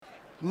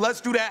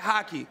Let's do that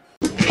hockey.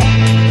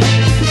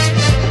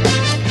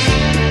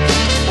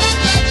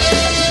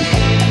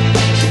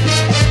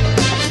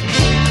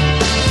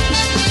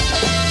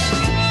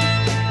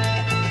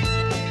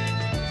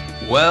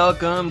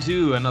 Welcome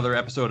to another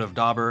episode of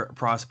Dobber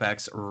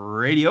Prospects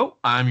Radio.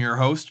 I'm your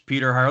host,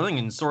 Peter Harling,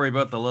 and sorry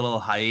about the little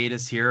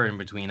hiatus here in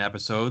between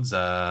episodes.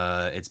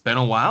 It's been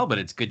a while, but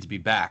it's good to be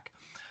back.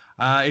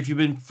 If you've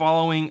been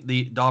following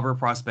the Dobber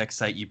Prospects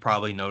site, you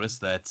probably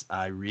noticed that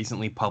I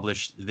recently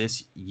published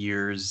this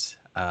year's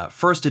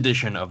first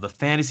edition of the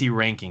fantasy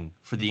ranking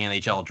for the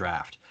NHL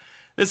draft.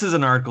 This is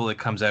an article that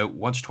comes out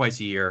once or twice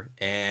a year,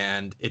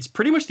 and it's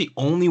pretty much the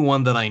only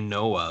one that I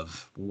know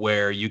of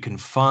where you can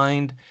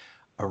find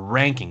a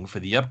ranking for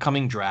the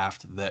upcoming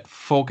draft that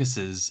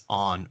focuses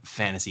on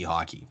fantasy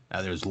hockey.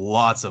 There's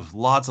lots of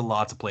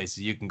places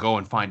you can go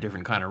and find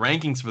different kind of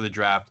rankings for the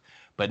draft,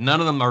 but none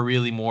of them are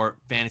really more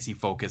fantasy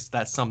focused.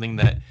 That's something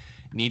that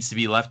needs to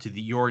be left to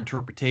your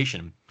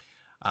interpretation.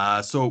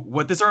 So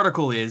what this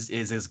article is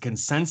a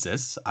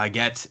consensus. I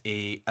get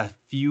a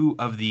few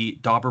of the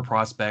Dobber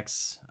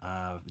Prospects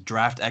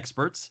draft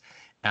experts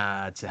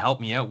to help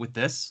me out with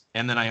this.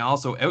 And then I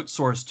also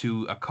outsource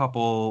to a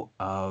couple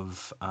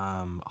of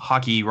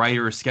hockey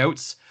writer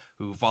scouts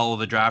who follow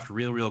the draft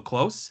real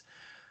close.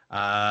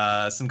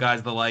 Some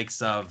guys the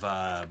likes of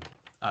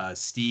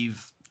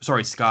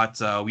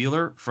Scott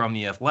Wheeler from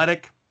The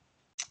Athletic,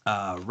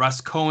 Russ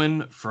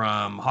Cohen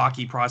from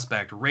Hockey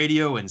Prospect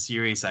Radio and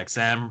Sirius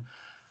XM,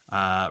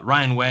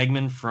 Ryan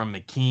Wagman from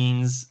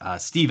McKeen's,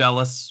 Steve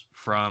Ellis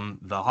from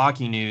The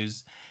Hockey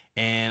News,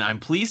 and I'm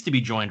pleased to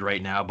be joined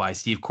right now by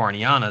Steve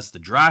Kornianis, the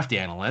draft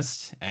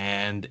analyst,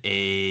 and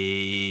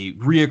a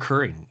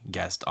reoccurring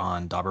guest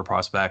on Dobber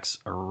Prospects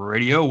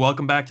Radio.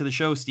 Welcome back to the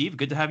show, Steve.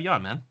 Good to have you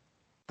on, man.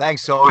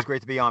 Thanks. Always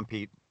great to be on,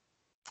 Pete.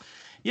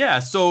 Yeah,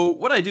 so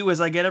what I do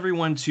is I get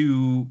everyone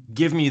to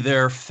give me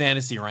their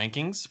fantasy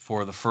rankings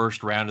for the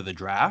first round of the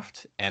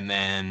draft, and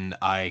then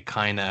I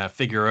kind of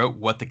figure out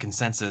what the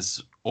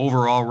consensus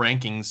overall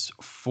rankings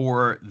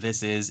for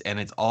this is, and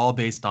it's all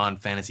based on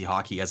fantasy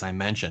hockey, as I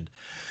mentioned.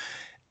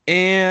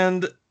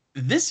 And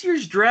this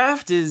year's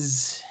draft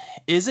is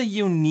a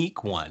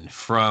unique one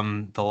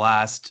from the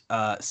last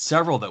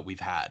several that we've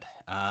had.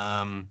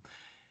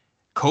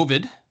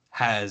 COVID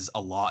has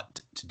a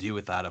lot to do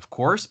with that, of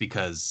course,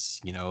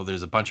 because, you know,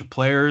 there's a bunch of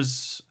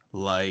players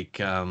like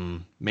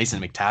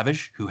Mason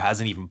McTavish, who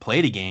hasn't even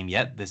played a game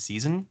yet this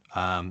season.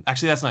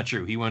 Actually, that's not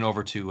true. He went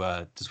over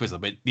to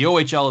Switzerland, but the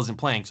OHL isn't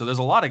playing. So there's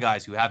a lot of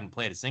guys who haven't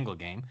played a single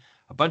game,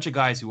 a bunch of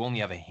guys who only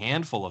have a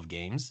handful of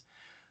games.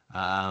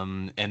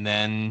 And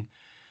then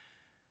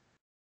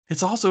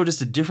it's also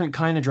just a different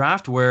kind of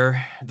draft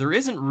where there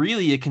isn't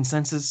really a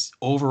consensus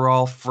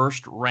overall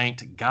first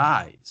ranked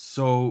guy.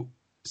 So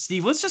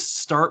Steve, let's just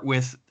start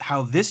with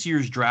how this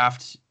year's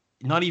draft,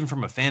 not even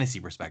from a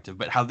fantasy perspective,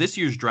 but how this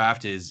year's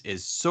draft is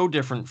so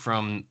different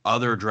from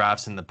other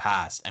drafts in the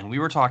past. And we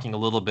were talking a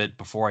little bit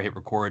before I hit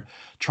record,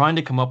 trying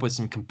to come up with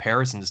some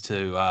comparisons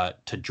to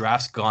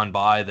drafts gone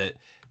by that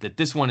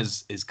this one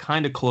is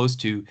kind of close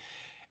to.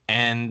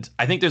 And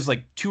I think there's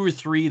like two or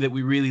three that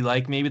we really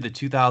like, maybe the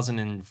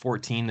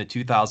 2014, the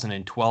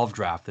 2012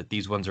 draft, that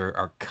these ones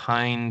are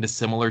kind of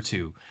similar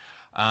to.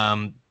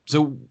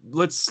 So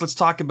let's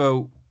talk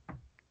about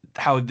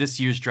how this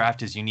year's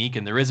draft is unique,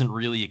 and there isn't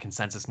really a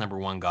consensus number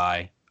one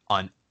guy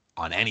on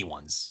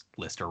anyone's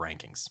list or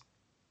rankings.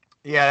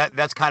 Yeah,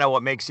 that's kind of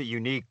what makes it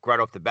unique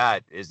right off the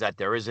bat, is that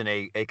there isn't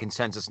a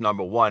consensus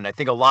number one. I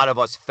think a lot of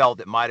us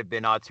felt it might have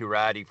been Arttu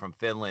Räty from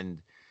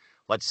Finland,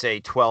 let's say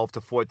 12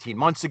 to 14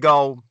 months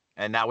ago.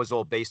 And that was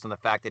all based on the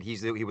fact that he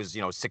was,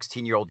 you know, a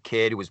 16-year-old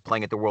kid who was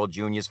playing at the World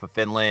Juniors for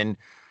Finland.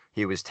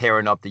 He was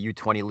tearing up the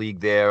U20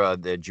 league there,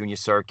 the junior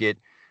circuit.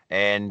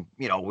 And,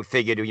 you know, we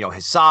figured, you know,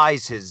 his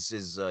size,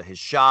 his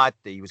shot,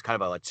 he was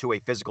kind of a two-way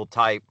physical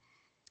type,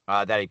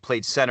 that he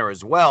played center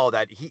as well,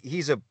 that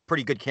he's a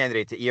pretty good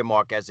candidate to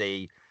earmark as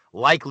a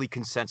likely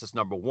consensus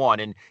number one.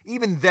 And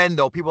even then,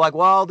 though, people are like,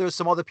 well, there's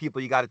some other people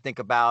you got to think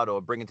about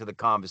or bring into the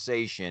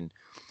conversation.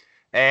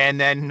 And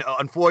then,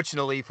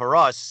 unfortunately for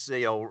us,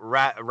 you know,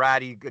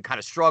 Räty kind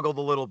of struggled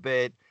a little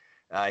bit.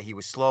 He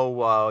was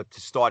slow to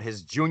start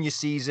his junior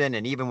season,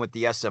 and even with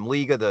the SM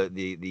Liga,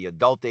 the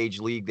adult age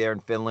league there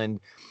in Finland.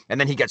 And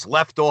then he gets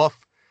left off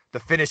the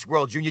Finnish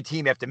World Junior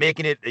team after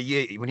making it a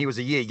year when he was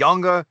a year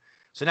younger.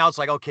 So now it's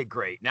like, okay,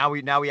 great. Now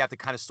we have to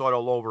kind of start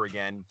all over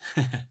again.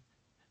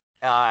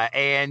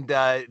 And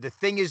the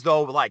thing is,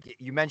 though, like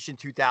you mentioned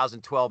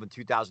 2012 and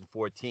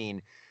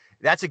 2014,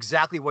 that's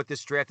exactly what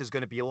this draft is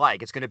going to be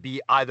like. It's going to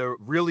be either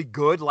really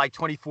good, like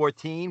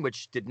 2014,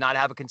 which did not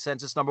have a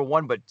consensus number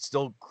one, but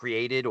still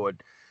created or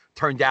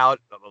turned out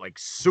like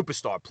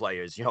superstar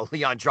players, you know,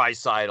 Leon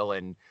Draisaitl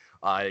and,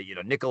 you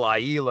know,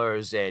 Nikolai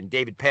Ehlers and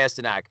David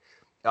Pastrnak.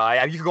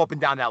 You can go up and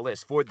down that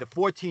list. The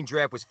 14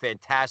 draft was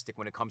fantastic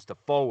when it comes to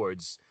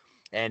forwards.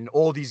 And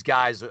all these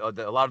guys, a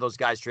lot of those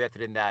guys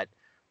drafted in that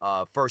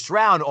first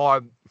round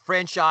are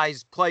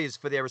franchise players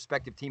for their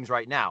respective teams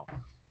right now.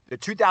 The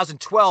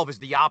 2012 is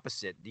the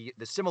opposite. The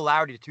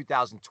similarity to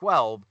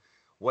 2012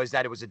 was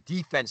that it was a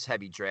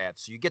defense-heavy draft.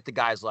 So you get the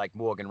guys like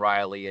Morgan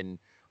Riley and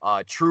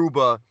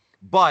Trouba,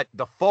 but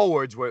the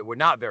forwards were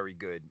not very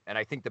good. And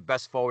I think the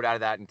best forward out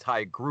of that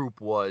entire group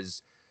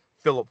was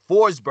Philip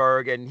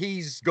Forsberg, and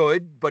he's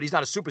good, but he's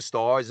not a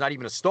superstar. He's not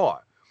even a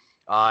star.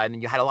 And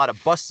then you had a lot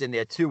of busts in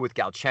there too with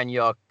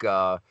Galchenyuk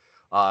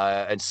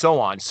and so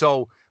on.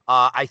 So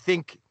I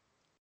think,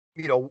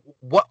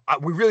 what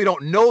we really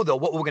don't know, though,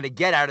 what we're going to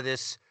get out of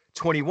this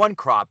 21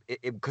 crop,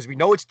 because we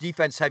know it's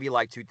defense heavy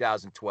like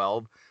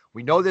 2012.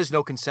 We know there's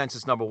no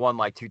consensus number one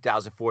like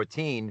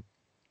 2014.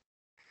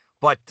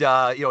 But,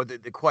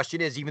 the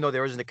question is, even though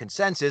there isn't a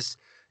consensus,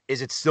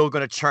 is it still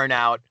going to churn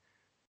out,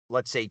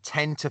 let's say,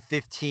 10 to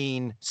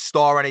 15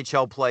 star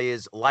NHL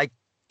players like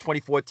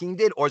 2014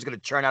 did, or is it going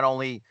to churn out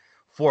only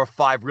 4 or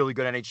 5 really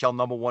good NHL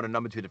number one and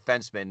number two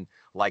defensemen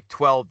like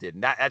 12 did?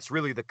 And that's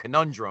really the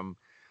conundrum.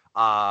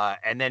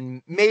 And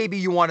then maybe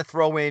you want to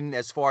throw in,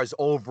 as far as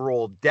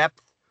overall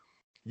depth,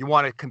 you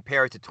want to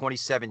compare it to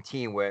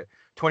 2017, where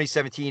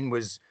 2017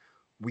 was,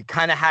 we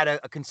kind of had a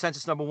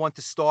consensus number one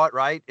to start,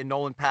 right, in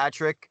Nolan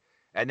Patrick.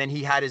 And then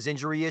he had his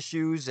injury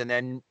issues. And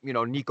then,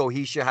 Nico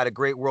Hischier had a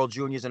great World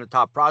Juniors and a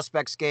top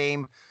prospects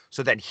game.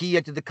 So then he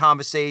entered the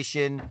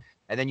conversation.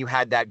 And then you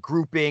had that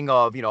grouping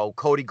of,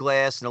 Cody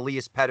Glass and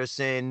Elias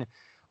Pettersson,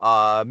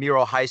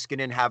 Miro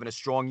Heiskanen having a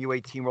strong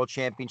U18 World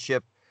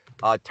Championship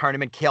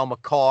tournament, Cale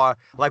Makar.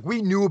 Like,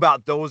 we knew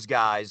about those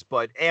guys.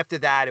 But after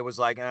that, it was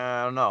like,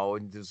 I don't know,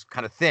 it was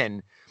kind of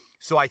thin.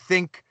 So I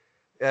think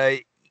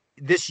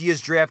this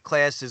year's draft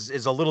class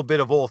is a little bit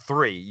of all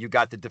three. You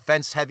got the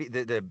defense heavy,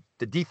 the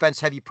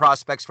defense heavy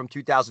prospects from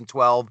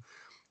 2012,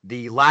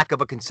 the lack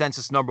of a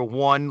consensus number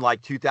one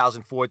like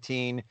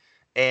 2014,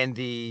 and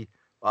the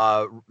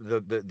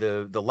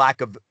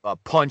lack of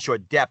punch or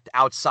depth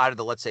outside of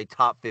the, let's say,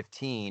 top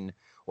 15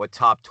 or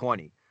top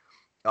 20.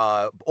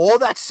 All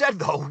that said,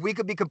 though, we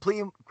could be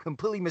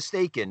completely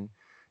mistaken,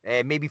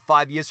 and maybe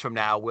 5 years from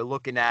now we're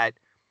looking at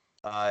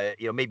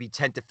maybe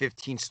 10 to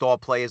 15 star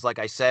players, like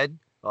I said.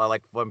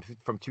 Like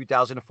from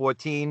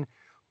 2014,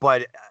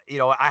 but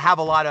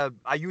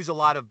I use a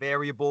lot of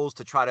variables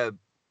to try to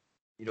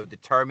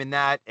determine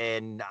that,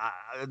 and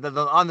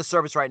on the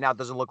surface right now it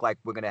doesn't look like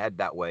we're going to head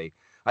that way.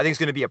 I think it's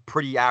going to be a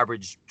pretty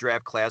average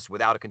draft class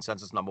without a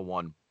consensus number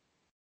one.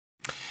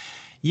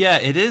 Yeah,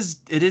 it is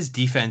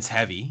defense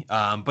heavy,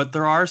 but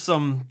there are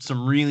some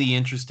really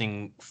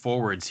interesting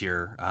forwards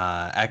here.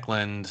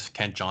 Eklund,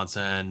 Kent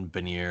Johnson,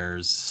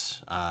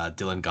 Beniers,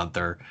 Dylan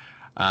Guenther.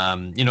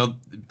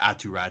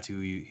 Aatu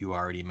Räty, you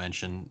already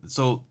mentioned.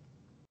 So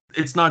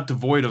it's not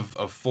devoid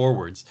of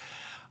forwards.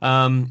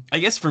 I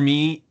guess for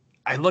me,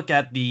 I look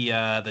at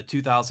the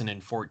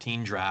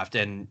 2014 draft,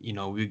 and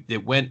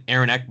it went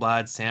Aaron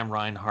Ekblad, Sam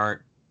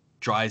Reinhart,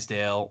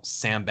 Drysdale,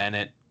 Sam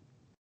Bennett,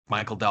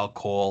 Michael Dal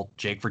Cole,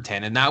 Jake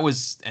Virtanen,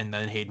 and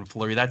then Hayden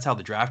Fleury. That's how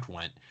the draft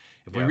went.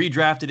 If we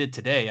redrafted it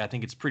today, I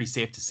think it's pretty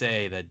safe to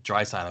say that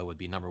Draisaitl would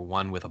be number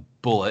one with a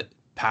bullet.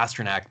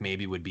 Pastrnak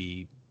maybe would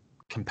be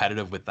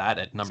competitive with that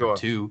at number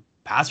two.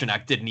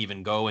 Pastrnak didn't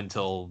even go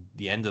until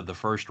the end of the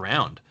first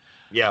round.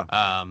 Yeah.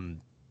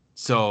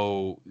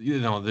 So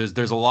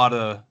there's a lot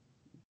of,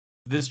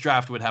 this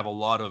draft would have a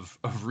lot of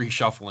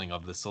reshuffling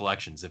of the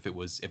selections if it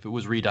was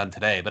redone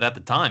today. But at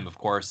the time, of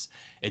course,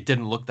 it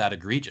didn't look that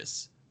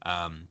egregious.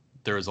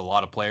 There was a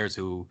lot of players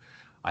who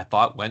I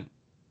thought went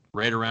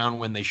right around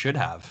when they should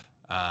have.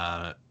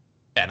 And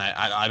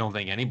I don't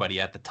think anybody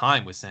at the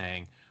time was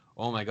saying,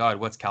 oh my God,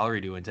 what's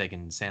Calgary doing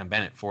taking Sam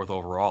Bennett 4th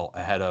overall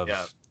ahead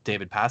of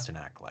David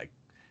Pastrnak? Like,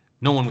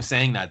 no one was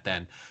saying that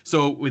then.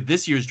 So with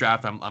this year's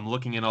draft, I'm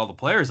looking at all the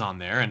players on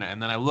there, and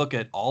then I look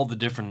at all the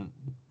different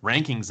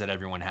rankings that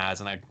everyone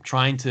has, and I'm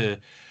trying to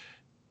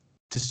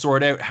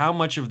sort out how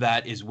much of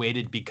that is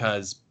weighted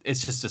because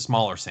it's just a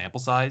smaller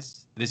sample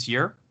size this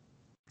year.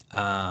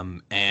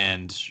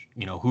 And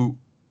who,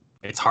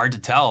 it's hard to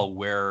tell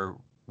where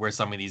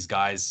some of these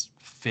guys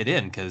fit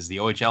in because the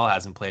OHL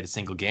hasn't played a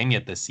single game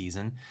yet this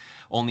season.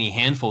 Only a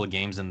handful of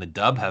games in the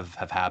dub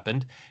have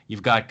happened.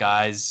 You've got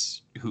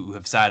guys who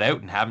have sat out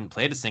and haven't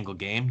played a single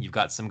game. You've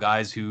got some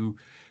guys who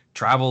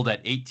traveled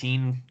at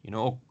 18,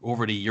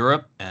 over to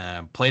Europe,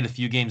 played a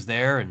few games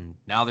there, and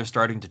now they're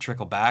starting to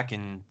trickle back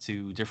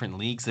into different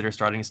leagues that are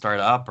starting to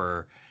start up,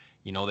 or,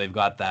 they've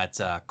got that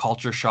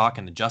culture shock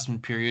and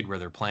adjustment period where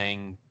they're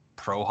playing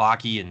pro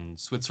hockey in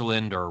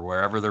Switzerland or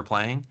wherever they're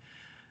playing.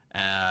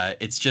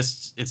 It's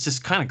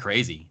just kind of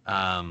crazy.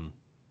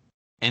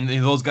 And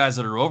those guys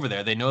that are over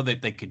there, they know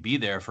that they could be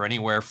there for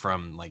anywhere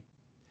from like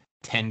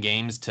 10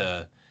 games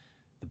to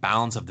the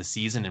balance of the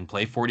season and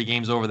play 40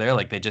 games over there.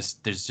 Like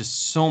there's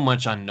just so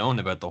much unknown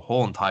about the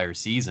whole entire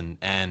season,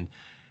 and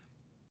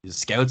the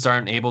scouts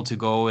aren't able to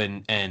go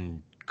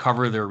and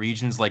cover their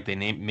regions like they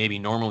maybe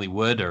normally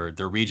would, or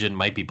their region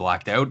might be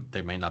blacked out.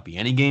 There might not be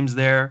any games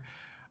there.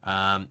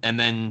 And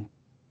then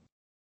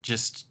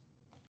it's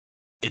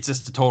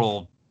just a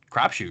total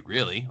crapshoot,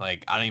 really.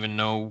 Like, I don't even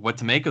know what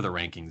to make of the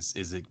rankings.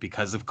 Is it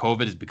because of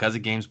COVID? Is it because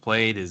of games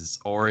played?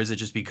 Or is it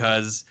just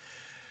because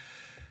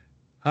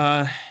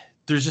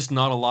there's just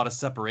not a lot of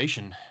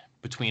separation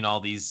between all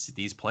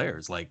these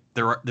players. Like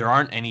there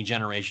aren't any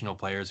generational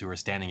players who are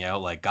standing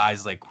out. Like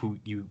guys like who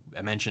you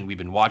mentioned we've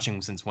been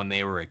watching since when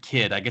they were a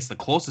kid. I guess the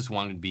closest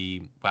one would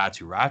be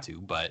Vaatu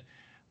Ratu, but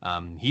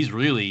he's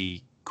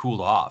really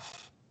cooled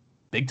off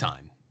big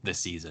time this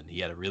season. He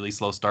had a really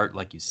slow start,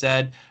 like you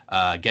said,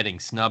 getting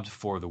snubbed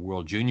for the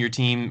World Junior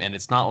team, and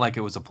it's not like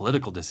it was a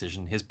political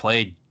decision. His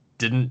play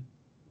didn't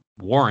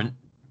warrant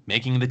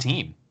making the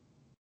team.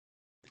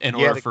 In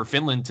order for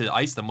Finland to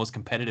ice the most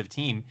competitive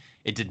team,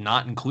 it did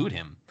not include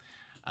him.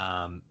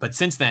 But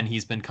since then,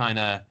 he'd been kind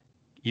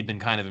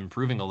of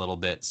improving a little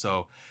bit.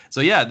 So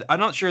yeah, I'm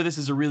not sure this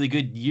is a really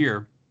good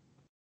year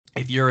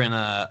if you're in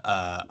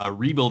a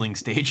rebuilding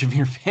stage of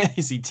your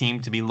fantasy team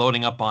to be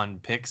loading up on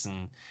picks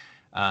and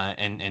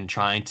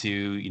trying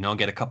to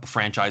get a couple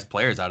franchise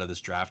players out of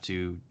this draft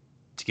to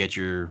get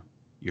your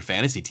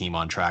fantasy team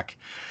on track.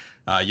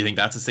 You think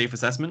that's a safe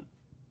assessment?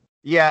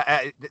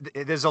 Yeah,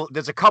 there's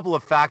a couple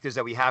of factors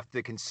that we have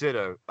to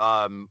consider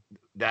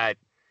that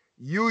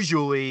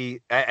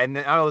usually, and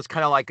I know it's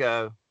kind of like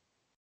a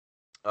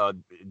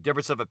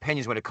difference of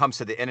opinions when it comes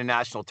to the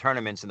international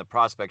tournaments and the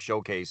prospect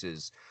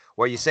showcases,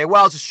 where you say,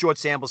 well, it's a short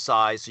sample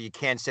size, so you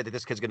can't say that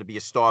this kid's going to be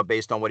a star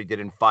based on what he did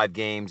in 5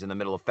 games in the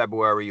middle of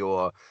February,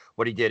 or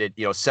what he did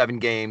at 7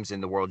 games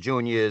in the World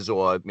Juniors,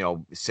 or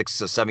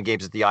 6 or 7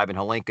 games at the Ivan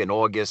Holinka in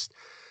August.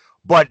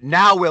 But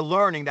now we're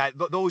learning that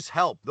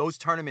those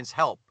tournaments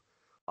help.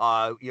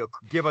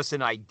 Give us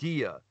an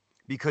idea,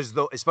 because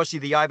especially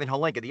the Ivan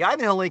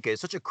Holinka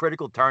is such a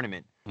critical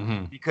tournament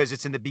because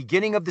it's in the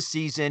beginning of the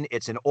season.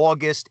 It's in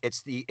August.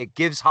 It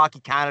gives Hockey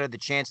Canada the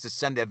chance to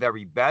send their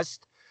very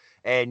best.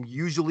 And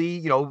usually,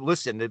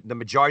 listen, the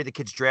majority of the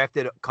kids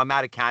drafted come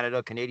out of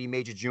Canada, Canadian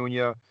Major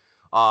Junior.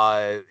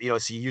 So you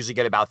usually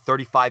get about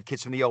 35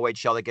 kids from the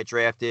OHL that get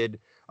drafted,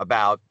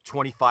 about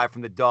 25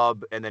 from the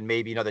Dub, and then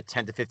maybe another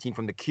 10 to 15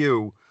 from the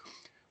Q.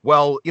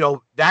 Well,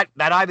 that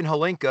Ivan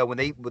Holinka, when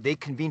they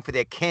convene for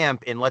their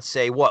camp in, let's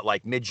say,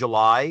 like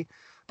mid-July,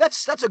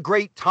 that's a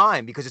great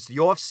time because it's the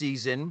off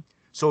season.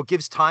 So it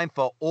gives time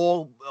for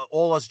all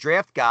us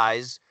draft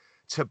guys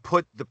to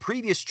put the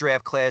previous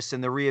draft class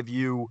in the rear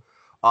view,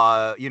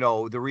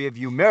 the rear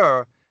view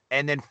mirror,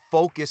 and then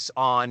focus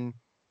on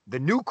the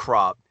new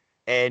crop.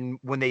 And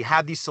when they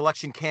have these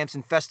selection camps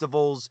and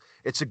festivals,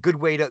 it's a good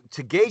way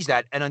to gauge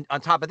that. And on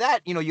top of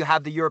that, you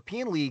have the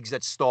European leagues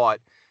that start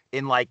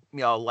in like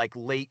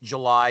late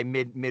July,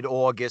 mid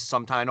August,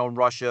 sometime. I know in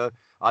Russia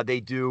they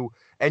do,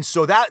 and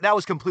so that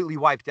was completely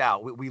wiped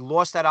out. We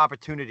lost that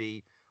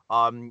opportunity.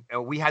 And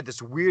we had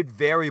this weird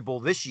variable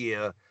this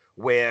year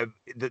where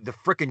the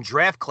frickin'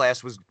 draft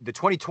class was the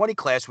 2020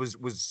 class was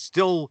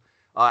still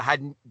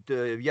hadn't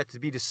yet to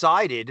be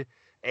decided,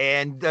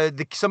 and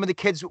some of the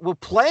kids were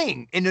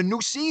playing in a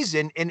new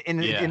season in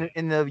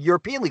the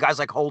European league, guys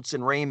like Holtz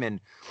and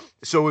Raymond.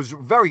 So it was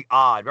very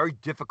odd, very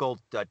difficult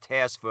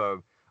task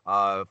for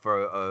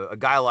a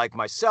guy like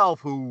myself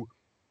who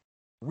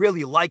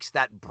really likes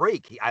that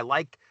break.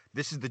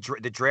 This is the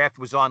draft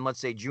was on, let's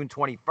say, June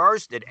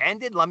 21st. It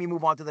ended. Let me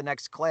move on to the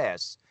next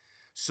class.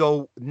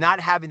 So not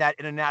having that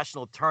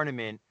international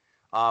tournament,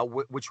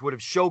 which would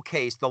have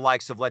showcased the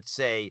likes of, let's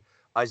say,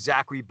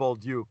 Zachary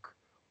Bolduc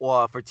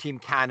or for Team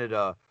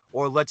Canada,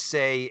 or let's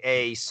say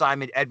a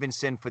Simon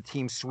Edvinsson for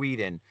Team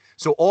Sweden.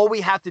 So all we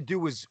have to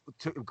do is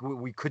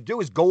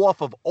go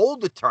off of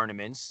older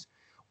tournaments.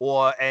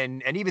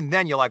 And even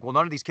then you're like, well,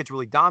 none of these kids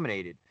really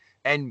dominated.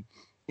 And,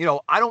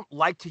 I don't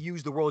like to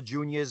use the World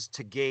Juniors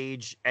to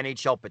gauge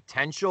NHL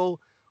potential,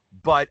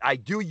 but I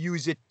do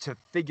use it to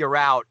figure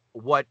out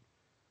what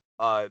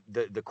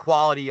the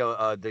quality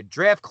of the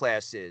draft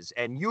class is.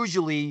 And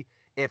usually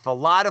if a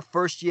lot of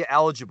first-year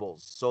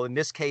eligibles, so in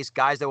this case,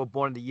 guys that were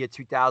born in the year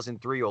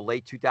 2003 or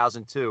late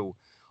 2002,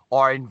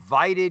 are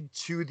invited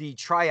to the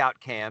tryout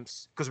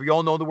camps, because we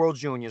all know the World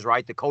Juniors,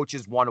 right? The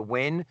coaches want to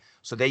win,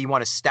 so they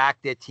want to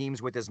stack their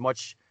teams with as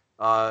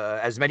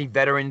many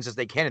veterans as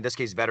they can. In this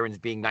case, veterans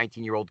being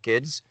 19-year-old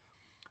kids,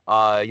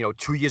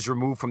 2 years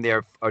removed from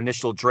their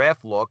initial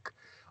draft look.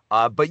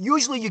 But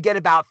usually you get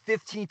about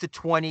 15 to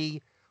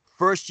 20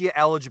 first-year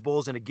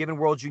eligibles in a given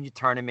World Junior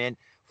tournament,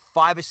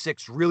 5 or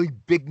 6 really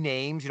big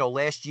names.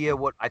 Last year,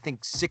 I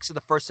think 6 of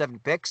the first 7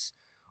 picks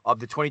of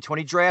the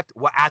 2020 draft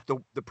were at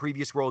the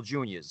previous World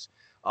Juniors.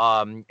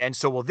 And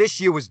so,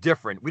 this year was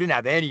different. We didn't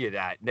have any of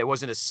that. There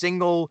wasn't a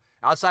single,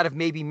 outside of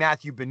maybe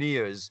Matthew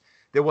Beniers,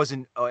 there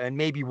wasn't, and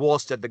maybe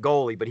Wallstead, the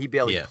goalie, but he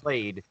barely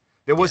played.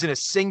 There wasn't a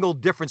single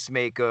difference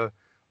maker,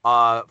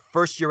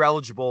 first year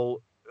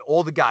eligible.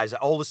 All the guys,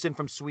 Olsson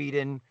from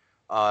Sweden,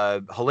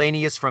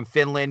 Hellenius from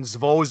Finland,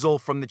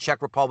 Svozil from the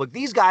Czech Republic.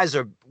 These guys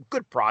are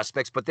good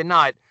prospects, but they're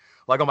not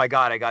like, oh my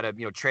God, I got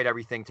to trade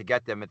everything to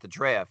get them at the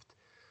draft.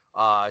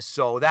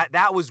 So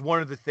that was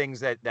one of the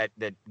things that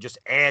just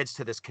adds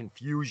to this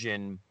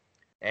confusion,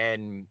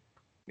 and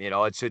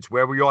it's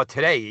where we are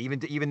today.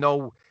 Even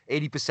though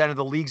 80% of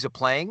the leagues are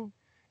playing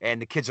and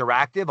the kids are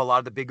active, a lot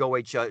of the big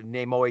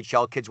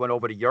OHL kids went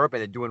over to Europe and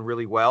they're doing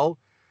really well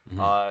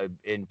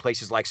in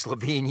places like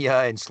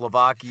Slovenia and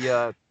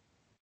Slovakia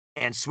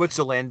and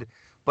Switzerland.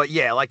 But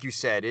yeah, like you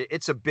said,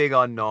 it's a big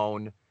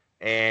unknown,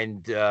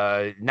 and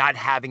not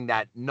having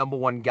that number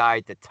one guy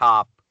at the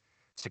top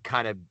to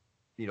kind of,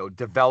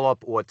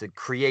 develop or to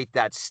create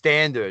that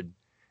standard,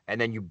 and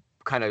then you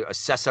kind of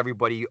assess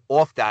everybody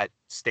off that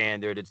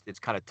standard. It's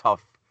kind of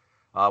tough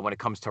when it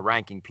comes to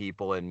ranking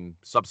people and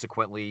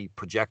subsequently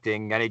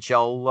projecting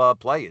NHL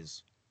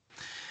players.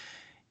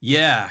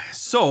 Yeah,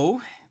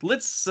 so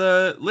let's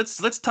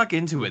tuck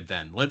into it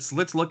then. Let's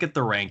look at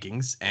the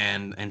rankings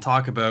and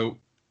talk about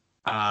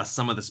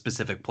some of the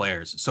specific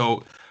players.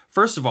 So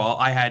first of all,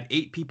 I had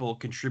 8 people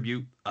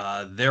contribute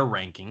their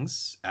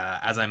rankings.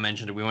 As I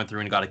mentioned, we went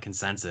through and got a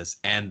consensus,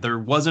 and there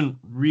wasn't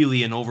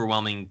really an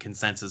overwhelming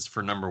consensus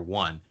for number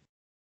 1.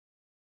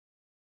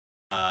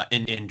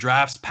 In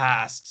drafts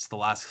past the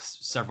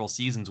last several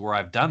seasons where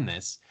I've done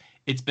this,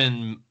 it's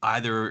been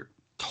either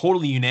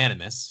totally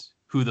unanimous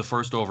who the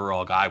first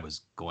overall guy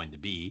was going to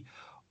be,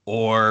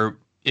 or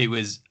it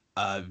was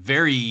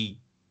very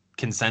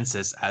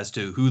consensus as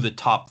to who the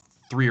top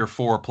 3 or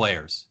 4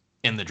 players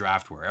in the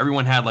draft were.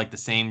 Everyone had like the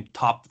same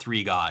top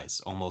 3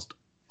 guys almost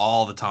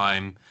all the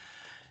time.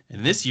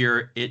 And this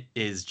year, it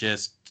is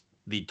just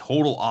the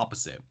total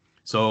opposite.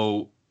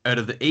 So out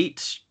of the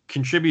 8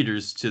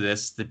 contributors to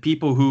this, the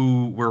people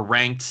who were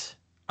ranked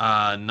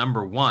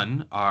number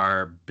 1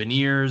 are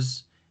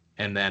Beniers,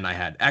 and then I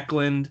had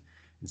Eklund,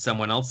 and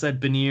someone else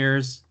said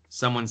Beniers,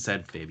 someone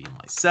said Fabian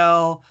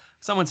Lysell,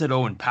 someone said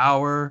Owen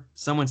Power,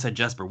 someone said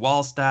Jesper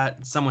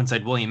Wallstedt, someone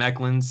said William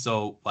Eklund,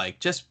 so like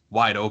just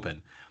wide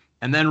open.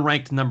 And then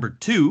ranked number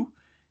 2,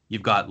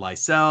 you've got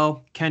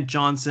Lysell, Kent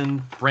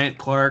Johnson, Brandt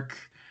Clarke,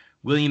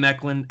 William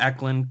Eklund,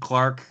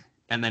 Clark,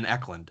 and then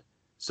Eklund.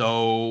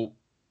 So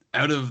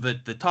out of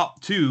the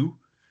top 2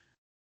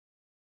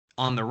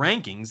 on the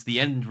rankings, the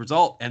end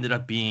result ended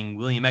up being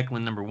William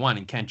Eklund number 1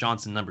 and Kent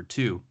Johnson number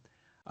 2.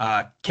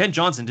 Kent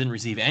Johnson didn't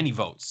receive any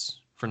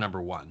votes for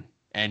number 1,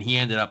 and he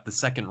ended up the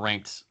second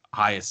ranked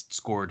highest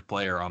scored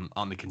player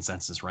on the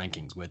consensus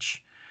rankings,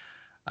 which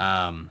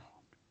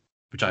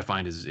I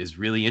find is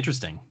really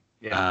interesting.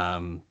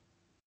 Yeah.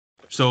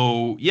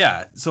 So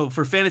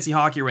for fantasy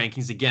hockey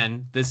rankings,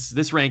 again,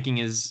 this ranking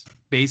is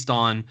based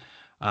on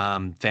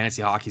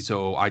fantasy hockey.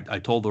 So I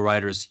told the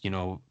writers,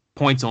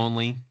 points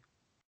only.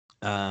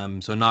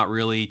 So not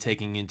really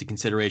taking into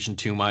consideration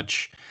too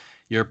much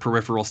your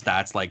peripheral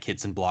stats like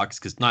hits and blocks,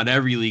 because not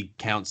every league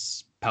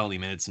counts penalty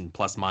minutes and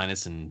plus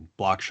minus and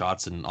block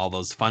shots and all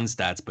those fun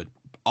stats, but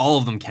all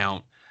of them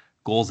count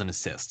goals and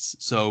assists.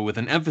 So with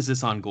an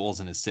emphasis on goals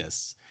and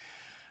assists.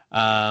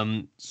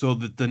 So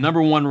the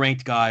number 1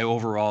 ranked guy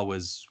overall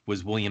was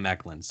William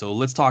Eklund. So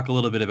let's talk a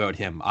little bit about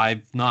him.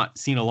 I've not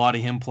seen a lot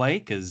of him play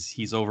because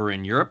he's over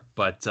in Europe,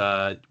 but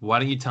why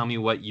don't you tell me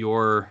what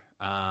your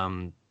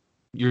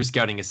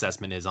scouting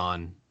assessment is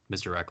on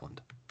Mr.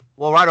 Eklund?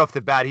 Well, right off the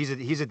bat,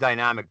 he's a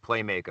dynamic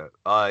playmaker.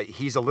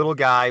 He's a little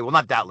guy. Well,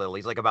 not that little.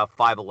 He's like about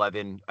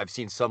 5'11". I've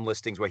seen some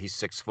listings where he's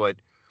 6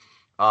 foot.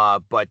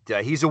 But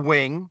he's a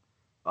wing.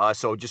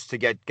 So just to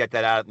get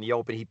that out in the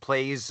open, he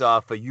plays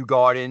for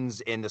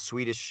Djurgårdens in the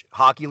Swedish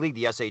Hockey League,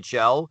 the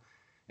SHL,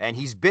 and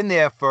he's been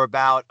there for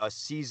about a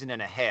season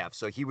and a half.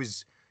 So he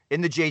was in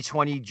the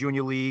J20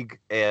 Junior League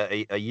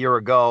a year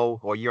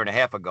ago, or a year and a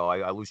half ago.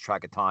 I lose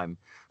track of time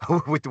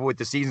with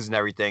the seasons and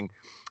everything.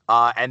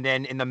 And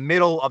then in the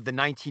middle of the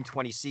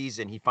 1920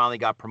 season, he finally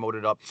got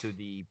promoted up to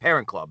the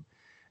parent club.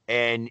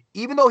 And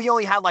even though he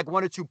only had like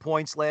 1 or 2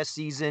 points last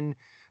season,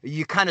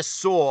 you kind of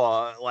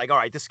saw like, all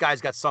right, this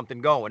guy's got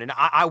something going. And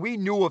we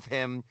knew of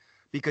him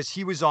because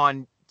he was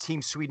on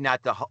Team Sweden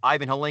at the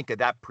Ivan Halinka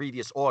that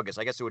previous August.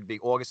 I guess it would be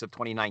August of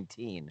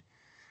 2019.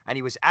 And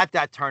he was at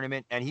that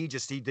tournament, and he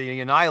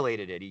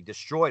annihilated it. He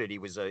destroyed it. He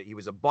was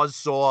a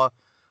buzzsaw.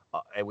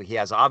 And he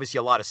has obviously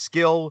a lot of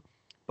skill,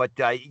 but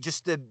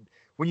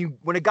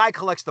when a guy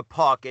collects the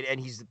puck and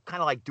he's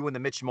kind of like doing the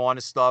Mitch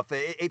Marner stuff,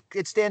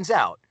 it stands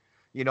out.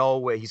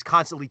 Where he's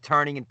constantly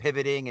turning and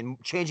pivoting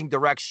and changing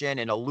direction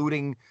and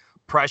eluding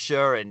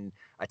pressure and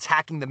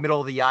attacking the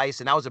middle of the ice.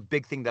 And that was a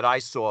big thing that I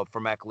saw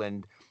from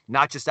Eklund,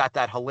 not just at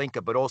that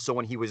Halinka, but also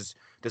when he was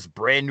this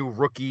brand new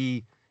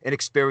rookie,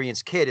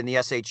 inexperienced kid in the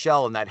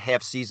SHL in that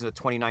half season of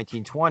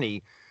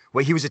 2019-20,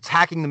 where he was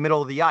attacking the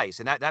middle of the ice.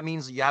 And that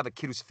means that you have a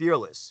kid who's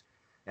fearless.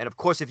 And of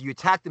course, if you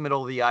attack the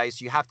middle of the ice,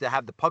 you have to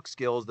have the puck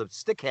skills, the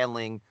stick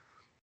handling,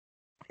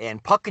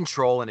 and puck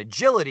control and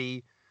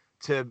agility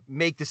to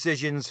make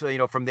decisions,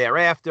 from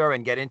thereafter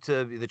and get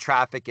into the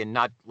traffic and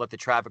not let the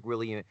traffic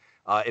really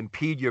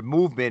impede your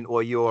movement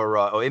or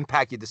or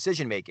impact your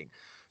decision making.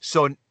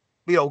 So,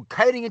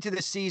 heading into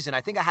this season,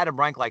 I think I had him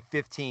ranked like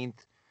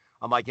 15th.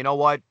 I'm like, you know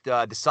what?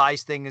 The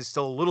size thing is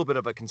still a little bit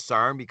of a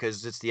concern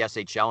because it's the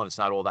SHL and it's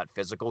not all that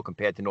physical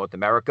compared to North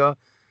America.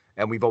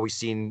 And we've always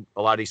seen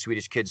a lot of these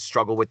Swedish kids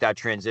struggle with that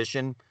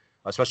transition,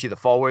 especially the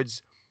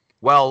forwards.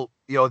 Well,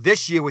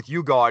 this year with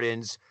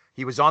Djurgårdens,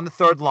 he was on the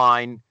third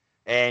line,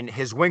 and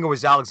his winger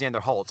was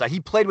Alexander Holtz. He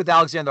played with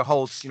Alexander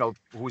Holtz,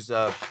 who's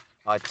a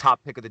top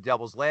pick of the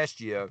Devils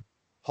last year,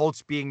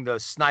 Holtz being the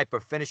sniper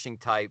finishing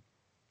type.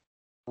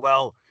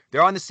 Well,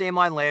 they're on the same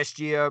line last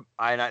year.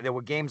 There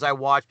were games I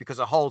watched because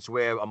of Holtz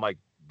where I'm like,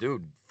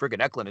 dude,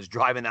 friggin' Eklund is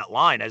driving that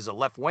line as a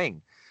left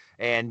wing.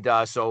 And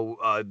so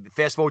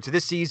fast forward to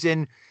this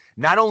season,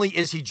 not only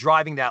is he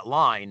driving that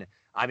line,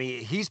 I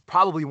mean, he's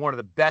probably one of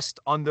the best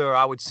under,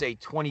 I would say,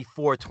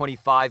 24,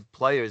 25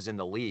 players in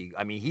the league.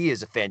 I mean, he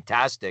is a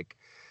fantastic.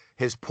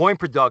 His point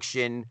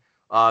production,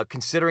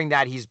 considering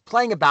that he's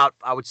playing about,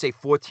 I would say,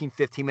 14,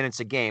 15 minutes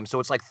a game. So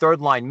it's like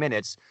third line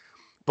minutes.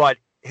 But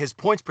his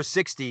points per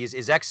 60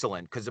 is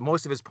excellent because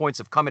most of his points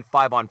have come at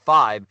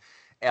 5-on-5.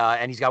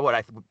 And he's got what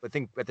I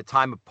think at the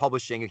time of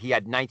publishing, he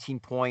had 19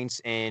 points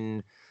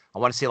in, I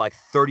want to say like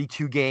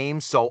 32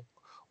 games. So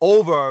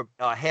over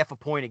half a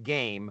point a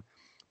game.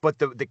 But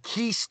the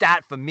key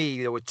stat for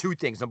me, there were two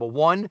things. Number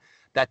one,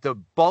 that the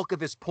bulk of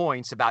his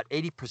points, about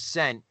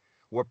 80%,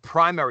 were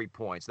primary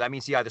points. That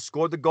means he either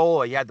scored the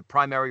goal or he had the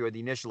primary or the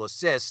initial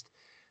assist.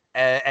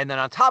 And then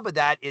on top of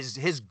that is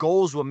his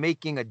goals were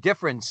making a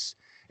difference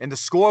in the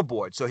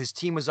scoreboard. So his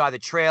team was either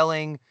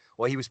trailing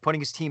or he was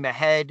putting his team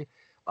ahead.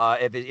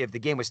 If the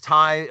game was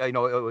tied,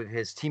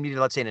 his team needed,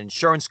 let's say, an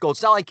insurance goal.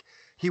 It's not like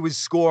he was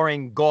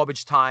scoring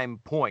garbage time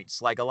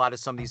points like a lot of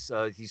some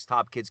of these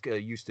top kids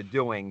used to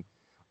doing.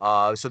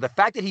 So the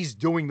fact that he's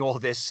doing all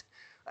this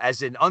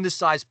as an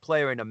undersized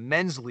player in a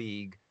men's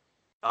league,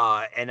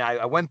 and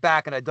I went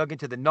back and I dug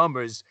into the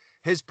numbers,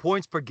 his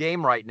points per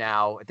game right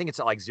now, I think it's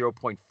at like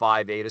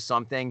 0.58 or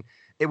something.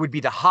 It would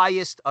be the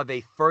highest of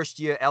a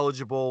first-year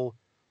eligible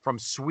from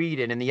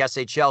Sweden in the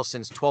SHL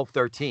since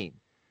 12-13.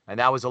 And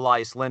that was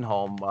Elias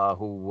Lindholm,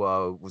 who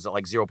was at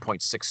like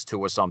 0.62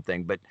 or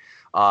something. But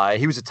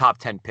he was a top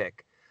 10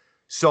 pick.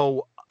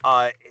 So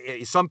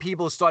some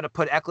people are starting to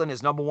put Eklund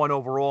as number 1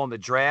 overall in the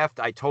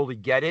draft. I totally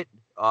get it.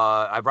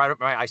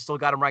 I still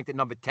got him ranked at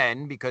number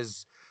 10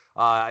 because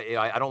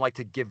I don't like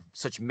to give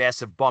such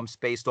massive bumps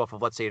based off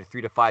of, let's say, a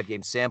 3 to 5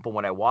 game sample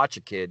when I watch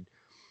a kid.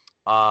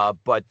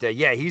 But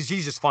he's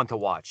just fun to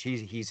watch.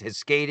 He's his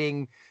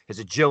skating, his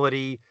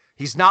agility.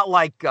 He's not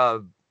like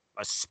a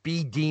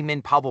speed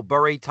demon, Pavel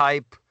Bure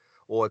type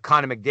or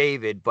Connor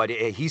McDavid, but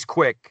he's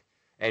quick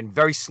and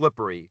very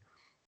slippery.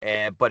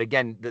 But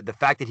again, the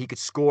fact that he could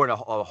score in a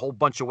whole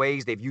bunch of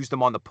ways, they've used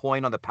him on the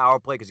point on the power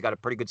play because he's got a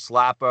pretty good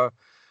slapper.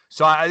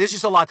 So there's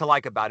just a lot to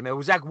like about him. It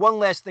was like one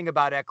last thing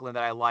about Eklund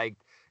that I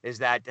liked is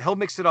that he'll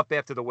mix it up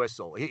after the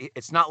whistle.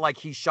 It's not like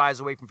he shies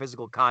away from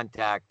physical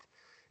contact.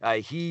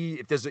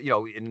 If there's,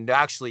 and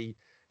actually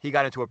he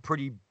got into a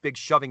pretty big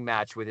shoving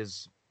match with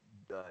his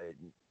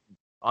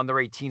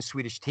under 18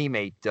 Swedish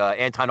teammate,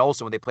 Anton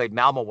Olsen, when they played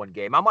Malmo one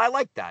game. I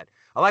like that.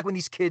 I like when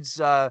these kids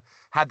have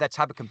that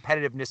type of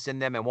competitiveness in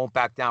them and won't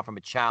back down from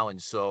a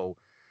challenge. So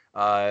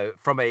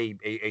from a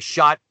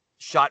shot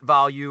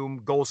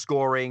volume, goal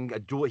scoring,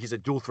 he's a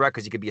dual threat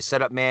because he could be a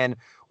setup man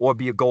or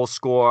be a goal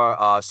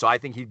scorer. So I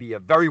think he'd be a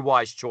very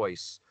wise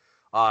choice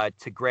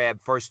to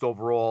grab first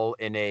overall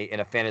in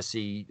a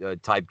fantasy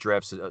type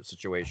draft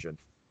situation.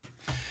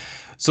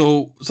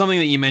 So something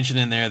that you mentioned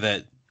in there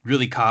that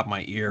really caught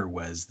my ear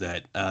was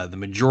that the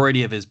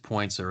majority of his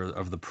points are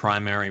of the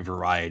primary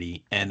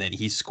variety, and that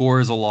he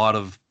scores a lot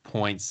of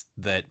points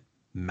that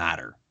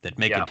matter, that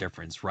make a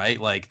difference, right?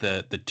 Like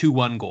the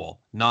 2-1 goal,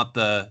 not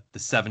the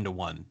 7-1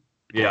 goal.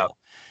 Yeah.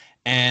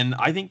 And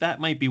I think that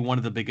might be one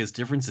of the biggest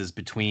differences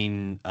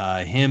between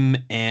him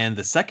and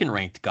the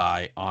second-ranked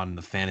guy on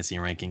the fantasy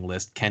ranking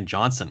list, Kent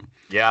Johnson.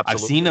 Yeah,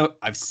 absolutely.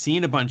 I've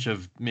seen a bunch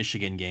of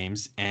Michigan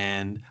games,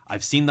 and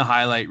I've seen the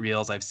highlight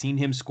reels. I've seen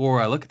him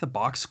score. I look at the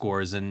box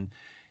scores, and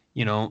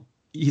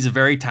he's a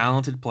very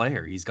talented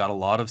player. He's got a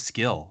lot of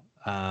skill.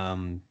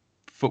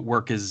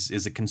 Footwork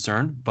is a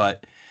concern,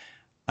 but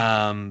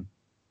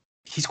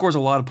he scores a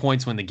lot of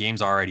points when the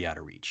game's already out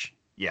of reach.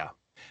 Yeah.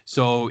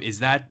 So is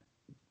that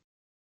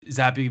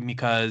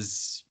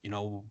because, I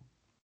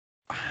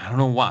don't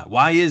know why.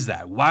 Why is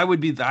that? Why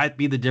would that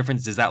be the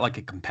difference? Is that like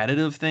a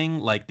competitive thing?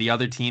 Like the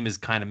other team is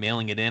kind of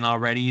mailing it in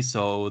already,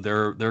 so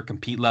their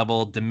compete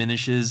level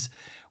diminishes,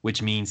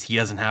 which means he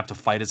doesn't have to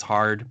fight as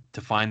hard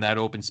to find that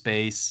open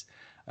space.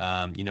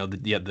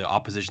 The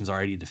opposition's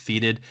already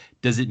defeated.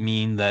 Does it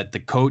mean that the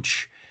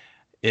coach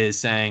is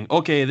saying,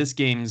 okay, this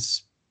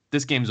game's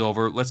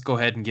over. Let's go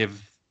ahead and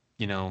give,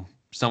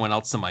 someone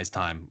else some ice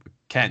time.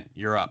 Kent,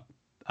 you're up.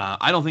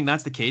 I don't think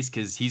that's the case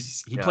because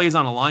he plays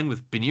on a line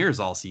with Beniers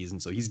all season,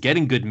 so he's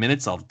getting good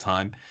minutes all the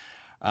time.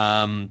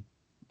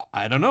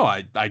 I don't know.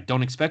 I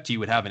don't expect you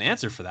would have an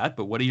answer for that,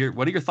 but what are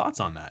your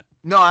thoughts on that?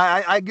 No,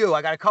 I do.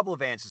 I got a couple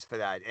of answers for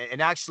that.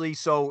 And actually,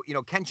 so,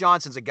 Kent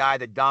Johnson's a guy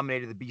that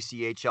dominated the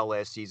BCHL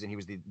last season. He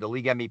was the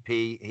league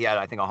MVP. He had,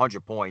 I think,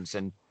 100 points,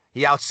 and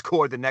he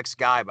outscored the next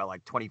guy by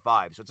like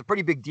 25. So it's a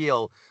pretty big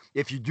deal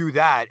if you do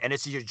that, and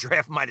it's your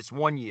draft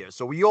 -1 year.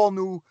 So we all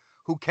knew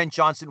who Kent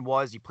Johnson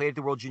was. He played at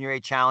the World Junior A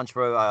Challenge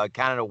for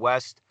Canada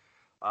West,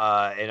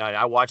 and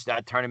I watched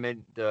that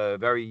tournament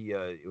very,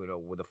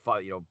 with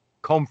a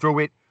comb through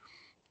it,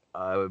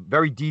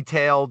 very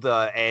detailed,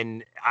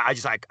 and I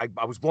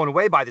was blown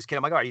away by this kid.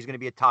 I'm like, all right, he's going to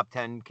be a top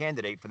 10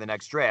 candidate for the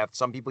next draft.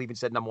 Some people even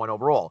said number 1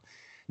 overall.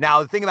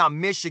 Now the thing about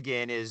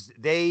Michigan is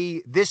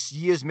this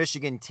year's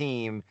Michigan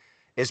team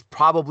is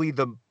probably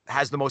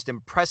has the most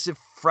impressive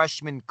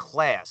freshman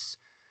class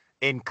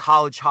in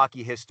college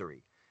hockey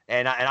history.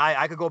 And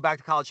I could go back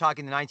to college hockey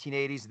in the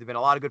 1980s. There've been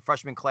a lot of good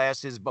freshman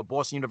classes, but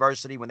Boston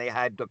University when they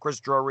had Chris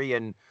Drury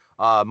and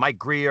Mike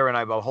Greer, and I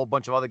have a whole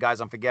bunch of other guys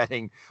I'm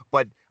forgetting.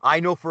 But I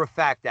know for a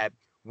fact that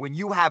when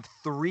you have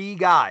 3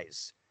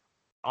 guys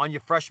on your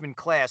freshman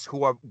class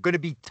who are going to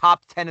be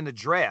top 10 in the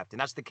draft, and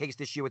that's the case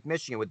this year with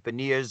Michigan with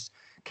Beniers,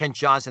 Kent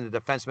Johnson, the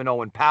defenseman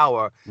Owen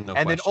Power, No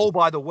and question. then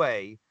by the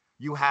way,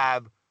 you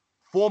have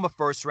former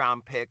first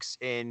round picks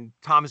in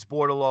Thomas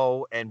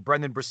Bordeleau and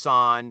Brendan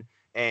Brisson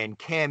and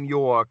Cam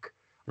York.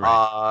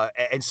 Right.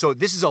 And so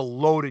this is a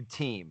loaded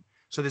team.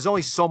 So there's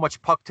only so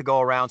much puck to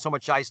go around, so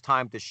much ice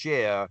time to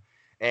share.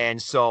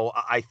 And so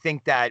I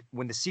think that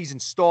when the season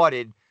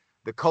started,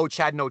 the coach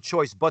had no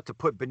choice but to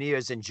put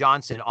Beniers and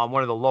Johnson on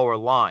one of the lower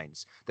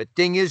lines. The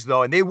thing is,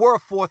 though, and they were a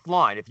 4th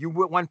line. If you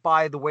went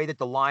by the way that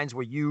the lines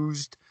were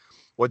used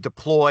or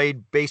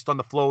deployed based on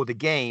the flow of the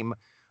game,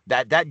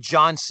 that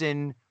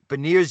Johnson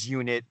Beniers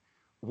unit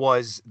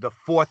was the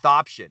 4th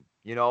option.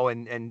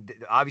 And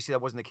obviously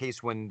that wasn't the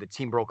case when the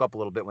team broke up a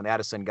little bit when they had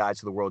to send guys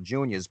to the World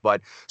Juniors.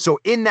 But so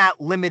in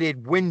that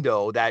limited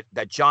window that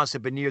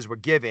Johnson Beniers were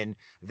given,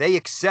 they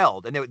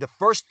excelled. And the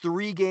first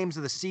 3 games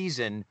of the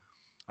season,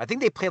 I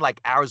think they played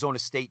like Arizona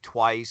State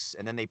twice,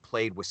 and then they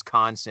played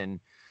Wisconsin.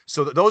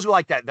 So those were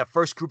like that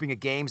first grouping of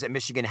games that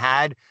Michigan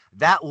had.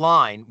 That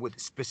line with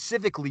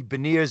specifically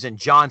Beniers and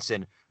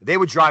Johnson, they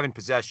were driving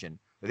possession.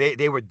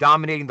 They were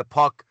dominating the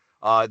puck.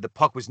 The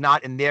puck was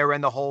not in their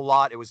end a whole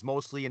lot. It was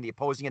mostly in the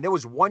opposing end. There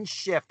was one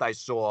shift I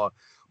saw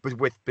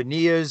with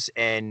Beniers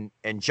and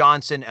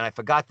Johnson, and I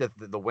forgot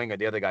the winger,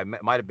 the other guy,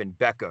 might have been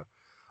Becker,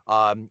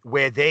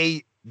 where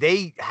they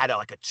had a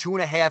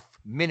 2.5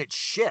 minute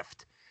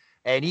shift.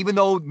 And even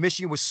though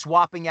Michigan was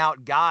swapping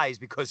out guys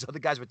because other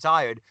guys were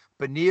tired,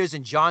 Beniers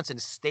and Johnson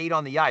stayed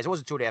on the ice. It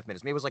wasn't 2.5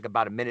 minutes. Maybe it was like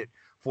about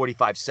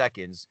 1:45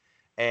 seconds.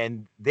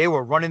 And they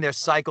were running their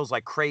cycles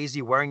like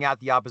crazy, wearing out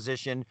the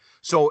opposition.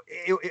 So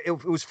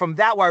it was from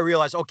that where I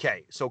realized,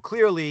 okay, so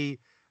clearly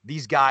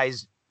these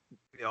guys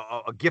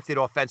are gifted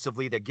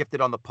offensively. They're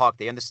gifted on the puck.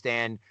 They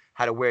understand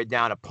how to wear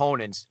down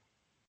opponents.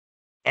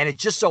 And it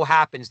just so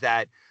happens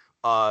that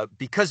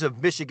because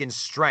of Michigan's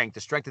strength,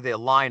 the strength of their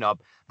lineup,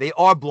 they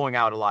are blowing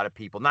out a lot of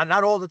people.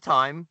 Not all the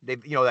time.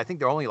 I think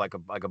they're only like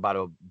about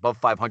above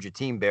 500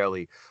 team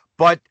barely.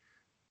 But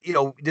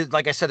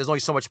like I said, there's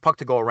only so much puck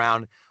to go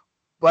around.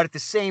 But at the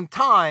same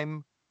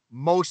time,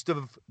 most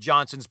of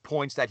Johnson's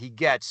points that he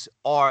gets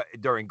are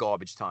during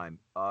garbage time.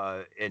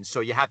 And so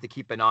you have to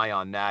keep an eye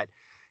on that.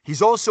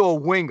 He's also a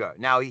winger.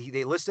 Now,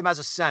 they list him as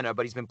a center,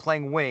 but he's been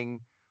playing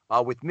wing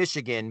with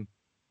Michigan.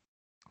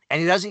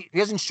 And he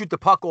doesn't shoot the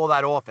puck all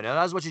that often. And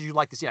not as much as you'd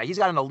like to see. Now, he's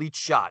got an elite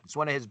shot. It's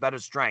one of his better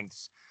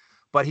strengths.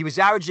 But he was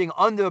averaging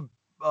under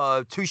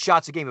 2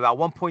 shots a game, about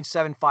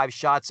 1.75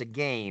 shots a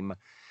game.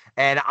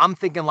 And I'm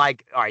thinking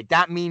like, all right,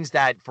 that means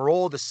that for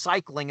all the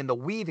cycling and the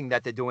weaving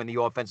that they do in the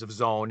offensive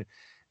zone,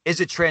 is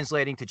it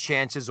translating to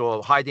chances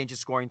or high danger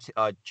scoring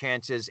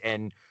chances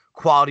and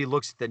quality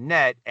looks at the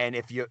net? And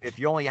if you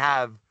only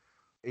have,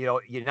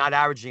 you're not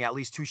averaging at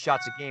least 2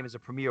 shots a game as a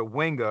premier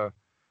winger,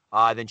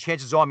 then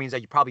chances are means that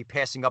you're probably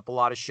passing up a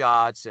lot of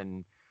shots.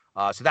 And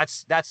so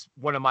that's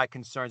one of my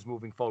concerns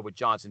moving forward with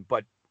Johnson.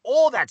 But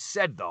all that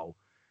said, though,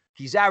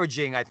 he's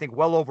averaging, I think,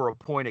 well over a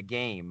point a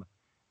game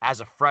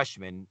as a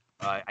freshman.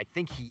 I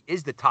think he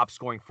is the top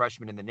scoring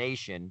freshman in the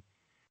nation.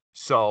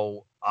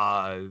 So,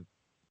 you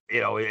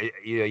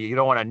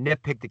don't want to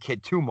nitpick the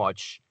kid too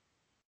much.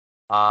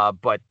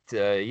 But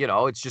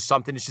it's just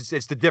something.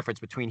 It's the difference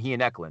between he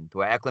and Eklund.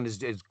 Where Eklund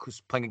is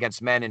playing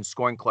against men and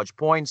scoring clutch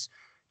points.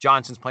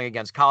 Johnson's playing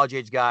against college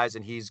age guys,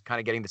 and he's kind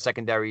of getting the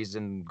secondaries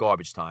in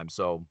garbage time.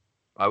 So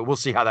we'll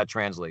see how that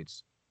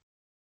translates.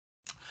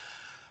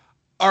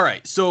 All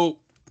right.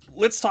 So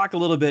let's talk a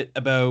little bit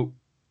about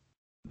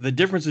the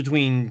difference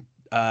between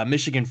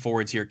Michigan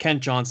forwards here,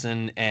 Kent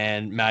Johnson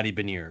and Matty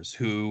Beniers,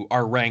 who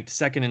are ranked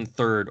 2nd and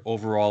 3rd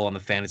overall on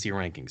the fantasy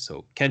rankings.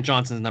 So Kent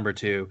Johnson's number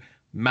 2.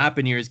 Matt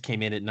Beniers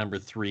came in at number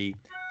 3.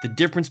 The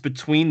difference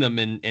between them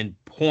in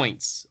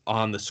points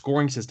on the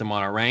scoring system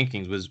on our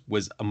rankings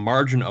was a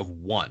margin of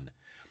 1.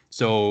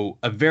 So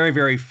a very,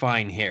 very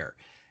fine hair.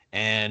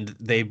 And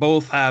they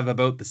both have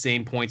about the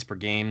same points per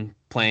game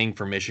playing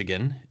for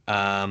Michigan.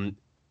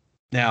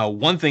 Now,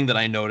 one thing that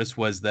I noticed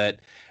was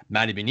that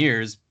Matty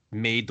Beniers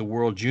made the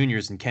World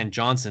Juniors and Kent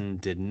Johnson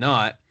did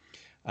not.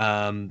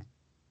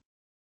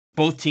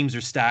 Both teams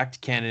are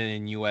stacked, Canada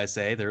and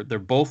USA. They're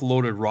both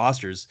loaded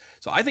rosters.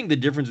 So I think the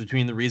difference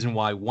between the reason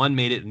why one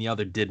made it and the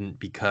other didn't,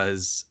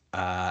 because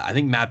I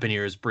think Matt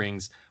Beniers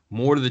brings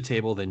more to the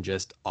table than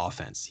just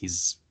offense.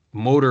 His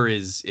motor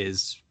is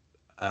as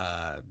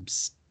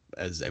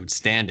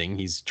outstanding.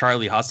 He's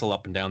Charlie Hustle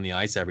up and down the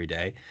ice every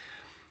day.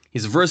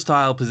 He's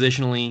versatile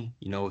positionally,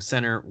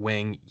 center,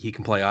 wing. He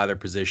can play either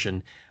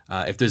position.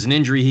 If there's an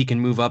injury, he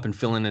can move up and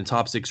fill in a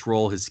top 6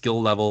 role. His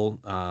skill level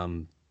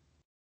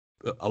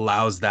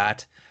allows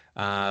that.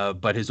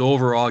 But his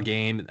overall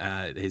game,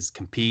 his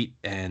compete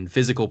and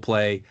physical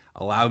play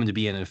allow him to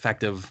be an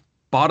effective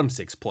bottom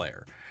 6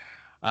 player.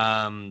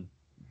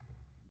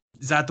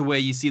 Is that the way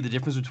you see the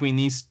difference between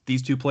these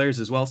 2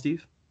 players as well,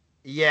 Steve?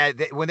 Yeah,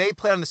 when they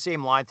played on the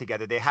same line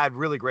together, they had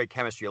really great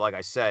chemistry, like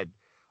I said.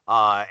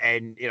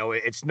 And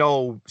it's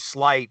no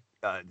slight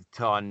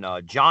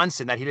on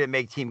Johnson that he didn't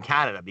make Team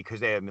Canada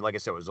because I mean, like I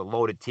said, it was a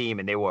loaded team,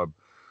 and they were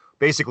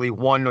basically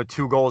 1 or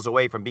 2 goals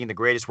away from being the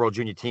greatest World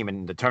Junior team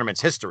in the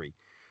tournament's history.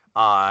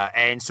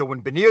 And so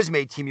when Beniers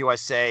made Team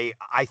USA,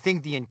 I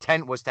think the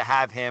intent was to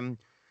have him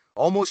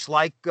almost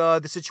like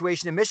the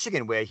situation in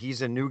Michigan, where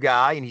he's a new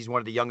guy and he's one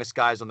of the youngest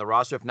guys on the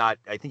roster. If not,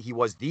 I think he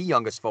was the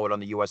youngest forward on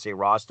the USA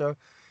roster.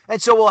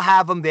 And so we'll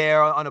have him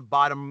there on a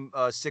bottom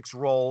six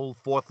role,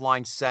 fourth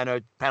line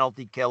center,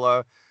 penalty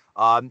killer.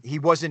 He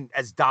wasn't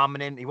as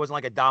dominant. He wasn't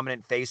like a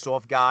dominant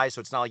face-off guy. So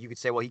it's not like you could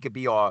say, well, he could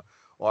be our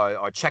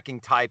checking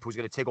type who's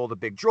going to take all the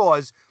big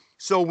draws.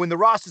 So when the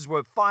rosters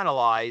were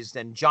finalized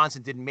and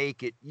Johnson didn't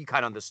make it, you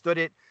kind of understood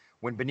it.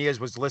 When Beniers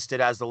was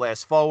listed as the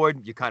last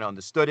forward, you kind of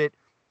understood it.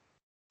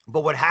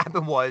 But what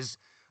happened was,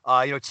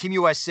 Team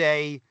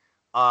USA,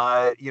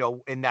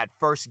 in that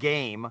first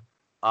game,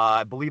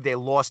 I believe they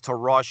lost to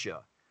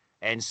Russia.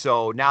 And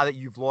so now that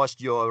you've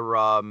lost your,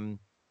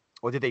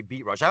 or did they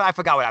beat Russia? I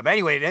forgot what happened.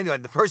 Anyway,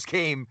 in the first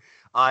game,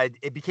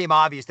 it became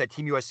obvious that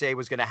Team USA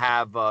was going to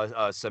have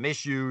some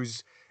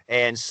issues.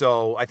 And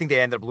so I think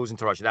they ended up losing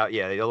to Russia.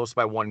 They lost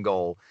by 1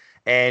 goal.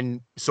 And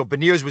so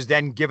Beniers was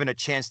then given a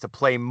chance to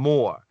play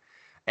more.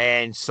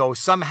 And so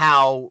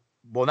somehow,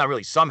 well, not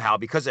really somehow,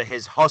 because of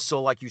his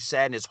hustle, like you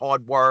said, and his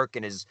hard work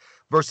and his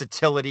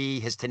versatility,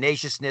 his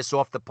tenaciousness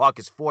off the puck,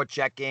 his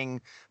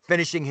forechecking,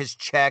 finishing his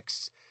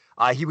checks,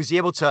 he was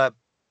able to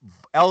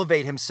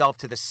elevate himself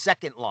to the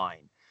second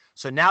line.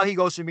 So now he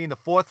goes from being the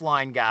fourth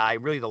line guy,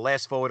 really the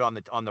last forward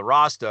on the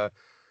roster,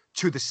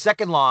 to the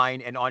second line,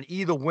 and on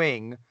either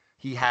wing,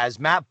 he has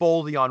Matt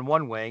Boldy on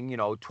one wing,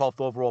 12th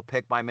overall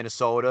pick by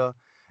Minnesota,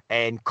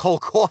 and Cole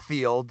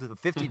Caulfield, the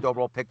 15th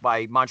overall pick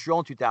by Montreal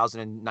in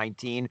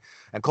 2019.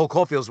 And Cole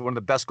Caulfield is one of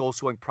the best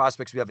goal-scoring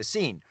prospects we've ever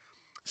seen.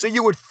 So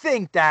you would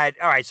think that,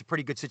 all right, it's a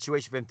pretty good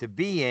situation for him to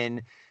be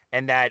in,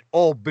 and that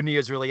all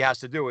Beniers really has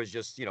to do is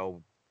just,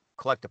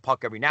 collect the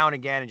puck every now and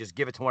again and just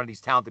give it to one of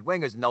these talented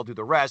wingers, and they'll do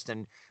the rest,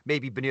 and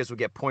maybe Beniers will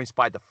get points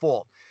by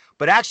default.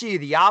 But actually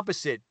the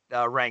opposite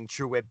rang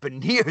true, where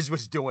Beniers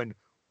was doing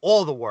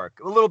all the work,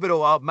 a little bit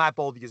of Matt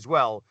Boldy as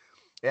well.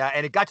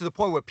 And it got to the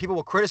point where people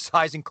were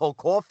criticizing Cole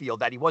Caulfield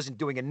that he wasn't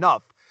doing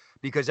enough,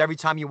 because every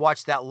time you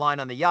watched that line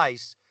on the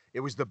ice, it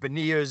was the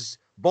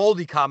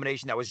Beniers-Boldy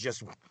combination that was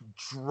just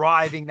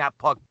driving that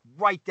puck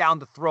right down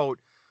the throat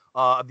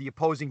of the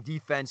opposing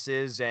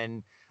defenses.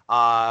 And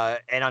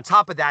on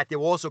top of that, they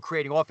were also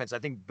creating offense. I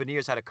think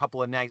Beniers had a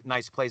couple of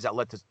nice plays that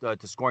led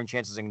to scoring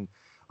chances and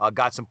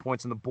got some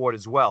points on the board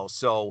as well.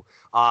 So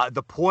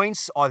the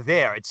points are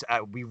there.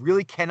 We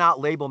really cannot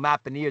label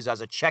Matt Beniers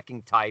as a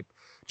checking type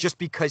just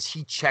because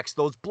he checks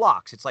those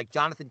blocks. It's like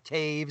Jonathan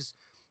Toews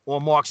or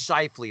Mark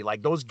Scheifele.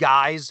 Like, those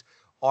guys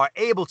are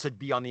able to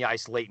be on the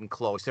ice late and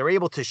close. They're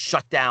able to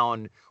shut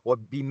down or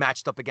be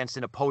matched up against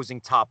an opposing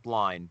top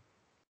line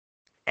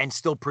and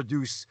still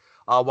produce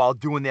while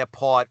doing their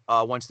part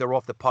once they're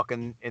off the puck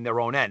in their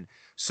own end.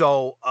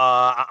 So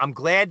I'm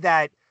glad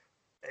that,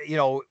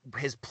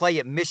 his play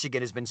at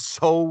Michigan has been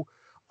so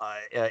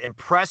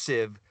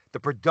impressive. The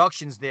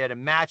production's there to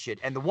match it.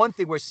 And the one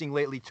thing we're seeing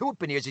lately too at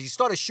Beniers is he's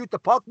starting to shoot the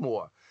puck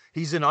more.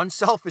 He's an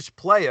unselfish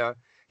player.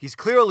 He's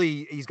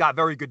got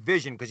very good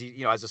vision because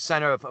he, as a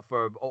center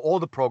for all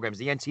the programs,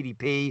 the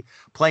NTDP,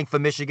 playing for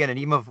Michigan, and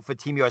even for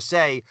Team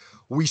USA,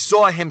 we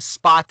saw him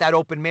spot that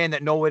open man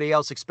that nobody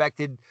else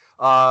expected.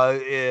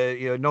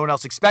 No one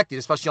else expected,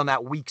 especially on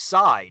that weak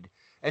side.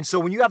 And so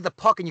when you have the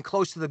puck and you're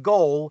close to the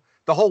goal,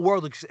 the whole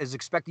world is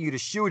expecting you to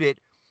shoot it.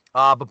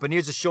 But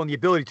Beniers has shown the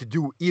ability to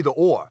do either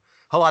or.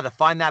 He'll either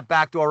find that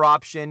backdoor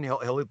option,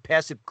 he'll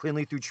pass it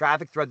cleanly through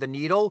traffic, thread the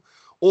needle,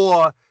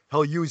 or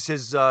he'll use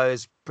his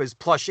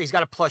plus. He's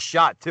got a plus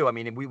shot too. I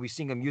mean, we've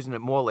seen him using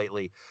it more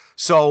lately.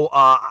 So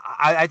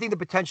I think the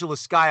potential is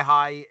sky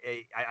high.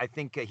 I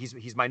think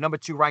he's my number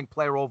 2 ranked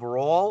player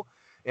overall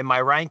in my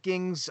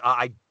rankings.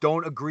 I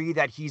don't agree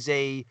that he's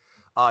a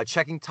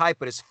checking type,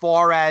 but as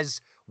far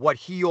as what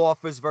he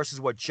offers versus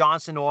what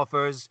Johnson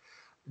offers,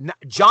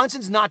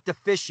 Johnson's not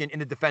deficient in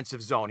the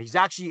defensive zone. He's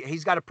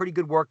got a pretty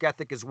good work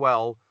ethic as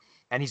well,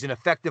 and he's an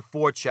effective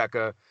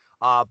forechecker.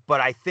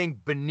 But I think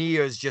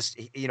Beniers just,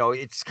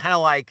 it's kind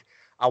of like,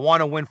 I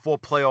want to win 4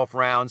 playoff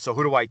rounds. So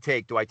who do I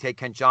take? Do I take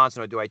Kent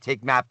Johnson or do I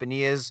take Matt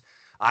Beniers?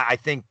 I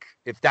think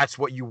if that's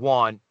what you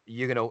want,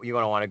 you're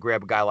gonna want to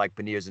grab a guy like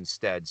Beniers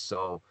instead.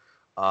 So,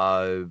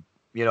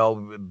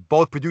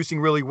 both producing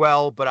really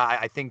well, but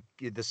I think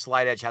the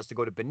slight edge has to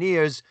go to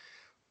Beniers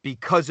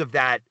because of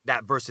that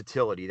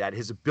versatility, that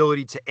his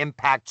ability to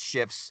impact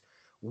shifts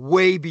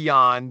way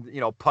beyond,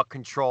 puck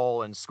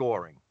control and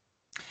scoring.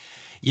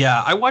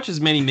 Yeah, I watch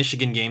as many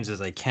Michigan games as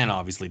I can,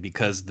 obviously,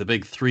 because the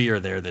big 3 are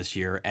there this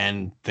year,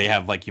 and they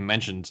have, like you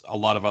mentioned, a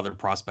lot of other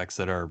prospects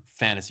that are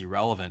fantasy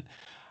relevant.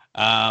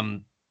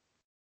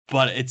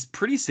 But it's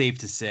pretty safe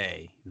to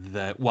say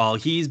that while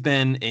he's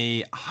been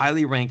a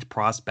highly ranked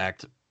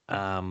prospect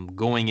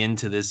going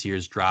into this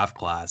year's draft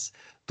class,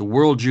 the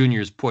World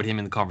Juniors put him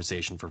in the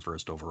conversation for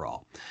first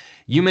overall.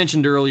 You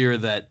mentioned earlier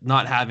that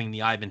not having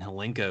the Ivan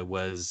Hlinka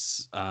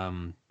was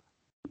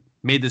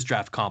made this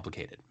draft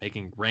complicated,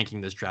 making ranking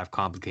this draft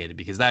complicated,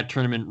 because that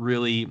tournament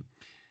really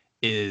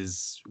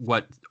is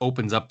what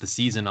opens up the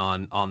season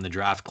on the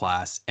draft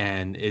class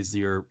and is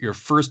your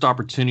first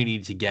opportunity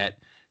to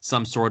get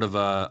some sort of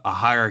a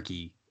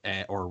hierarchy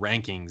or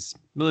rankings.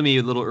 Maybe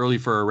a little early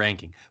for a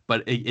ranking,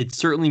 but it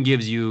certainly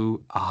gives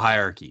you a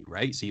hierarchy,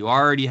 right? So you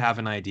already have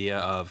an idea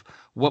of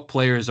what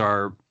players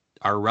are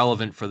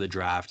relevant for the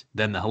draft.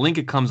 Then the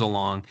Hlinka comes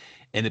along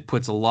and it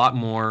puts a lot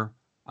more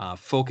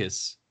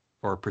focus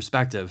or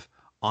perspective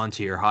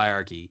onto your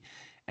hierarchy.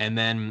 And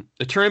then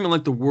a tournament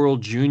like the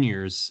World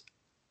Juniors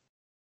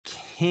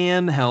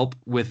can help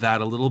with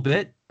that a little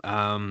bit.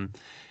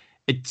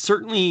 It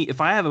certainly, if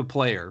I have a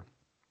player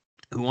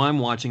who I'm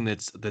watching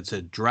that's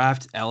a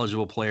draft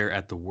eligible player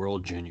at the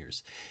World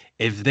Juniors,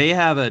 if they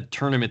have a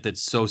tournament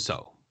that's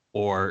so-so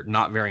or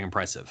not very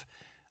impressive,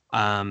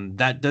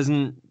 that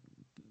doesn't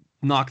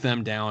knock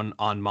them down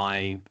on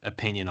my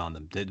opinion on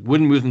them. It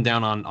wouldn't move them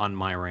down on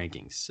my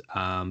rankings.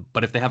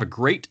 But if they have a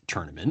great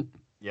tournament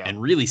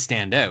and really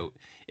stand out,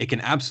 it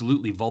can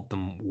absolutely vault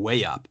them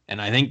way up.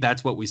 And I think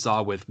that's what we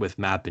saw with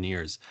Matt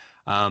Beniers.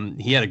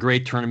 He had a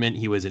great tournament.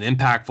 He was an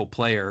impactful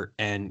player,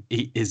 and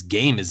his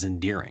game is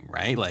endearing,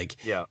 right? Like,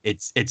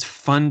 it's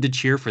fun to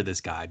cheer for this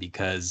guy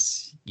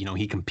because, you know,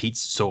 he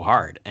competes so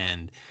hard,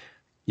 and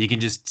you can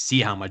just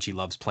see how much he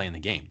loves playing the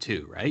game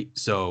too, right?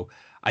 So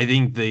I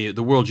think the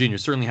World Junior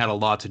certainly had a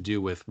lot to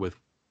do with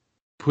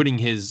putting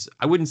his,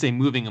 I wouldn't say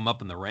moving him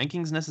up in the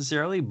rankings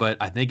necessarily, but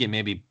I think it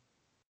maybe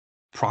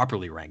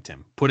properly ranked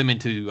him, put him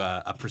into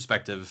a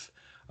perspective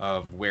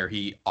of where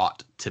he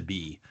ought to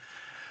be.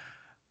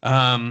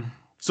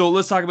 So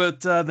let's talk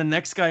about the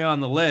next guy on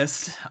the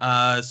list.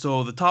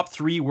 So the top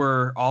three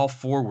were all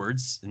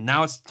forwards.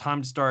 Now it's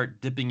time to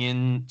start dipping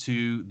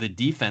into the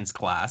defense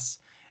class.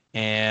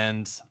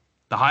 And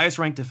the highest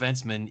ranked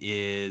defenseman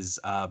is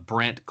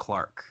Brandt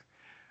Clarke.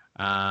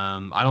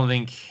 I don't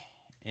think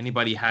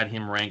anybody had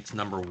him ranked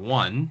number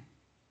one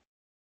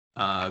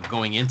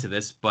going into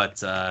this,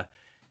 but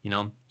you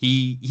know,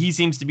 he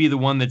seems to be the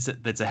one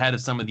that's ahead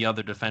of some of the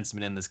other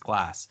defensemen in this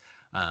class.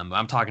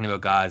 I'm talking about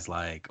guys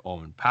like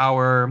Owen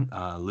Power,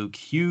 Luke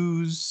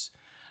Hughes.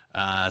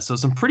 So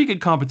some pretty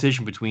good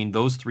competition between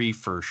those three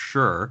for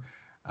sure.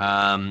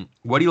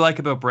 What do you like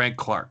about Brandt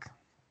Clarke?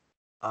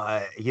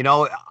 You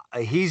know,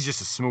 he's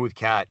just a smooth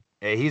cat.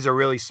 He's a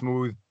really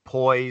smooth,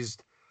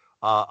 poised,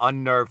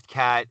 unnerved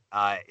cat.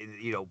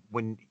 You know,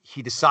 when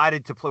he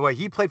decided to play, well,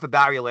 he played for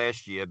Barrie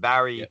last year.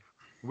 Barrie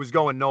was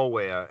going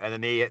nowhere, and then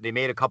they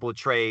made a couple of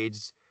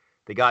trades.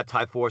 They got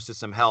Ty Forster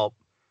some help,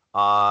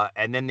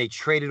 and then they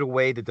traded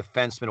away the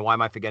defenseman. Why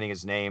am I forgetting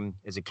his name?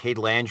 Is it Cade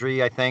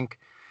Landry, I think?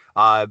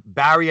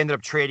 Barrie ended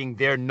up trading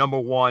their number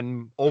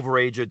one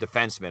overager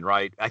defenseman,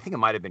 right? I think it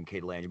might have been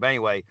Cade Landry, but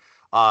anyway,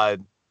 so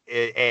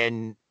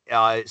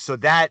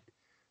that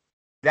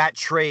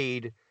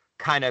trade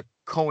kind of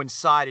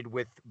coincided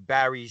with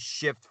Barrie's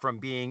shift from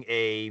being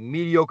a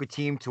mediocre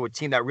team to a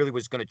team that really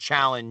was going to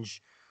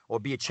challenge or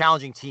be a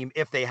challenging team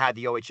if they had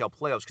the OHL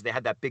playoffs, because they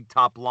had that big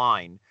top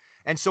line.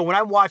 And so when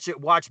I watch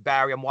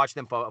Barrie, I'm watching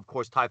them for, of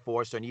course, Ty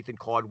Forster and Ethan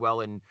Cardwell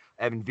and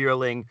Evan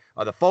Vierling,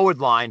 the forward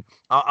line.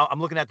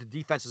 I'm looking at the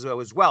defenses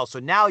as well. So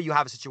now you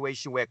have a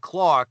situation where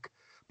Clarke,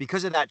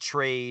 because of that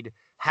trade,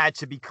 had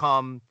to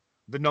become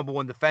the number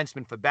one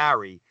defenseman for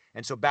Barrie.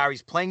 And so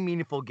Barrie's playing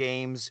meaningful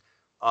games.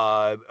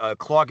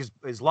 Clarke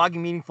is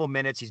logging meaningful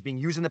minutes. He's being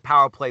used in the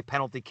power play,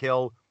 penalty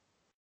kill.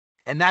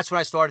 And that's when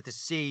I started to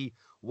see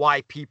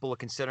why people are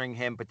considering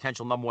him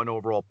potential number one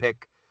overall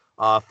pick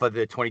for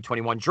the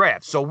 2021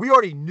 draft. So we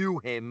already knew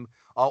him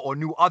or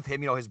knew of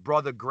him. You know, his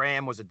brother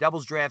Graham was a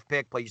Devils draft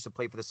pick, used to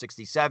play for the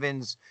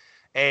 67s.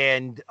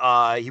 And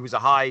he was a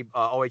high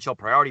OHL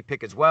priority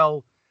pick as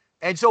well.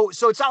 And so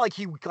it's not like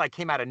he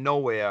came out of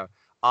nowhere.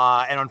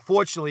 And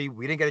unfortunately,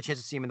 we didn't get a chance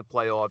to see him in the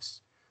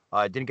playoffs.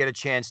 Didn't get a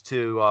chance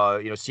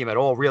to see him at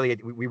all. Really,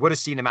 we would have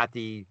seen him at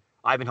the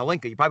Ivan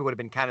Hlinka. He probably would have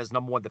been Canada's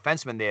number one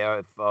defenseman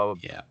there.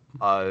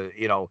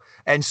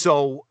 And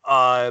so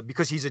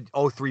because he's an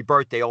 03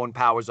 birthday, Owen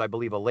Powers, I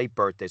believe, a late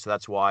birthday, so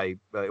that's why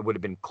it would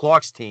have been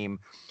Clarke's team.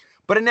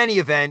 But in any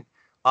event,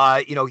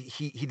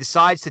 he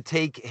decides to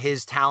take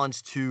his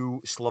talents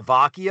to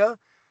Slovakia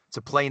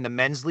to play in the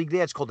men's league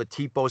there. It's called the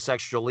Tipos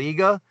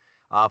Extraliga.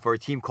 For a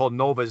team called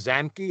Nova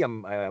Zamki.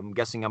 I'm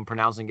guessing I'm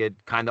pronouncing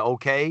it kind of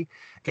okay.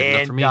 Good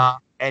enough for me.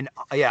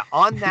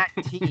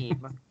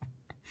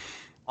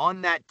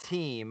 On that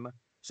team,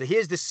 so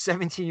here's this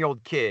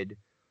 17-year-old kid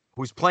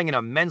who's playing in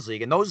a men's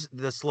league, and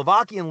the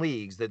Slovakian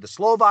leagues, the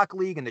Slovak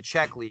league and the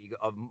Czech league,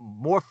 are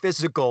more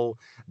physical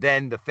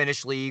than the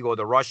Finnish league or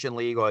the Russian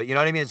league, or you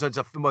know what I mean. So it's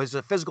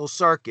a physical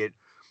circuit.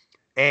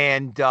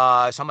 And so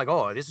I'm like,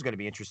 oh, this is going to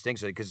be interesting.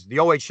 So because the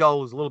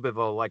OHL is a little bit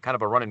of kind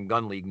of a run and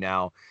gun league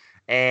now.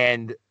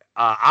 And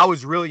I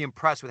was really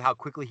impressed with how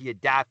quickly he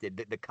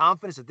adapted. The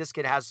confidence that this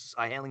kid has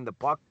handling the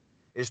puck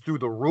is through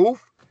the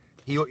roof.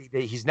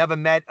 He's never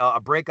met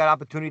a breakout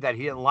opportunity that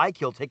he didn't like.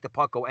 He'll take the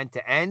puck, go end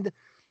to end.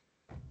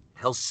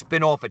 He'll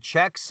spin off of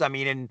checks. I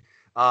mean,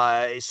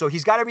 and so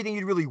he's got everything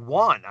you'd really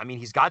want. I mean,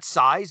 he's got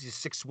size. He's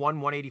 6'1",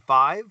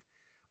 185.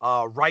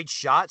 Right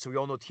shot. So we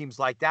all know teams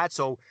like that.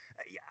 So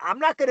I'm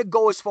not going to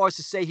go as far as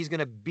to say he's going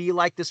to be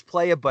like this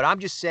player, but I'm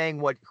just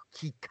saying what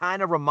he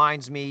kind of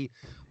reminds me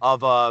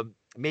of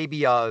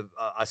maybe a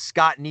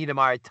Scott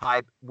Niedermayer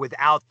type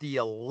without the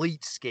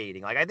elite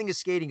skating. Like, I think his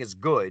skating is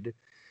good,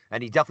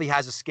 and he definitely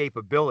has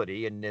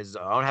escapability, and I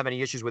don't have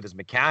any issues with his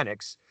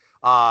mechanics.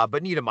 But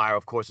Niedermayer,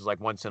 of course, is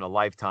like once in a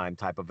lifetime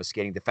type of a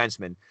skating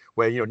defenseman,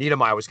 where,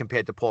 Niedermayer was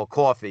compared to Paul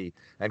Coffey,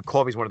 and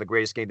Coffey's one of the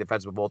greatest skating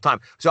defensemen of all time.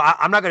 So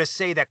I'm not going to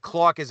say that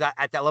Clark is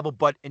at that level,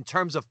 but in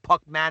terms of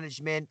puck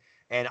management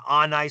and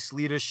on ice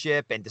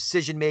leadership and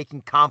decision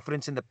making,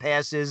 confidence in the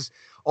passes,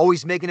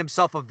 always making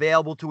himself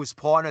available to his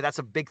partner. That's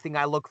a big thing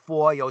I look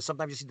for.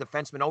 Sometimes you see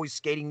defensemen always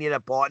skating near their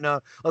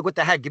partner. Like, what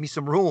the heck? Give me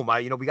some room.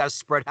 We got to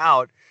spread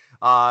out.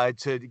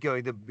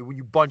 When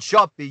you bunch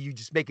up, you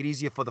just make it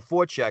easier for the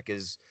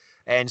forecheckers.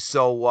 And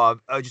so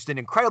just an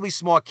incredibly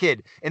smart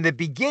kid. In the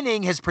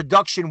beginning, his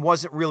production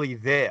wasn't really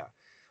there.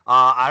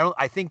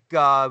 I think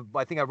I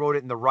wrote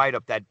it in the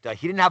write-up that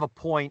he didn't have a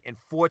point in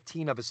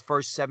 14 of his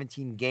first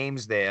 17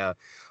 games there.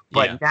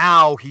 But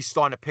now he's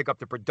starting to pick up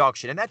the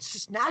production, and that's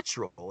just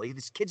natural.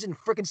 This kid's in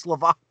freaking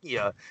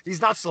Slovakia.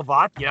 He's not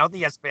Slovakian. I don't think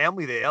he has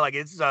family there. Like,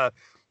 it's a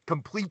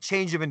complete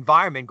change of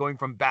environment going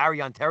from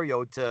Barrie,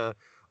 Ontario to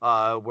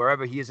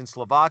wherever he is in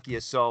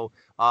Slovakia. So,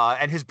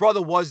 and his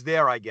brother was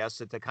there, I guess,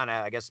 to kind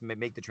of,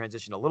 make the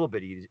transition a little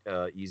bit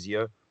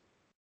easier.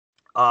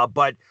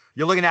 But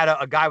you're looking at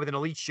a guy with an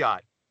elite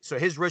shot. So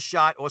his wrist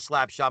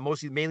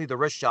mainly the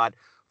wrist shot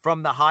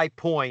from the high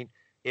point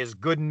is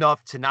good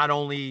enough to not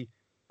only,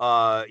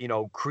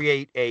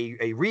 create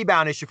a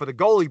rebound issue for the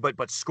goalie,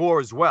 but score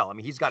as well. I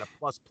mean, he's got a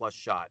plus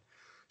shot.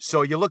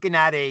 So you're looking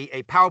at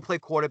a power play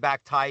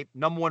quarterback type,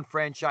 number one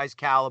franchise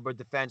caliber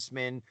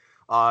defenseman,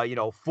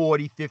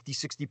 40, 50,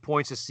 60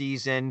 points a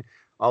season,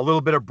 a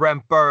little bit of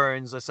Brent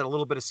Burns, I said a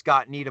little bit of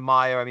Scott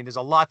Niedermayer. I mean, there's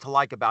a lot to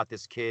like about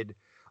this kid.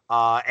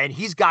 And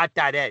he's got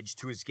that edge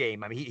to his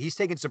game. I mean, he's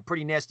taking some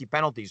pretty nasty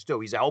penalties too.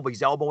 He's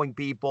elbowing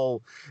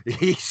people,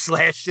 he's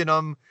slashing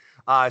them.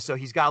 So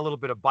he's got a little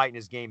bit of bite in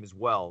his game as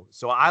well.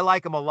 So I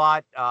like him a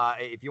lot.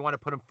 If you want to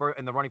put him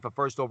in the running for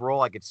first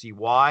overall, I could see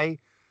why.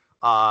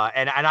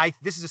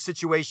 This is a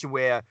situation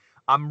where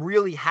I'm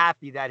really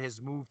happy that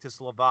his move to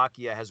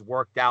Slovakia has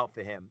worked out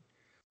for him,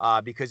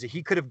 because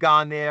he could have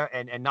gone there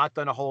and not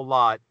done a whole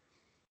lot.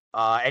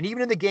 And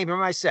even in the game,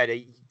 remember I said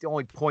he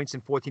only points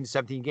in 14 to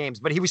 17 games,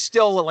 but he was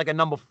still like a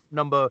number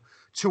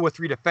 2 or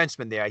 3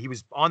 defenseman there. He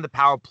was on the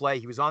power play.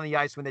 He was on the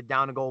ice when they're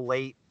down a goal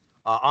late,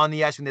 on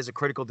the ice when there's a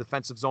critical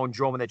defensive zone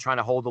draw when they're trying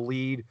to hold the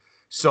lead.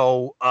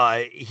 So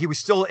he was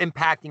still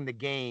impacting the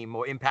game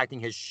or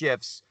impacting his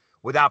shifts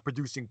without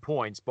producing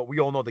points. But we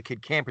all know the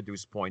kid can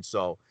produce points.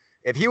 So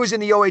if he was in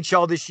the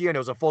OHL this year and it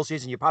was a full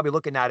season, you're probably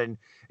looking at an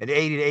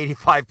 80 to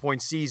 85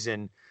 point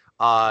season.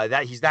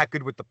 That he's that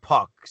good with the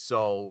puck.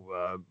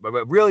 So,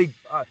 but really,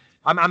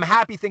 I'm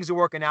happy things are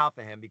working out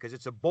for him because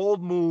it's a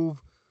bold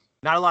move.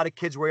 Not a lot of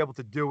kids were able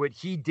to do it.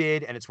 He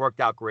did, and it's worked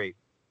out great.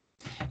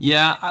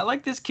 Yeah, I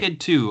like this kid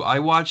too. I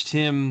watched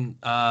him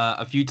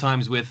a few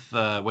times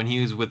when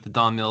he was with the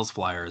Don Mills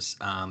Flyers,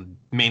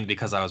 mainly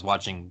because I was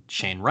watching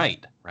Shane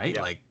Wright, right?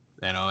 Yeah.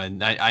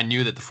 And I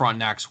knew that the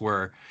Frontenacs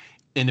were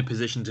in a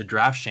position to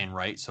draft Shane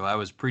Wright, so I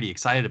was pretty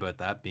excited about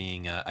that,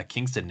 being a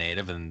Kingston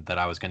native, and that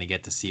I was going to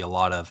get to see a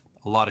lot of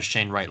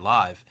Shane Wright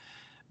live.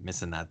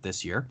 Missing that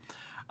this year.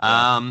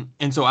 Yeah.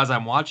 And so as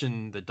I'm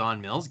watching the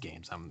Don Mills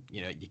games,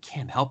 you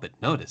can't help but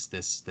notice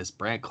this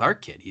Brandt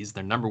Clarke kid. He's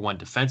their number one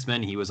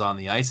defenseman. He was on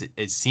the ice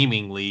it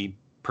seemingly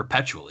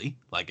perpetually.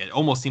 Like, it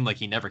almost seemed like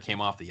he never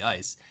came off the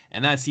ice.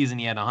 And that season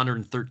he had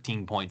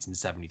 113 points in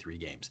 73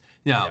 games.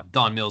 Now, yeah.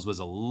 Don Mills was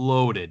a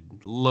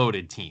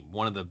loaded team,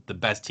 one of the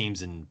best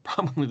teams in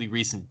probably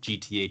recent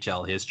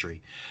GTHL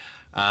history.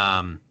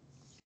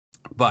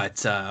 But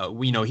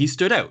he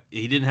stood out.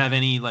 He didn't have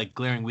any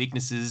glaring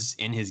weaknesses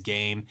in his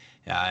game.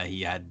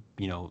 He had,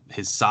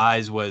 his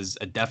size was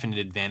a definite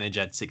advantage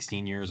at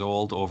 16 years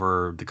old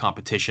over the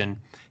competition.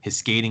 His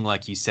skating,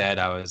 like you said,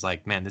 I was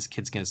like, man, this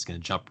kid's going to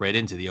jump right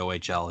into the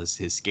OHL.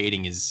 His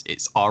skating is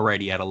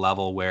already at a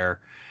level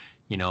where,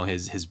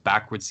 his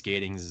backward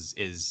skating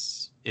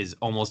is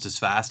almost as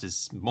fast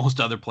as most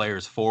other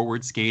players'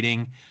 forward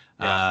skating.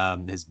 Yeah.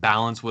 His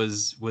balance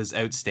was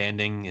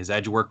outstanding. His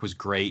edge work was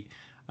great.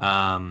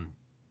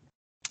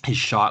 His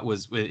shot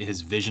was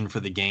his vision for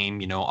the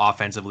game,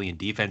 offensively and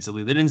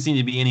defensively. There didn't seem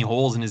to be any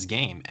holes in his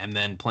game. And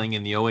then playing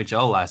in the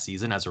OHL last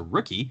season as a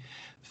rookie,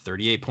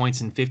 38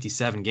 points in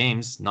 57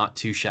 games, not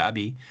too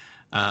shabby.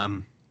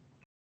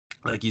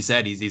 Like you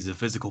said, he's a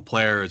physical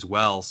player as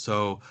well.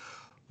 So,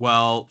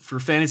 well, for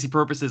fantasy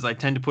purposes, I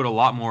tend to put a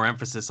lot more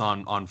emphasis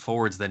on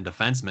forwards than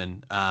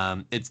defensemen.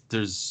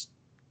 There's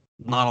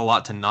not a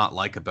lot to not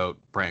like about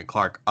Brandt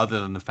Clarke, other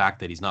than the fact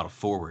that he's not a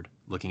forward,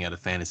 looking at a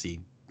fantasy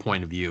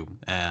point of view.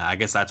 I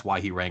guess that's why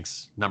he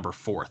ranks number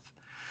 4th.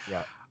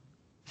 Yeah.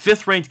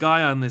 5th ranked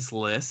guy on this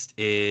list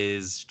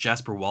is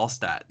Jesper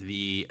Wallstedt,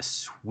 the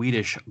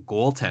Swedish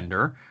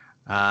goaltender.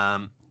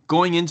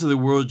 Going into the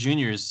World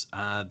Juniors,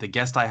 the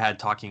guest I had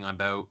talking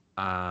about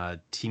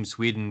Team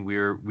Sweden, we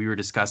were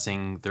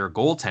discussing their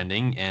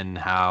goaltending and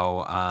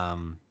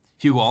how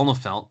Hugo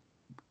Alnefelt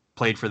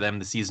played for them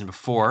the season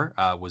before,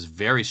 was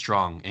very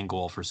strong in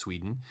goal for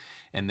Sweden,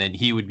 and then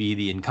he would be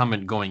the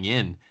incumbent going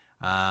in.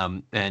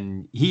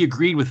 And he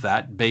agreed with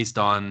that based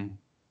on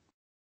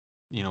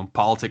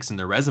politics in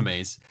their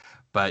resumes,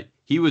 but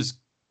he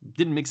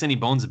didn't mix any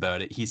bones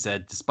about it. He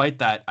said, despite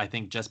that, I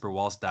think Jesper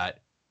Wallstedt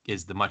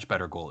is the much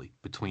better goalie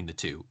between the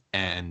two.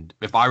 And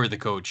if I were the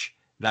coach,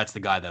 that's the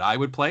guy that I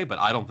would play, but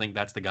I don't think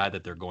that's the guy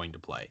that they're going to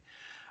play.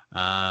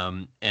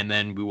 And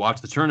then we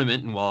watched the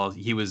tournament, and while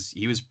he was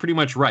pretty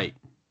much right.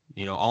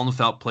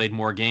 Alnefelt played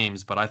more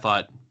games, but I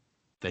thought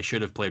they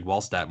should have played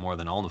Wallstedt more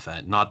than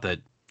Alnefelt. Not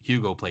that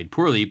Hugo played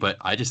poorly, but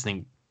I just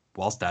think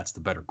Wallstedt's the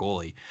better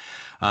goalie.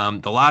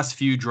 The last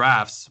few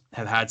drafts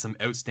have had some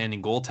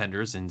outstanding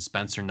goaltenders in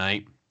Spencer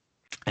Knight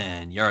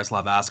and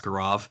Yaroslav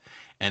Askarov,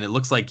 and it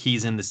looks like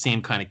he's in the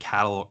same kind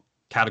of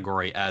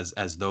category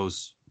as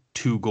those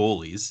two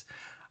goalies.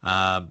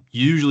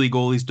 Usually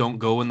goalies don't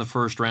go in the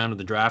first round of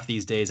the draft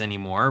these days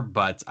anymore,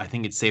 but I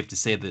think it's safe to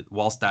say that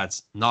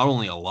Wallstedt's not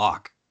only a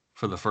lock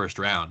for the first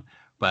round,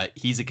 but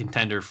he's a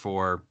contender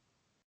for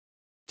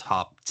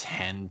top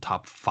 10,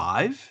 top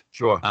 5.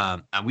 Sure.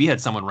 And we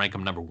had someone rank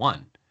him number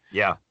 1.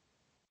 Yeah.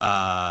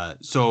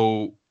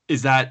 So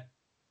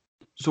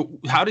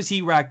how does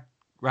he rack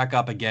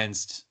up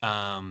against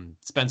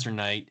Spencer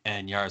Knight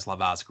and Yaroslav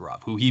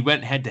Askarov, who he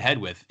went head to head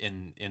with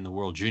in the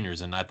World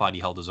Juniors, and I thought he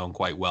held his own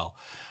quite well.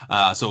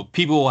 So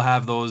people will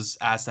have those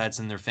assets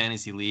in their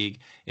fantasy league.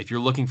 If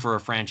you're looking for a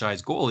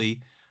franchise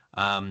goalie,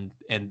 and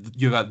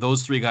you got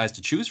those 3 guys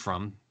to choose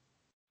from,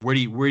 where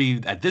do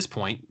you at this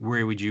point,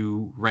 where would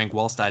you rank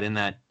Wallstedt in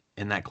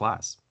that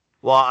class?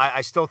 Well,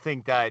 I still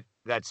think that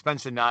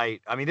Spencer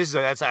Knight, I mean,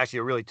 that's actually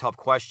a really tough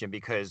question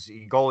because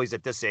goalies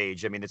at this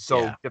age, I mean, it's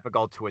so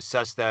difficult to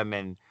assess them,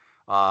 and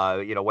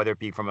whether it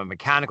be from a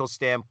mechanical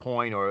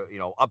standpoint or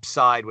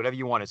upside, whatever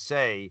you want to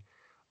say,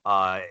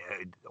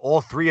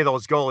 all 3 of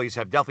those goalies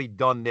have definitely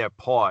done their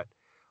part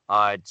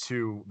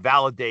to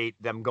validate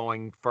them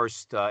going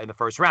first in the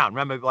first round.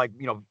 Remember,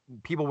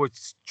 people were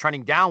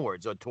trending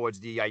downwards or towards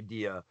the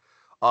idea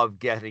of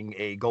getting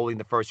a goalie in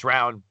the first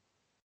round.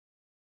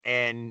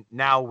 And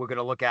now we're going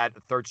to look at the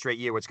third straight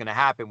year what's going to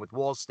happen with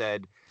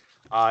Wallstedt.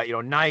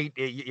 Knight,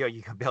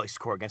 you can barely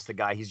score against the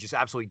guy. He's just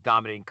absolutely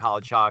dominating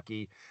college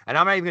hockey. And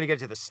I'm not even going to get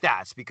to the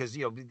stats because,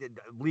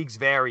 leagues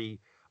vary.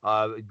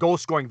 Goal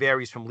scoring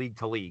varies from league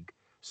to league.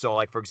 So,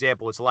 like, for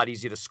example, it's a lot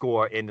easier to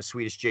score in the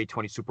Swedish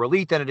J20 Super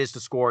Elite than it is to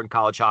score in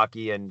college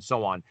hockey and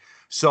so on.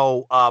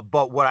 So,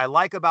 but what I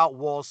like about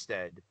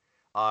Wallstedt,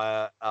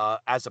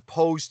 as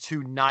opposed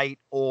to Knight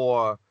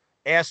or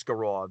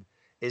Askarov,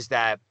 is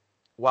that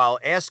while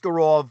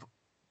Askarov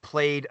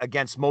played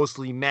against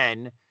mostly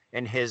men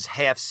in his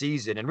half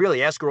season, and really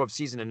Askarov's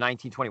season in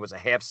 1920 was a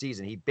half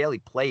season. He barely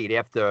played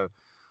after,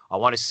 I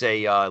want to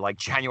say, like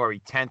January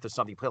 10th or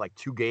something. He played like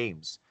 2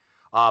 games.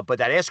 But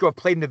that Askarov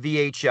played in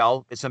the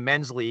VHL. It's a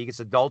men's league. It's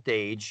adult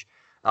age.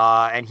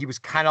 And he was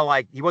kind of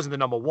like, he wasn't the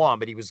number 1,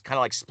 but he was kind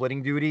of like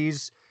splitting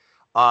duties.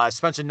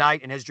 Spencer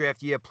Knight in his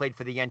draft year played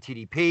for the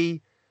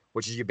NTDP,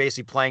 which is you're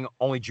basically playing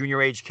only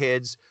junior age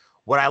kids.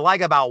 What I like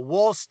about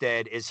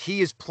Wallstedt is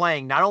he is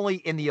playing not only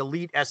in the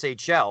elite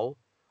SHL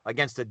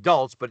against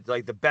adults, but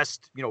like the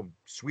best,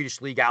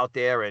 Swedish league out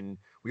there. And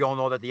we all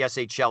know that the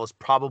SHL is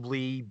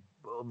probably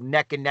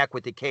neck and neck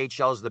with the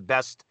KHL as the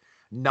best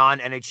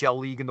non-NHL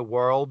league in the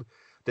world.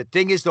 The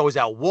thing is, though, is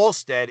that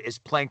Wallstedt is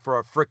playing for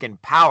a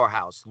freaking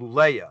powerhouse,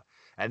 Luleå,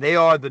 and they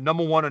are the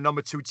number 1 or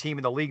number 2 team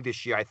in the league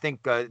this year. I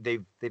think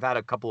they've had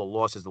a couple of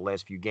losses the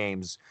last few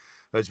games.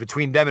 It's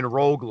between them and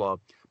Rogla.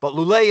 But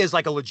Luleå is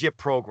like a legit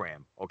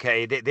program,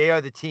 okay? They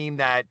are the team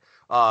that,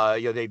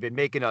 they've been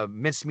making a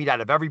mincemeat out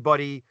of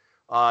everybody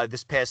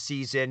this past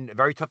season.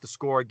 Very tough to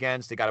score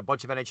against. They got a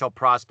bunch of NHL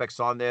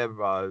prospects on there.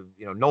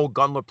 Noel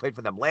Gunler played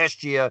for them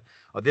last year.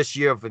 This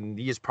year, in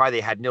the years prior,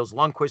 they had Nils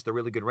Lundqvist, a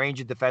really good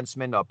Ranger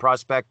defenseman,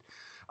 prospect.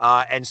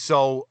 And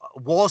so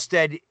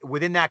Wallstedt,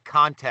 within that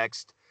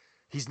context,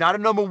 he's not a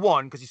number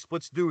 1 because he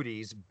splits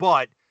duties,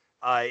 but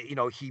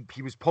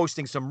he was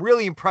posting some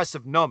really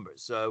impressive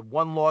numbers.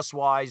 1-loss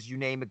wise, you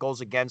name it, goals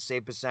against,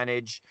 save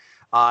percentage.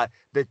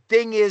 The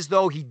thing is,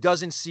 though, he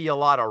doesn't see a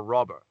lot of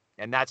rubber,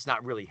 and that's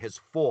not really his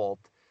fault.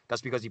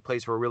 That's because he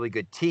plays for a really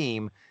good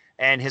team.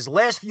 And his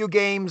last few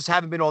games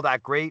haven't been all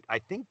that great. I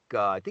think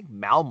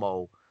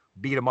Malmo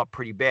beat him up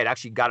pretty bad,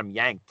 actually got him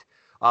yanked.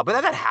 But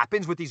that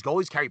happens with these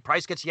goalies. Carey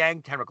Price gets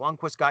yanked. Henrik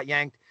Lundqvist got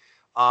yanked.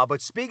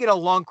 But speaking of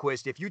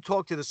Lundqvist, if you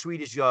talk to the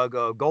Swedish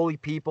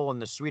goalie people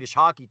and the Swedish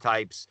hockey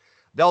types,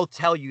 they'll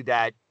tell you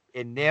that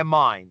in their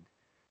mind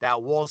that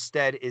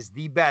Wallstedt is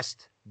the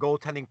best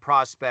goaltending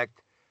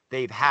prospect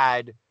they've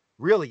had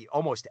really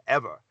almost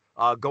ever,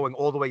 going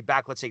all the way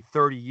back, let's say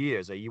 30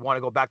 years. You want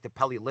to go back to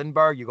Pelle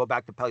Lindberg, you go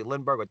back to Pelle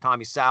Lindberg or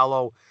Tommy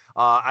Salo.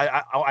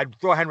 I'd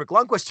throw Henrik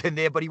Lundqvist in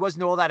there, but he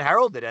wasn't all that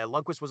heralded.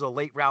 Lundqvist was a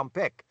late round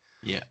pick.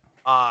 Yeah.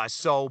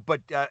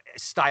 But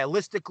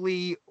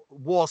stylistically,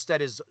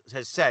 Wallstedt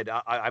has said,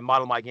 I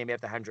model my game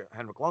after Henrik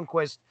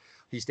Lundqvist.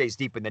 He stays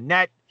deep in the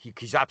net. He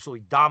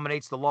absolutely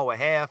dominates the lower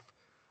half.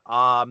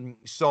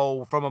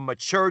 So from a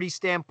maturity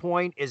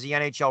standpoint, is the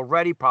NHL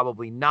ready?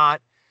 Probably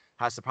not.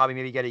 Has to probably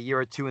maybe get a year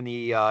or two in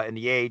the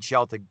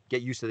AHL to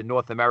get used to the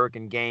North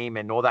American game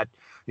and all that.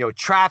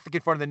 Traffic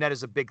in front of the net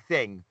is a big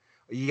thing.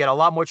 You get a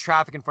lot more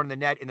traffic in front of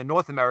the net in the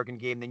North American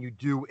game than you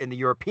do in the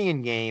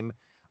European game.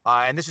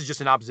 And this is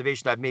just an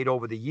observation I've made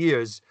over the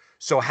years.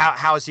 So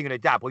how is he going to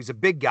adapt? Well, he's a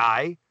big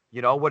guy.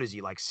 What is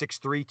he, like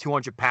 6'3",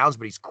 200 pounds,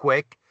 but he's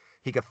quick.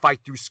 He could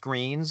fight through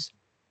screens.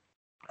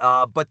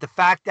 But the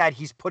fact that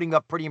he's putting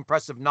up pretty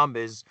impressive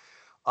numbers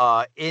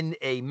in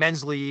a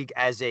men's league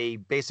as a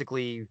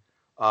basically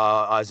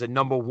as a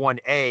number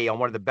 1A on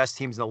one of the best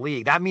teams in the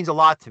league, that means a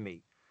lot to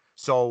me.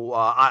 So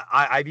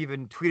I've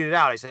even tweeted it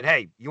out. I said,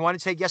 hey, you want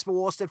to take Jesper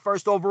Wallstedt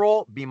first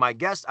overall? Be my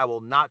guest. I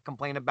will not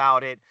complain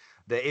about it.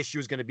 The issue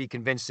is going to be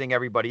convincing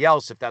everybody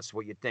else, if that's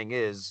what your thing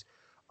is,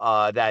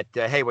 that,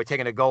 hey, we're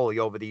taking a goalie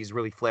over these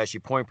really flashy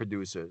point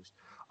producers.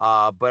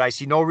 But I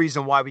see no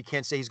reason why we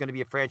can't say he's going to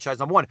be a franchise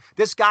number one.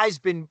 This guy's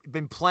been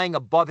playing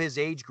above his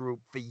age group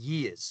for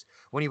years.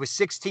 When he was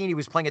 16, he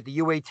was playing at the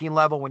U18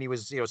 level. When he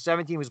was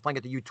 17, he was playing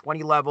at the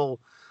U20 level.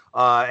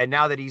 And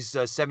now that he's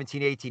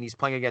 17, 18, he's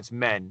playing against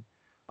men.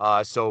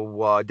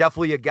 So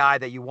definitely a guy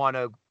that you want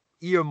to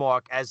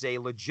earmark as a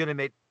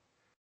legitimate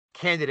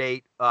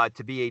candidate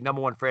to be a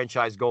number one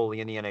franchise goalie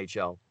in the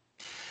NHL.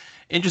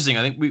 Interesting.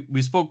 I think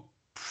we spoke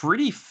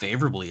pretty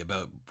favorably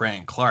about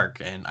Brandt Clarke,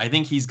 and I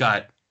think he's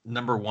got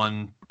number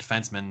one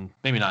defenseman,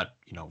 maybe not,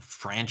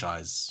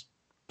 franchise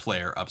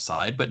player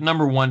upside, but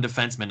number one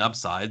defenseman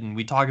upside. And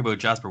we talk about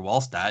Jesper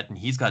Wallstedt, and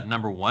he's got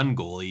number one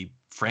goalie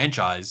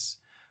franchise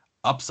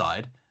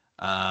upside,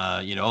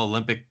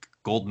 Olympic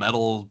gold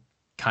medal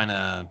kind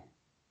of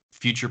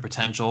future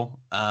potential.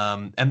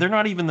 And they're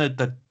not even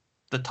the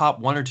top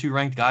one or two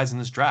ranked guys in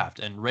this draft.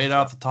 And right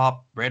off the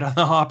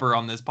hopper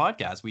on this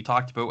podcast, we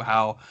talked about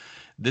how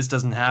this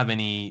doesn't have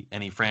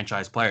any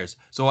franchise players.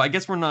 So I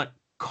guess we're not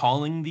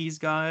calling these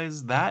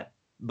guys that,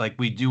 like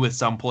we do with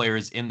some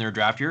players in their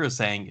draft year, is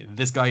saying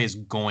this guy is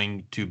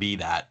going to be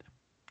that.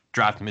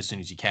 Draft him as soon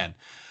as you can.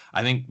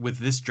 I think with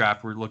this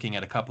draft, we're looking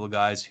at a couple of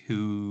guys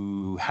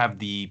who have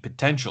the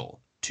potential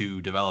to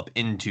develop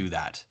into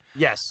that.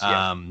 Yes.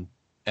 And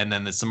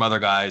then there's some other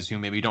guys who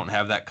maybe don't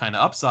have that kind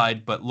of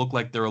upside, but look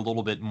like they're a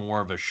little bit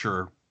more of a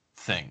sure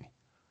thing.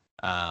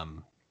 A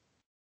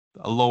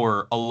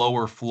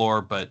lower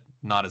floor, but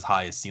not as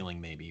high as ceiling,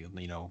 maybe.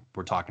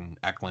 We're talking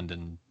Eklund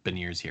and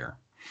Beniers here.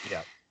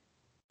 Yeah.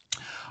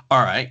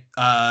 All right.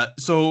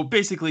 So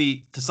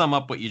basically, to sum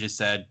up what you just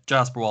said,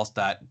 Jesper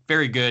Wallstedt,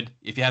 very good.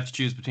 If you have to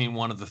choose between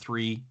one of the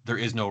three, there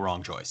is no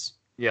wrong choice.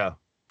 Yeah.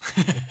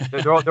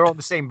 they're on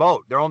the same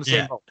boat. They're on the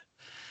same boat.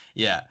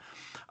 Yeah.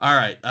 All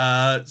right.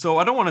 So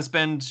I don't want to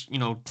spend,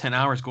 10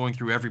 hours going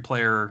through every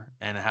player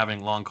and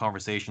having long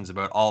conversations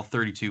about all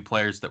 32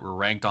 players that were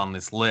ranked on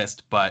this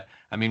list. But,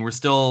 we're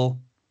still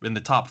in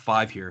the top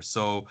 5 here.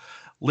 So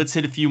let's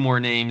hit a few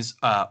more names.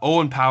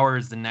 Owen Power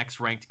is the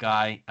next ranked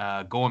guy,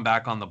 going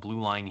back on the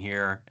blue line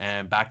here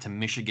and back to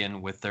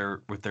Michigan with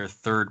their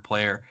third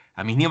player.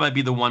 He might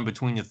be the one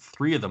between the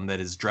three of them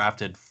that is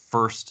drafted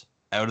first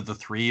out of the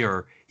three,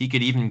 or he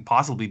could even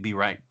possibly be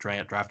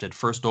drafted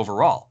first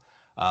overall.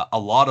 A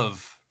lot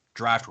of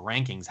draft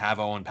rankings have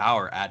Owen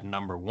Power at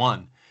number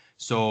 1.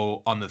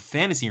 So on the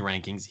fantasy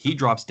rankings, he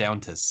drops down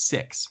to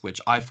 6,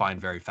 which I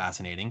find very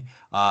fascinating.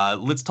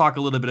 Let's talk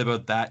a little bit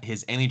about that.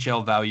 His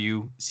NHL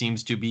value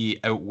seems to be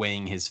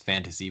outweighing his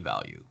fantasy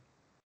value.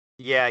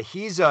 Yeah,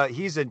 he's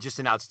just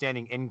an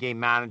outstanding in-game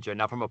manager.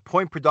 Now, from a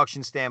point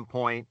production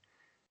standpoint,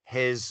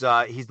 he's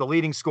the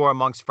leading scorer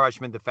amongst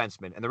freshman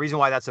defensemen. And the reason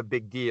why that's a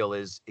big deal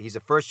is he's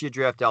a first-year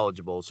draft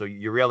eligible, so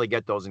you rarely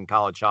get those in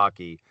college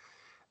hockey.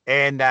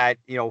 And that,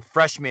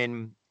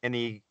 freshmen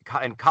in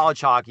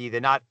college hockey, they're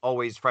not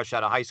always fresh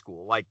out of high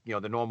school. Like, the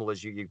normal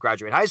is you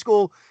graduate high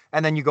school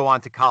and then you go on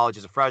to college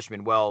as a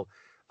freshman. Well,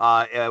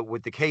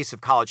 with the case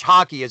of college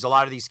hockey, is a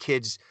lot of these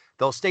kids,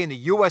 they'll stay in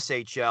the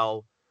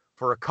USHL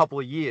for a couple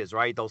of years,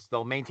 right?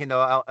 They'll maintain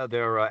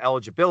their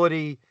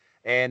eligibility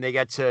and they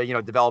get to,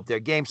 develop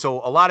their game.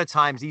 So a lot of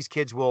times these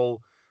kids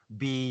will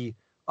be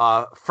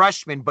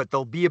freshmen, but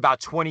they'll be about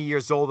 20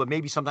 years old or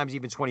maybe sometimes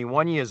even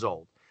 21 years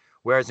old.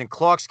 Whereas in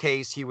Clark's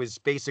case, he was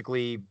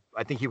basically,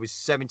 I think he was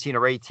 17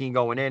 or 18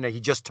 going in, and he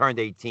just turned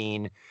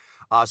 18.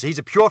 So he's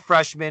a pure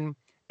freshman,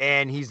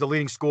 and he's the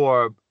leading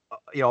scorer,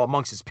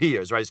 amongst his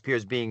peers, right? His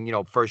peers being,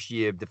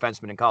 first-year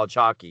defenseman in college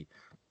hockey.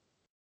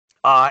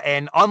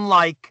 And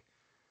unlike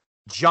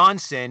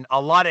Johnson,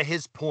 a lot of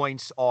his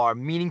points are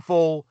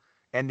meaningful,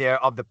 and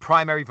they're of the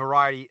primary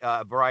variety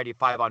of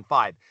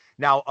 5-on-5.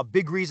 Now, a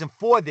big reason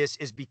for this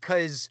is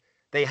because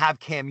they have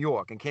Cam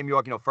York, and Cam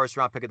York,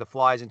 first-round pick of the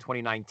Flyers in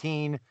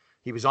 2019.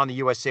 He was on the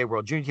USA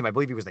World Junior team. I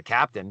believe he was the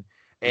captain.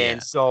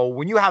 And so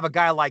when you have a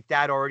guy like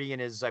that already in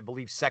his, I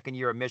believe, second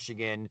year at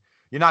Michigan,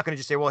 you're not going to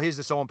just say, well, here's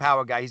this Owen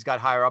Power guy. He's got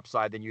higher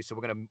upside than you, so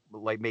we're going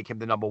to make him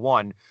the number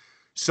 1.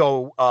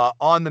 So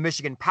on the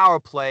Michigan power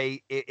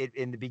play,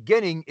 in the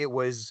beginning, it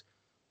was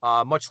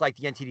much like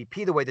the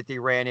NTDP, the way that they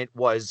ran it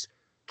was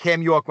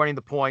Cam York running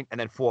the point and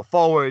then 4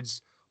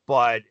 forwards.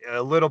 But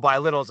little by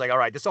little, it's like, all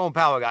right, this Owen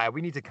Power guy,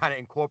 we need to kind of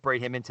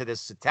incorporate him into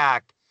this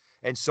attack.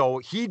 And so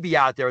he'd be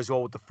out there as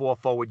well with the 4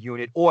 forward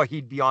unit, or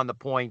he'd be on the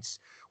points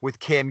with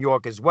Cam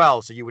York as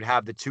well. So you would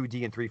have the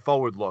 2D and 3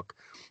 forward look.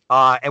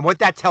 And what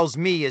that tells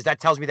me is that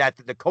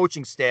the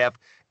coaching staff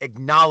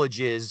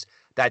acknowledges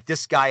that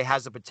this guy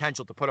has the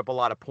potential to put up a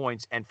lot of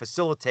points and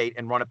facilitate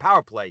and run a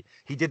power play.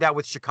 He did that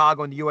with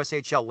Chicago in the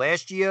USHL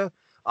last year,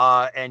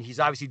 and he's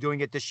obviously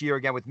doing it this year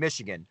again with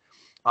Michigan.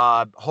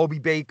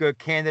 Hobie Baker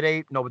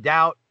candidate, no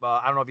doubt.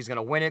 I don't know if he's going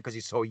to win it because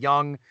he's so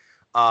young.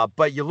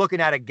 But you're looking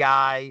at a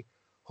guy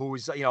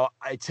who's,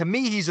 to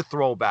me, he's a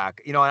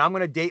throwback. And I'm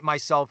going to date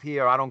myself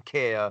here. I don't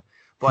care.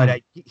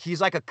 But he's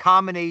like a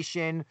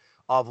combination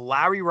of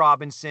Larry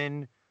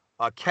Robinson,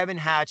 Kevin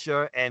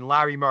Hatcher, and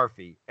Larry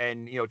Murphy.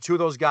 And, 2 of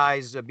those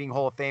guys being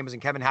Hall of Famers.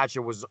 And Kevin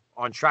Hatcher was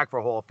on track for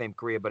a Hall of Fame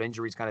career, but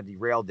injuries kind of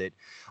derailed it.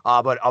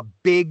 But a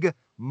big,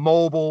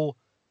 mobile,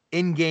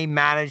 in-game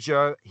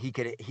manager.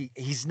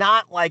 He's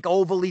not like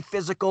overly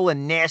physical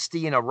and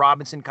nasty in a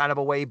Robinson kind of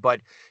a way, but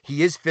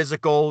he is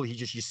physical.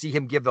 You see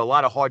him give a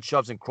lot of hard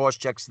shoves and cross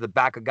checks to the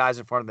back of guys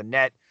in front of the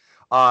net.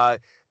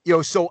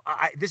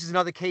 This is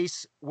another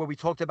case where we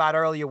talked about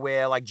earlier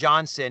where, like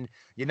Johnson,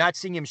 you're not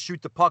seeing him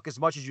shoot the puck as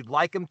much as you'd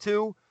like him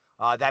to.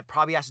 That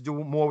probably has to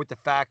do more with the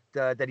fact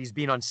that he's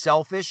being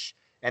unselfish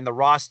and the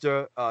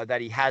roster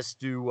that he has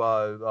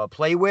to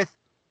play with.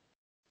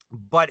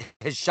 But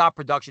his shot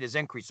production has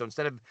increased. So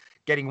instead of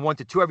getting 1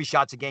 to 2 every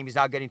shots a game, he's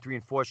now getting 3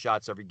 and 4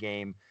 shots every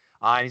game.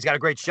 And he's got a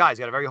great shot. He's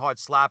got a very hard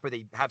slapper.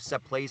 They have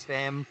set plays for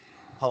him.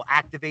 He'll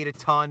activate a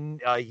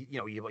ton.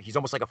 He's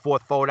almost like a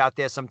 4th forward out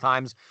there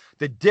sometimes.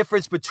 The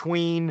difference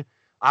between,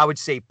 I would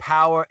say,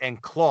 Power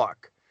and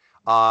Clark,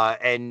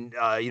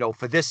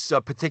 for this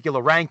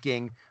particular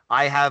ranking,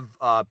 I have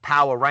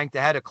Power ranked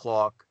ahead of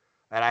Clark,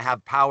 and I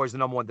have Power as the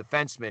number 1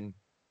 defenseman,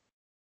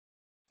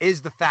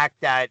 is the fact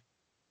that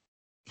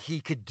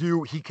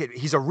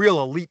he's a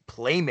real elite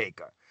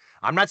playmaker.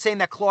 I'm not saying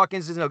that Clark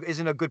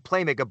isn't a good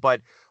playmaker, but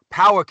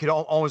Power is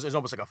almost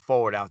like a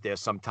forward out there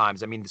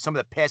sometimes. I mean, some of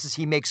the passes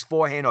he makes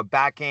forehand or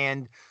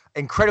backhand,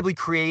 incredibly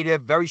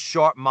creative, very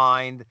sharp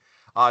mind.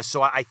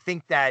 So I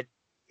think that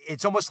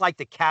it's almost like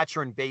the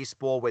catcher in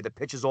baseball where the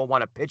pitchers all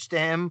want to pitch to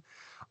him.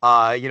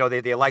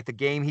 They like the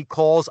game he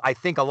calls. I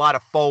think a lot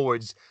of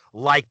forwards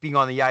like being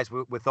on the ice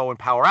with Owen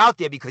Power out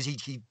there because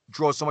he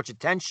draws so much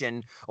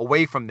attention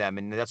away from them,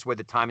 and that's where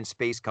the time and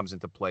space comes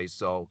into play.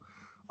 So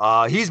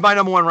he's my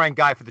number 1 ranked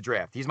guy for the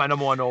draft. He's my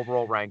number 1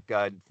 overall rank,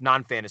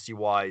 non-fantasy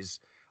wise.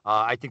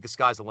 I think the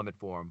sky's the limit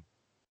for him.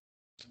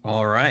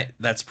 All right,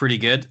 that's pretty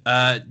good.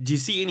 Do you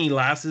see any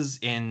lapses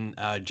in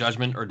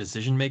judgment or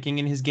decision making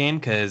in his game?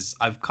 Because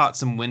I've caught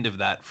some wind of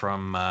that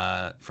from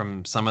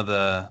some of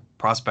the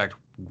prospect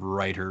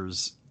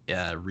writers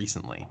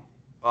recently.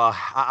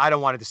 I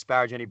don't want to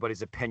disparage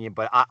anybody's opinion,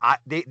 but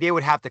they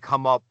would have to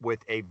come up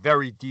with a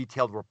very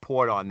detailed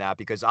report on that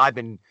because I've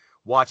been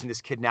watching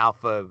this kid now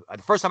for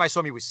the first time I saw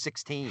him, he was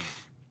 16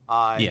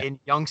 in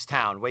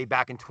Youngstown way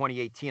back in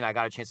 2018. I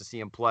got a chance to see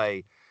him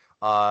play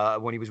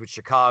when he was with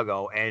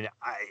Chicago, and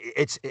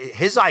it's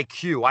his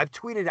IQ. I've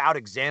tweeted out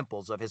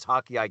examples of his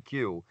hockey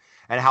IQ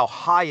and how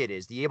high it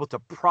is. The able to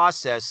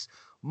process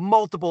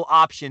multiple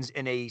options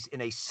in a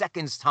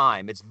second's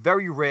time. It's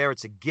very rare.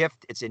 It's a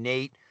gift. It's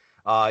innate.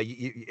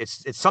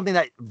 It's something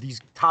that these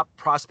top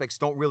prospects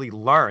don't really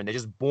learn. They're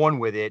just born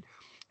with it.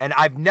 And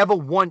I've never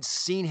once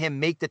seen him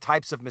make the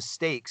types of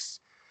mistakes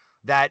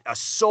that are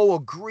so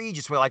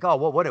egregious. We're like, oh,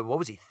 what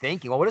was he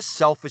thinking? Well, what a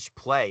selfish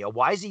play. Or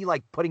why is he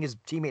like putting his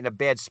teammate in a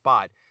bad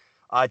spot?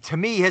 To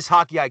me, his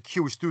hockey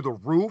IQ is through the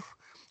roof.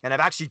 And I've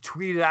actually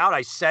tweeted it out.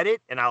 I said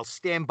it, and I'll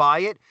stand by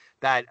it,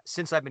 that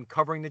since I've been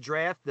covering the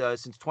draft,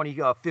 since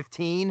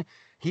 2015,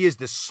 he is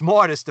the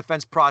smartest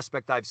defense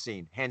prospect I've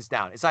seen, hands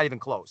down. It's not even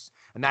close.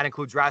 And that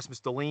includes Rasmus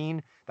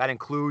Dahlin. That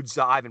includes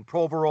Ivan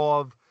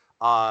Provorov.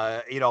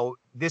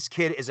 This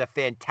kid is a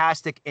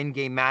fantastic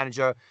in-game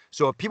manager.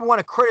 So if people want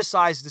to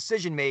criticize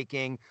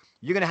decision-making,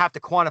 you're going to have to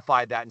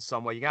quantify that in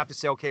some way. You're going to have to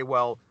say, okay,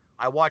 well,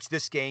 I watched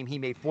this game. He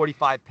made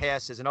 45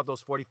 passes, and of those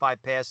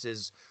 45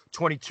 passes,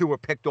 22 were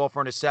picked off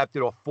or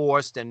intercepted or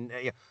forced, and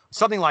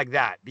something like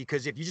that.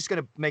 Because if you're just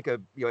going to if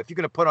you're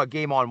going to put a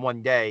game on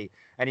one day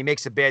and he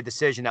makes a bad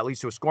decision that leads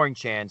to a scoring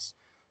chance,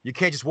 you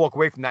can't just walk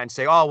away from that and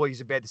say, oh, well,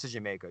 he's a bad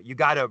decision maker. You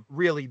got to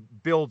really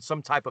build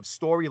some type of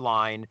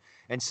storyline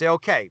and say,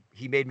 okay,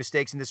 he made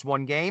mistakes in this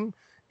one game.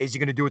 Is he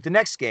going to do it the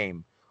next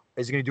game?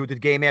 Is he going to do it the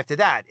game after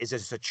that? Is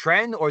this a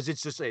trend, or is it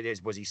just,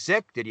 was he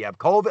sick? Did he have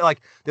COVID?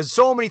 Like, there's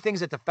so many things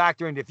that to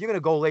factor in. If you're going to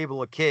go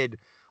label a kid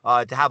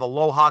to have a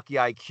low hockey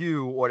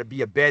IQ or to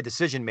be a bad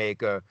decision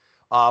maker,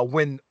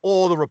 when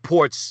all the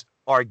reports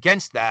are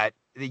against that,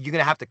 you're going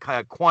to have to kind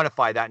of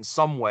quantify that in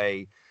some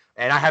way.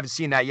 And I haven't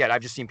seen that yet.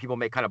 I've just seen people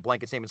make kind of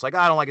blanket statements like,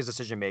 I don't like his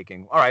decision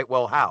making. All right,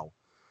 well, how?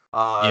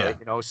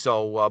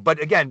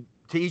 But again,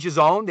 to each his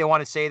own. They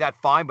want to say that,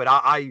 fine. But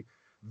I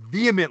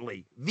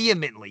vehemently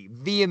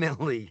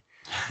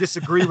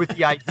disagree with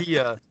the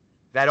idea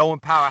that Owen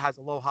Power has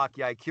a low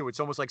hockey IQ. It's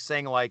almost like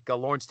saying like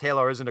Lawrence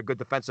Taylor isn't a good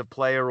defensive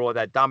player or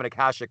that Dominic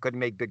Hasek couldn't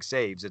make big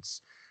saves.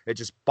 It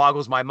just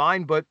boggles my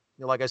mind. But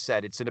like I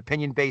said, it's an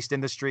opinion-based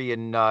industry,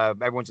 and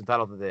everyone's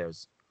entitled to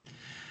theirs.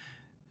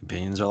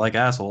 Opinions are like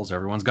assholes.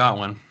 Everyone's got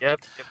one.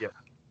 Yep.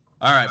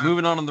 All right,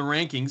 moving on the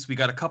rankings. We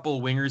got a couple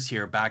of wingers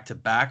here back to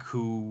back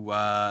who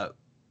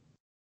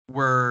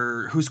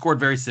scored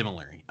very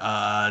similarly.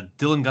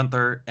 Dylan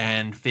Guenther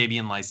and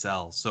Fabian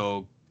Lysell.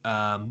 So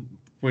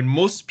when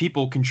most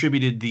people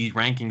contributed the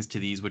rankings to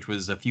these, which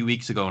was a few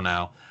weeks ago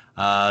now,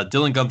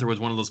 Dylan Guenther was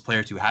one of those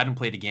players who hadn't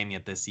played a game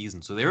yet this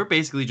season. So they were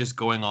basically just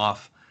going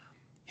off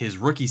his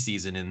rookie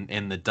season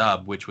in the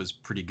Dub, which was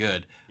pretty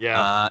good.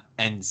 Yeah.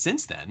 And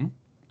since then,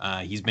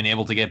 he's been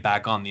able to get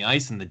back on the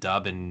ice in the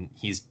Dub, and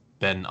he's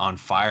been on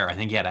fire. I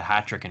think he had a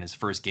hat trick in his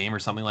first game or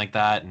something like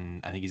that,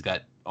 and I think he's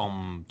got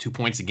 2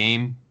 points a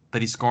game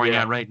that he's scoring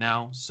at right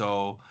now.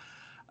 So,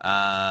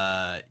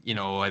 I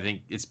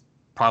think it's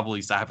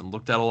probably, I haven't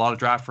looked at a lot of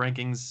draft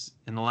rankings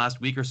in the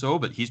last week or so,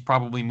 but he's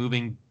probably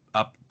moving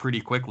up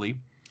pretty quickly.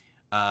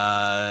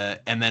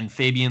 And then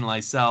Fabian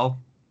Lysell,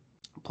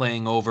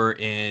 playing over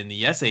in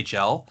the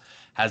SHL,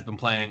 has been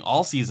playing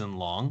all season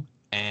long,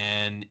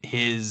 and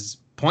his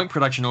point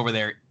production over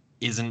there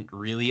isn't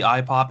really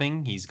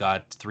eye-popping. He's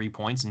got 3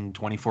 points in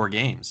 24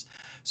 games.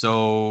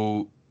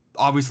 So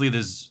obviously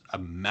there's a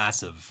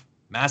massive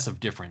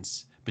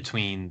difference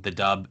between the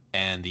Dub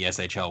and the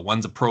SHL.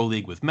 One's a pro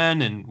league with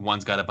men, and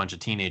one's got a bunch of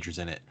teenagers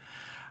in it.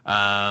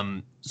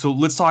 So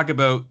let's talk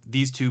about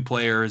these two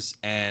players,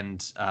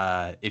 and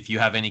if you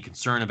have any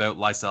concern about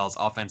Lysell's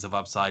offensive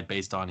upside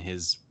based on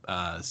his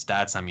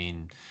stats. I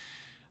mean,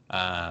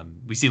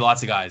 we see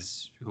lots of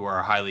guys who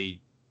are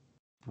highly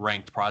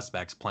ranked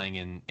prospects playing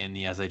in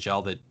the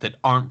SHL that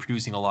aren't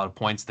producing a lot of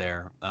points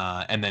there,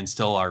 and then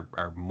still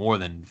are more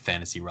than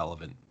fantasy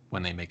relevant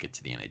when they make it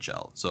to the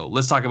NHL. So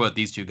let's talk about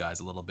these two guys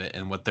a little bit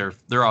and what their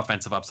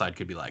offensive upside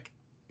could be like.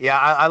 Yeah,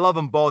 I love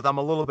them both. I'm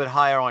a little bit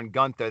higher on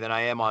Guenther than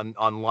I am on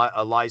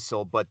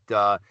Lysell, but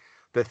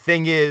the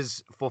thing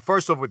is, well,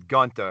 first off with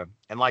Guenther,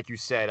 and like you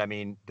said, I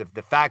mean,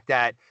 the fact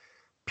that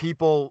he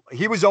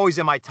was always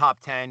in my top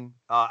 10, and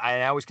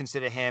I always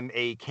consider him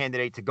a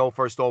candidate to go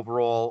first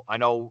overall. I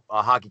know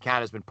Hockey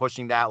Canada has been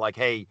pushing that, like,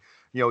 hey,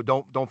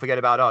 don't forget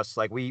about us.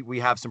 Like, we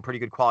have some pretty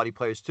good quality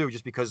players too,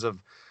 just because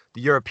of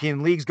the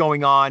European leagues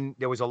going on.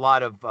 There was a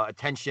lot of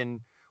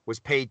attention was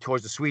paid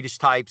towards the Swedish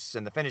types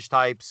and the Finnish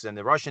types and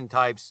the Russian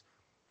types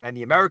and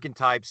the American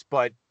types.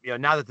 But,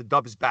 now that the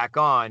Dub is back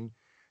on,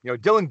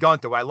 Dylan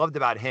Guenther, what I loved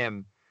about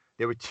him,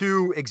 there were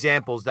two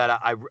examples that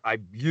I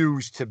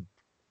used to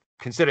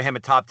consider him a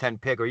top 10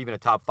 pick or even a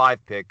top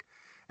 5 pick.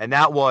 And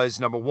that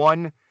was, number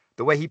one,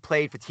 the way he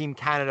played for Team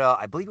Canada.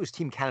 I believe it was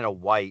Team Canada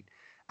White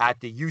at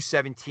the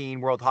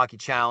U17 World Hockey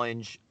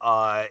Challenge,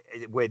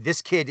 where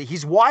this kid,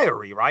 he's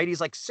wiry, right?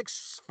 He's like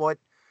 6 foot,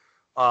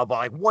 but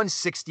like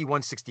 160,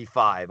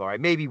 165, all right,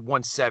 maybe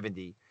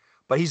 170.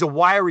 But he's a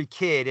wiry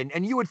kid.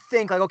 And you would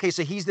think, like, okay,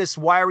 so he's this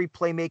wiry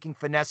playmaking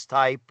finesse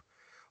type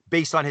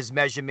based on his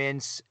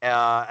measurements,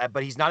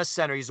 but he's not a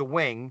center, he's a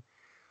wing.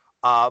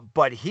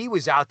 But he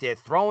was out there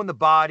throwing the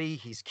body.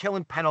 He's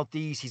killing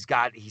penalties.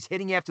 He's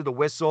hitting after the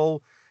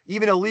whistle,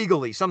 even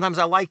illegally. Sometimes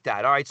I like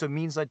that. All right. So it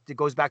means that it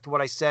goes back to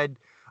what I said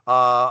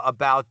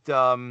about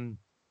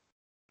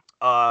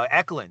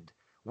Eklund,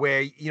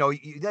 where,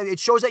 it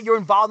shows that you're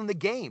involved in the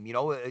game.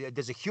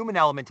 There's a human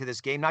element to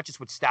this game, not just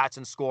with stats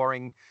and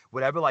scoring,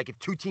 whatever. Like, if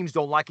two teams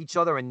don't like each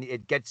other and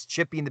it gets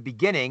chippy in the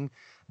beginning,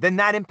 then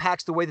that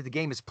impacts the way that the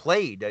game is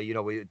played.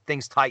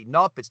 Things tighten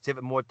up. It's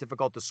more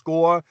difficult to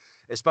score,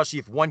 especially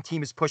if one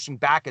team is pushing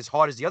back as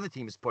hard as the other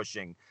team is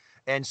pushing.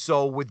 And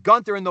so with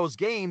Guenther in those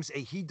games,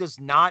 he does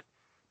not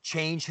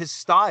change his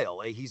style.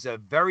 He's a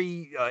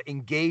very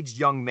engaged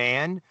young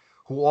man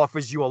who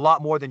offers you a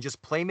lot more than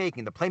just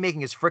playmaking. The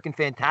playmaking is freaking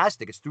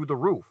fantastic. It's through the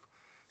roof.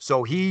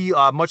 So he,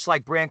 much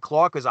like Brandt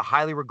Clarke, is a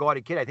highly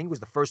regarded kid. I think he was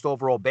the first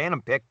overall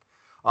Bantam pick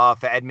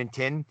for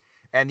Edmonton.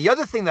 And the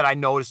other thing that I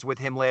noticed with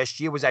him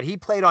last year was that he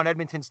played on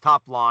Edmonton's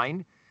top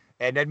line,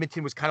 and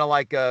Edmonton was kind of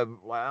like I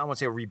don't want to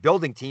say a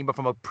rebuilding team, but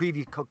from a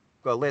previous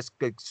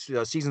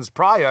seasons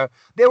prior,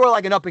 they were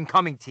like an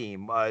up-and-coming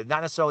team, not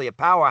necessarily a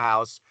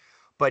powerhouse,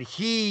 but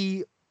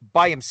he,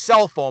 by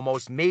himself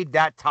almost, made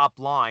that top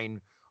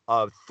line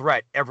a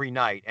threat every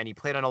night. And he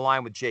played on a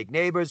line with Jake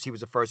Neighbors. He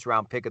was a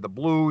first-round pick of the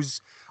Blues,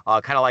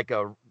 kind of like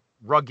a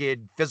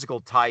rugged,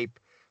 physical type.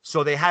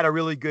 So they had a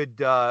really good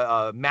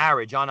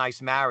marriage,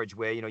 on-ice marriage,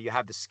 where, you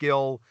have the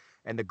skill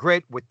and the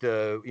grit with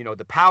the,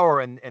 the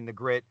power and the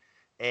grit,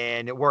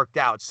 and it worked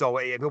out. So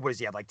what does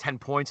he have, like 10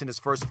 points in his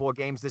first 4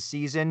 games this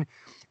season?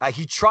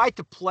 He tried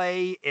to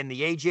play in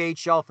the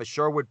AJHL for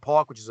Sherwood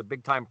Park, which is a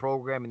big-time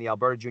program in the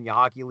Alberta Junior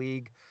Hockey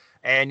League,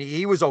 and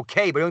he was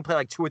okay, but he only played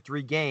like 2 or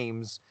 3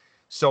 games.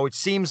 So it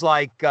seems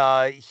like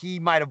he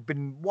might have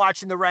been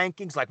watching the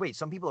rankings, like, wait,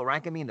 some people are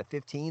ranking me in the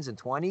 15s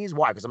and 20s.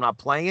 Why? Because I'm not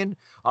playing?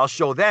 I'll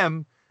show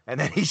them. And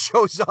then he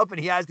shows up and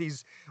he has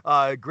these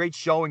great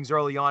showings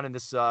early on in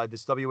this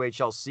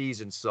WHL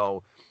season.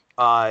 So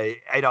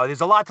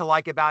There's a lot to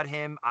like about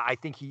him. I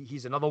think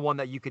he's another one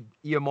that you could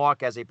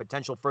earmark as a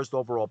potential first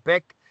overall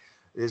pick.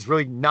 There's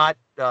really not.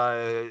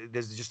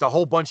 There's just a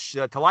whole bunch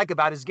to like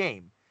about his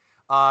game.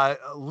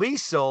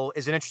 Liesel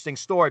is an interesting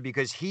story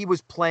because he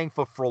was playing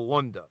for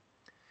Frölunda.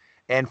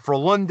 And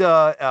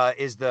Frölunda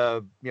is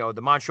the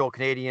Montreal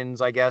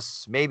Canadiens, I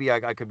guess. Maybe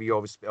I could be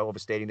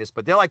overstating this,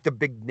 but they're like the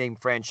big name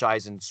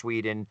franchise in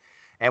Sweden.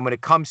 And when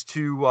it comes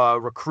to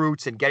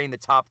recruits and getting the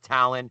top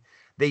talent,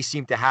 they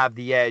seem to have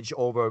the edge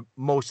over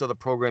most of the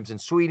programs in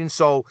Sweden.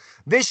 So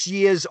this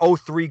year's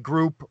 03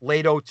 group,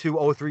 late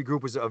 02, 03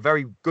 group was a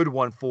very good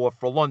one for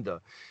Frölunda.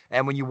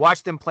 And when you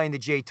watch them play in the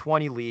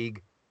J20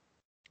 league,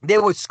 they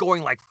were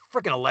scoring like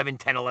freaking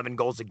 11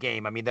 goals a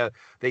game. I mean,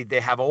 they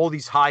have all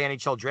these high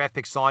NHL draft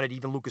picks on it.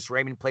 Even Lucas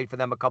Raymond played for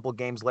them a couple of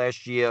games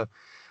last year.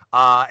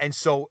 And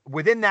so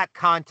within that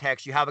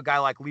context, you have a guy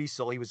like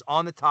Liesel. He was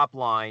on the top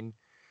line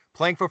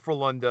playing for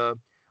Frölunda,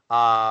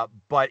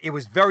 but it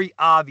was very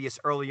obvious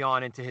early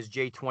on into his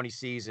J20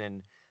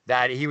 season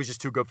that he was just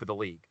too good for the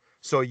league.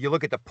 So you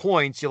look at the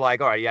points, you're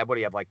like, all right, yeah, what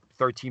do you have, like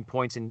 13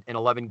 points in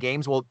 11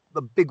 games? Well,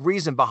 the big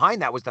reason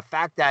behind that was the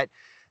fact that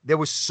there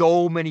was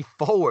so many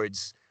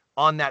forwards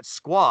on that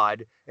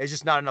squad. There's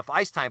just not enough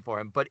ice time for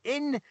him. But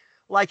in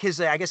like his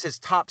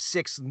top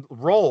 6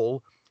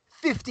 role,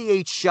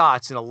 58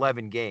 shots in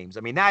 11 games.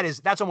 I mean,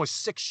 that's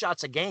almost 6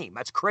 shots a game.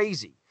 That's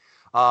crazy.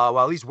 Well,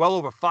 at least well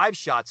over 5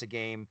 shots a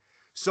game.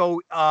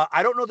 So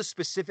I don't know the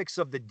specifics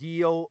of the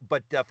deal,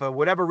 but for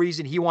whatever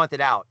reason, he wanted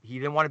out. He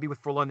didn't want to be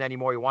with Frölunda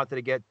anymore. He wanted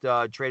to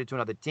get traded to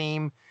another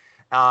team.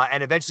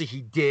 And eventually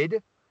he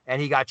did. And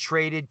he got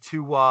traded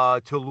to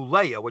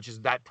Luleå, which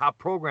is that top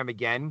program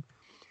again.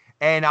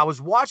 And I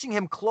was watching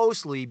him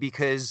closely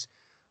because,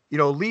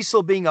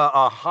 Liesel being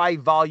a high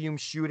volume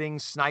shooting,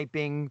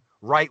 sniping,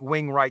 right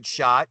wing, right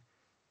shot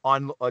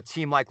on a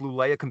team like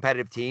Luleå, a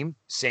competitive team,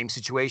 same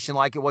situation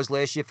like it was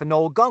last year for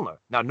Noel Gunler.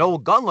 Now, Noel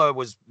Gunler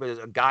was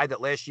a guy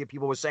that last year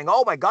people were saying,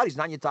 oh my God, he's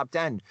not in your top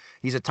 10.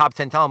 He's a top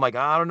 10 talent. I'm like,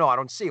 I don't know. I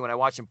don't see. When I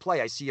watch him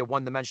play, I see a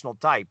one-dimensional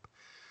type.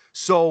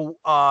 So,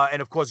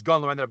 and of course,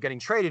 Gunler ended up getting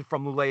traded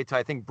from Luleå to,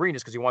 I think, Brynäs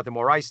because he wanted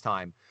more ice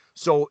time.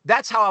 So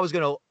that's how I was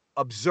going to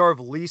observe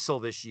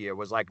Liesel this year,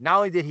 was like, not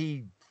only did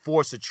he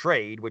force a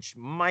trade, which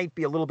might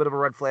be a little bit of a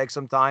red flag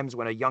sometimes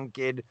when a young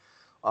kid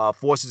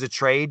forces a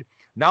trade.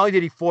 Not only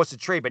did he force a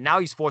trade, but now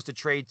he's forced a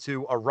trade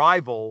to a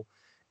rival.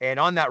 And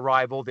on that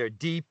rival, they're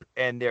deep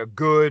and they're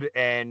good.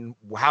 And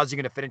how's he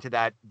going to fit into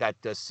that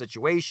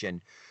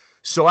situation?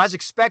 So as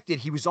expected,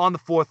 he was on the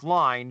 4th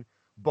line.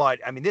 But,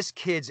 I mean, this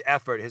kid's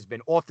effort has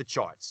been off the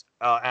charts.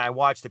 And I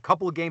watched a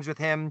couple of games with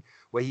him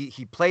where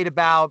he played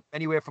about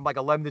anywhere from like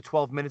 11 to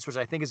 12 minutes, which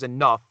I think is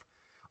enough.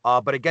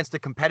 But against a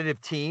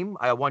competitive team,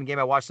 one game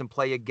I watched him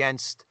play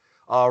against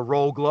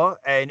Rögle.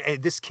 And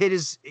this kid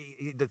is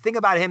 – the thing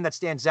about him that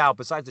stands out,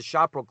 besides the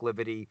shot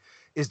proclivity,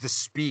 is the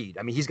speed.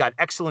 I mean, he's got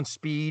excellent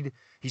speed.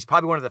 He's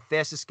probably one of the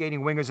fastest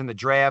skating wingers in the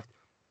draft.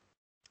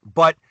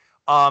 But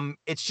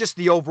it's just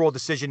the overall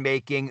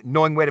decision-making,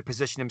 knowing where to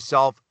position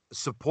himself,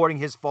 supporting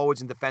his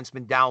forwards and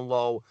defensemen down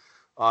low,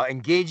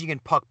 engaging in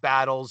puck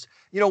battles.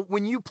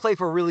 When you play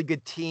for a really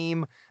good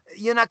team,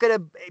 you're not going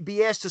to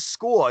be asked to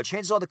score.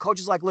 Chances are the coach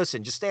is like,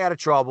 listen, just stay out of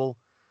trouble.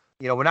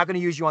 We're not going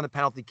to use you on the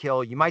penalty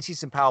kill. You might see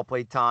some power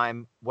play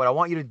time. What I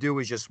want you to do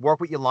is just work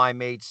with your line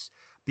mates,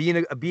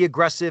 be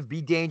aggressive,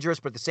 be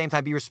dangerous, but at the same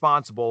time, be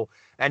responsible.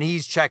 And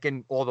he's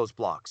checking all those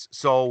blocks.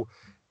 So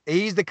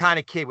he's the kind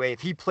of kid where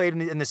if he played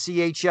in the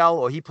CHL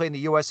or he played in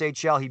the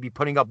USHL, he'd be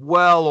putting up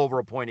well over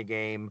a point a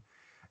game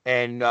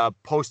and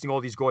posting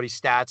all these gaudy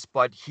stats.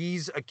 But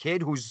he's a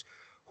kid who's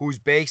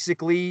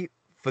basically,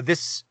 for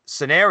this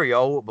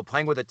scenario, but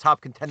playing with a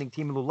top contending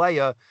team in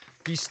Luleå,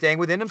 he's staying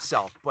within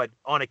himself. But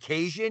on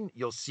occasion,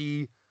 you'll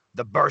see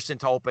the burst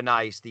into open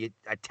ice, the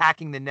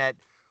attacking the net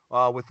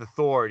with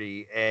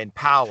authority and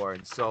power.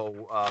 And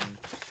so,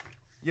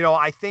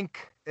 I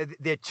think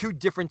they're 2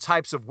 different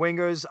types of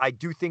wingers. I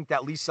do think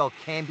that Liesel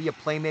can be a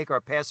playmaker,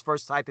 a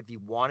pass-first type if he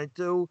wanted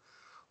to.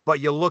 But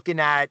you're looking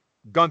at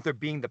Gunther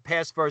being the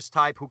pass-first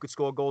type who could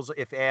score goals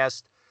if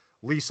asked.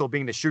 Liesel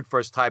being the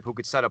shoot-first type who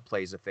could set up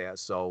plays if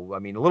asked. So, I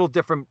mean, a little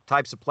different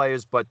types of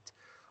players, but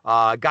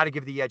got to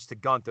give the edge to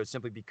Gunther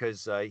simply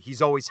because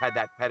he's always had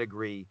that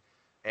pedigree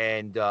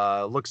and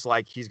looks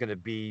like he's going to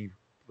be,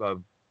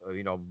 one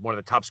of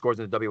the top scorers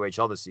in the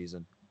WHL this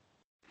season.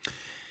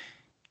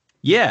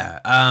 Yeah.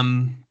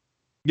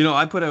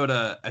 I put out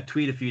a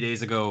tweet a few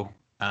days ago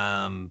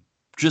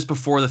just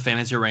before the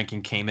fantasy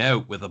ranking came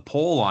out with a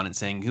poll on it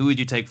saying, who would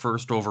you take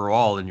first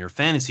overall in your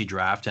fantasy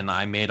draft? And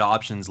I made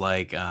options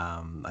like,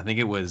 I think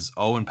it was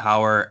Owen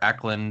Power,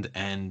 Eklund,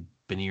 and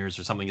Beniers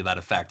or something to that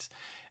effect.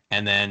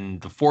 And then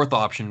the 4th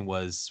option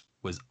was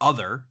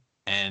other.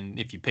 And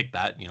if you pick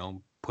that,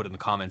 put in the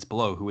comments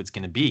below who it's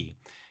going to be.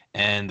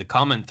 And the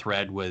comment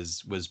thread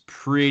was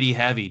pretty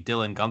heavy,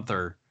 Dylan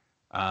Gunther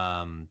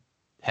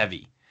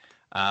heavy.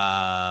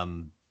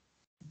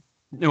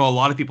 A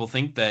lot of people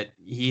think that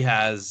he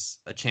has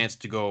a chance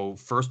to go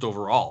first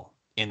overall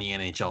in the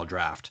NHL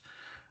draft.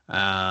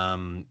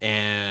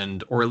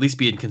 and or at least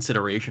be in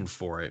consideration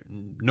for it.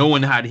 No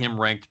one had him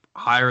ranked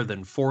higher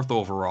than 4th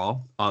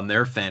overall on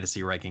their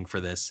fantasy ranking for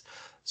this.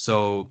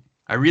 So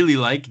I really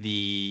like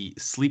the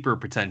sleeper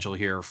potential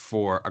here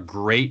for a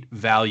great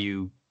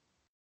value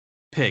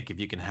pick, if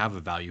you can have a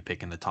value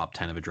pick in the top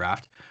 10 of a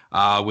draft,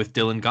 with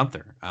Dylan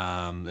Gunther.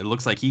 It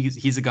looks like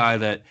he's a guy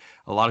that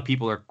a lot of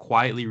people are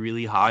quietly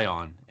really high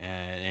on,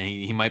 and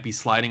he might be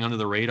sliding under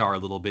the radar a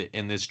little bit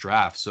in this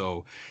draft.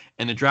 So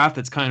in a draft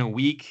that's kind of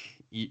weak,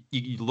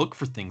 you look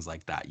for things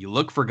like that. You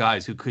look for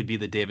guys who could be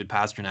the David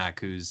Pastrnak,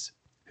 who's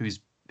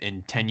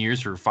in 10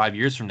 years or 5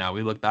 years from now,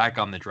 we look back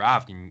on the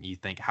draft and you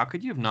think, how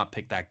could you have not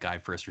picked that guy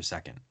first or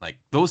second? Like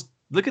those,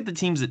 look at the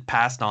teams that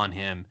passed on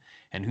him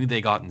and who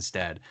they got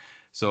instead.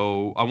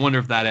 So I wonder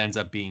if that ends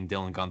up being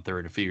Dylan Gunther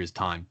in a few years'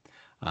 time.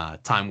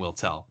 Time will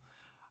tell.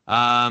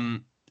 The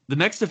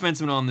next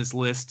defenseman on this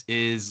list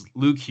is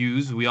Luke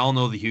Hughes. We all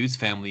know the Hughes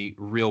family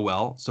real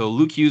well. So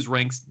Luke Hughes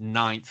ranks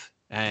 9th,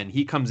 and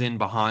he comes in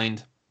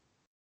behind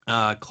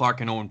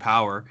Clark and Owen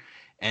Power.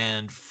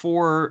 And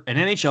for an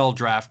NHL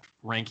draft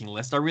ranking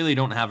list, I really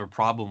don't have a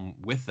problem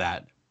with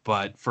that.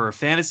 But for a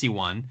fantasy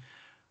one,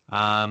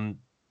 I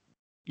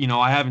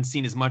haven't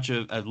seen as much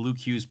of Luke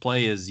Hughes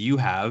play as you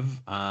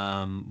have.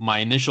 My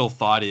initial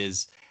thought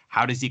is,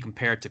 how does he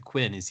compare to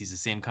Quinn? Is he the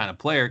same kind of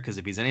player? Because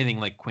if he's anything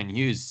like Quinn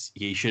Hughes,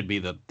 he should be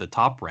the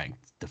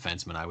top-ranked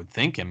defenseman, I would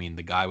think. I mean,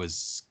 the guy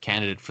was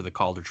candidate for the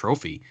Calder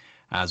Trophy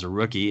as a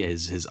rookie.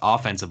 His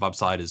offensive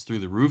upside is through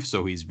the roof,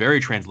 so he's very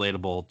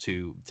translatable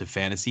to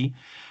fantasy.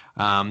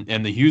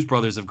 And the Hughes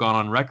brothers have gone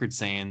on record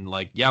saying,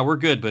 like, yeah, we're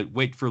good, but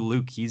wait for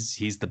Luke.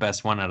 He's the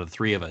best one out of the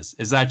 3 of us.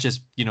 Is that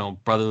just,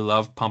 brotherly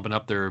love pumping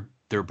up their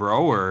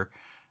bro, or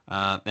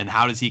and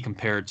how does he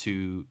compare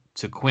to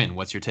Quinn?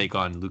 What's your take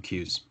on Luke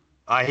Hughes?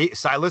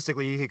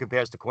 Stylistically, he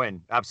compares to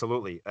Quinn.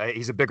 Absolutely.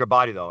 He's a bigger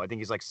body, though. I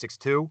think he's like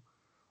 6'2".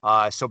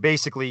 So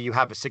basically, you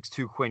have a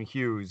 6'2" Quinn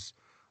Hughes,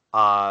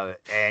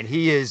 and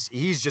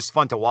he's just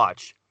fun to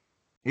watch.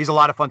 He's a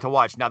lot of fun to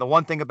watch. Now, the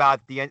one thing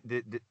about the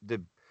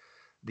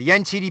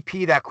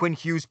NTDP that Quinn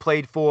Hughes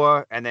played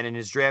for, and then in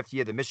his draft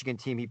year, the Michigan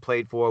team he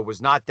played for,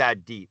 was not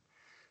that deep.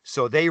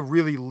 So they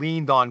really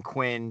leaned on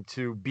Quinn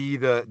to be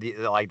the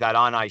like that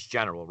on ice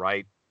general,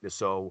 right?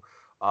 So,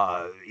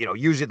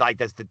 usually like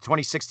that's the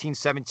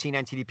 2016-17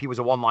 NTDP was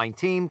a 1-line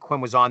team. Quinn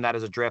was on that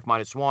as a draft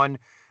 -1,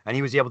 and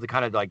he was able to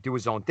kind of like do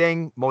his own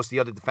thing. Most of the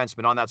other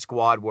defensemen on that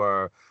squad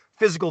were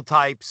physical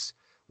types,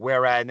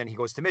 and then he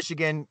goes to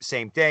Michigan,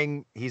 same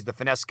thing. He's the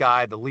finesse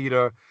guy, the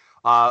leader.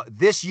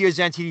 This year's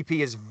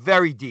NTDP is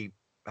very deep,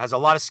 has a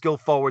lot of skill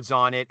forwards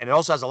on it, and it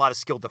also has a lot of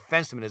skilled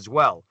defensemen as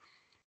well.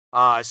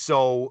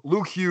 So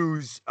Luke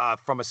Hughes,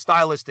 from a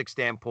stylistic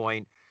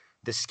standpoint,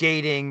 the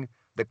skating,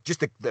 the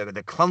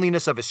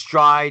cleanliness of his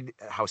stride,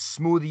 how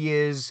smooth he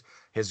is,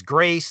 his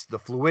grace, the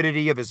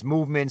fluidity of his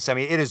movements. I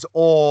mean, it is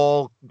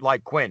all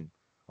like Quinn.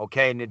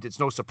 Okay, and it's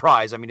no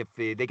surprise. I mean, if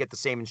they get the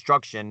same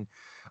instruction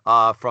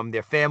from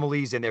their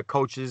families and their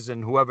coaches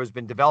and whoever's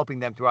been developing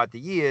them throughout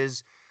the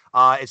years,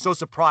 it's no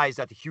surprise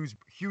that the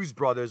Hughes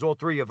brothers, all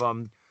 3 of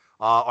them,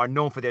 are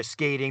known for their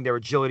skating, their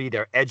agility,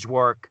 their edge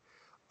work.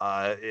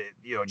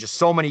 Just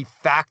so many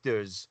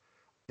factors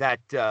that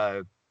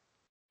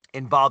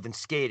involved in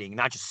skating,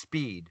 not just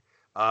speed.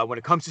 When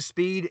it comes to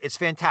speed, it's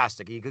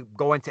fantastic. He could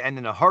go end to end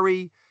in a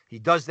hurry. He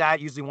does that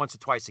usually once or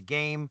twice a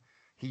game.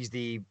 He's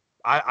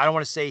I don't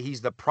want to say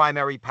he's the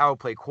primary power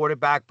play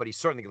quarterback, but he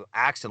certainly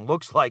acts and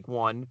looks like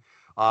one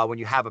when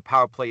you have a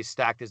power play as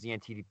stacked as the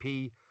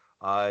NTDP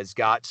has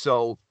got.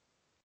 So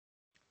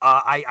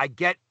I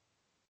get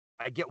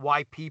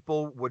why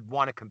people would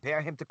want to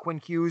compare him to Quinn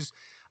Hughes.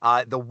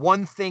 The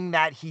one thing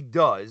that he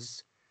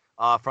does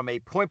from a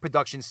point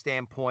production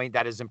standpoint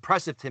that is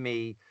impressive to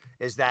me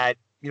is that,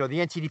 the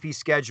NTDP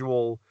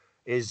schedule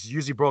is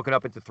usually broken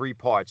up into 3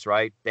 parts,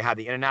 right? They have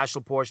the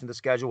international portion of the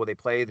schedule where they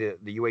play the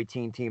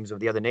U18 teams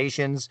of the other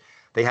nations.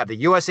 They have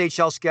the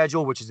USHL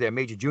schedule, which is their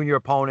major junior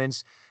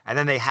opponents. And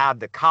then they have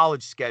the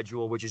college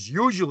schedule, which is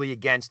usually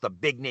against the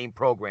big name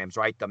programs,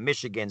 right? The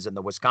Michigans and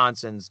the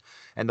Wisconsins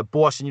and the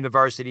Boston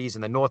Universities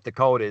and the North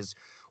Dakotas.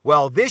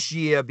 Well, this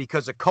year,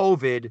 because of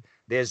COVID,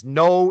 there's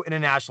no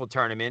international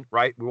tournament,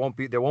 right?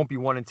 There won't be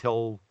one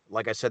until,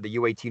 like I said, the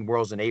U18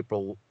 Worlds in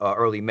April,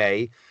 early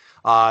May.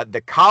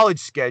 The college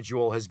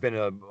schedule has been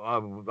I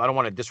don't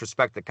want to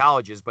disrespect the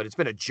colleges, but it's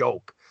been a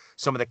joke.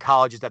 Some of the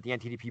colleges that the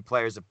NTDP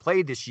players have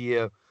played this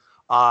year,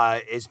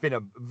 it's been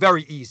a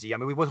very easy. I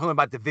mean, we were talking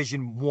about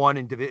Division 1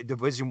 and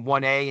Division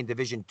 1A and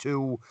Division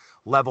 2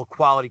 level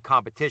quality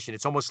competition.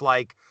 It's almost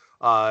like,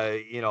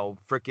 the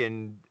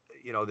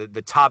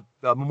top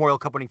Memorial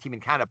Cup winning team in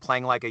Canada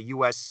playing like a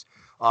U.S.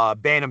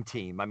 Bantam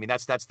team. I mean,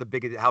 that's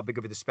how big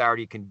of a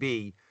disparity it can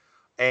be.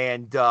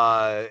 And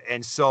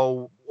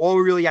so all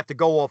we really have to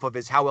go off of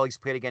is how well he's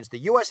played against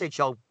the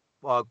USHL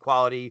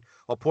quality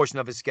or portion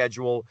of his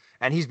schedule,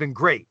 and he's been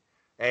great.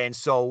 And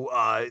so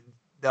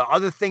the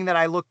other thing that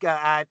I look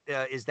at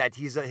is that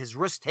his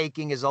risk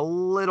taking is a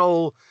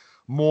little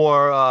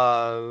more.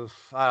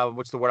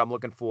 What's the word I'm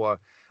looking for?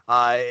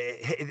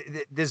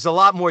 there's a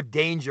lot more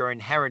danger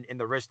inherent in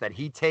the risk that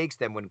he takes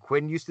than when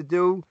Quinn used to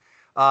do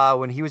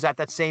when he was at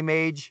that same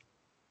age.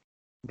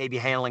 Maybe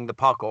handling the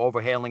puck or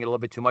overhandling it a little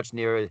bit too much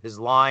near his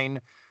line.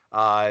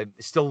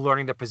 Still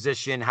learning the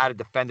position, how to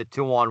defend the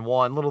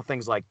 2-on-1, little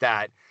things like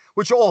that,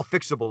 which are all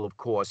fixable, of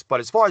course. But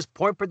as far as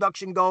point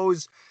production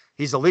goes,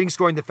 he's a leading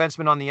scoring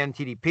defenseman on the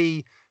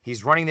NTDP.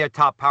 He's running their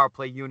top power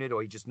play unit,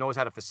 or he just knows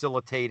how to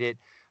facilitate it.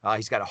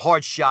 He's got a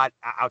hard shot,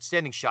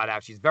 outstanding shot,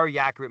 actually. He's very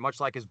accurate, much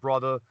like his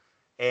brother.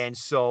 And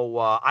so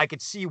I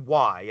could see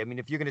why. I mean,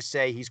 if you're going to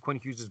say he's Quinn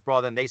Hughes'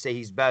 brother and they say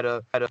he's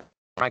better,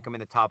 rank him in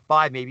the top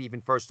 5, maybe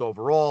even first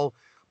overall.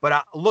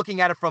 But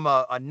looking at it from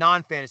a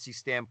non-fantasy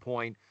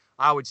standpoint,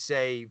 I would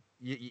say,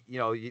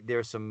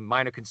 there's some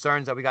minor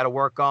concerns that we got to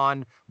work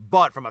on.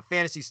 But from a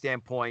fantasy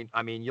standpoint,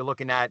 I mean, you're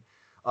looking at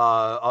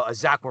a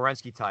Zach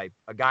Werenski type,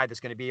 a guy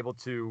that's going to be able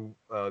to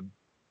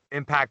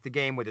impact the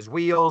game with his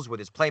wheels, with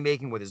his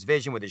playmaking, with his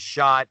vision, with his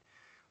shot.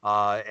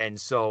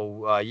 And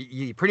so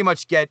you pretty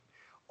much get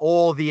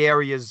all the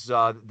areas,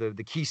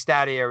 the key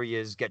stat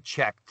areas get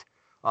checked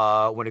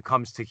when it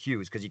comes to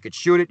Hughes, because he could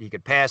shoot it, he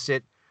could pass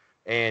it,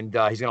 and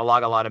he's going to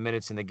log a lot of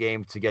minutes in the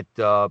game to get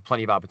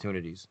plenty of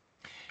opportunities.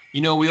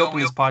 We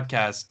opened this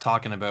podcast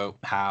talking about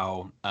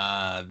how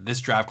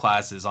this draft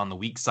class is on the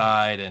weak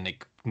side and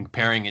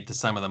comparing it to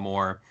some of the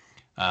more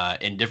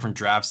in different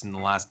drafts in the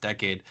last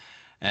decade.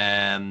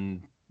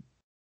 And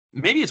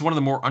maybe it's one of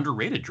the more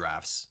underrated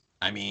drafts.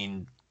 I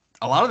mean,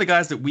 a lot of the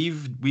guys that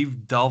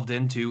we've delved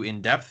into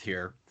in depth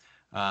here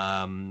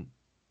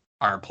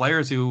are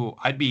players who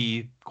I'd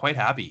be quite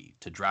happy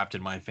to draft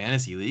in my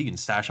fantasy league and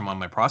stash them on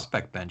my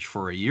prospect bench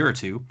for a year or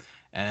two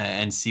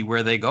and see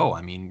where they go.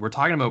 I mean, we're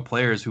talking about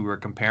players who are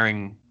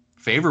comparing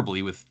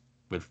favorably with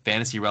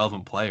fantasy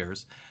relevant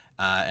players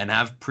and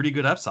have pretty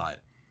good upside.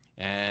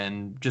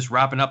 And just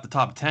wrapping up the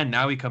top 10,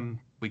 now we come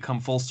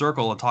full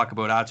circle and talk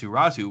about Aatu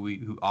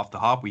Räty, who off the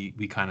hop we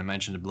kind of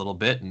mentioned a little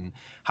bit, and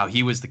how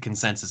he was the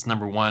consensus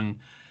number one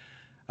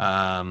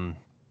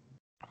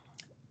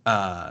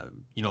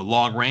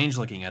long range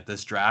looking at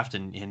this draft,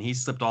 and he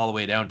slipped all the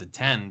way down to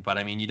 10. But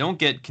I mean, you don't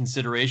get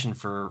consideration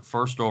for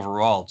first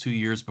overall 2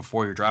 years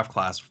before your draft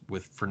class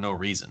for no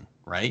reason,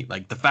 right?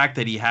 Like, the fact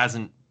that he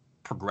hasn't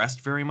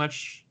progressed very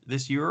much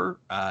this year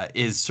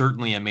is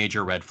certainly a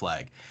major red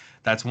flag.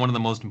 That's one of the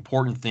most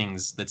important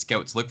things that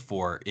scouts look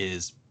for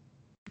is,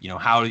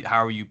 how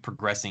are you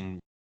progressing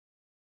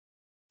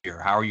here?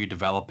 How are you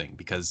developing?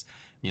 Because,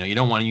 you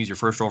don't want to use your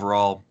first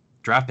overall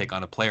draft pick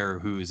on a player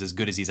who's as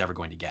good as he's ever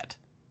going to get.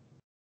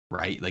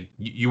 Right? Like,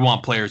 you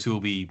want players who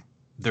will be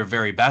their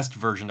very best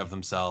version of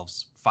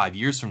themselves 5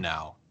 years from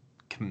now,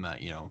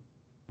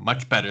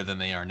 much better than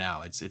they are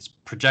now. It's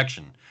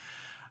projection.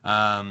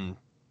 Basically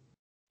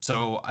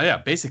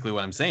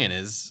what I'm saying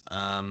is,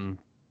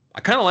 I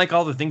kind of like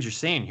all the things you're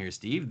saying here,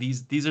 Steve.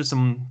 These are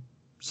some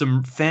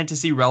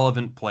fantasy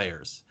relevant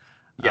players.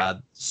 Yeah.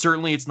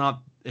 Certainly it's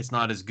not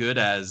as good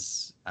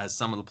as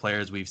some of the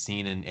players we've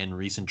seen in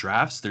recent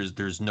drafts.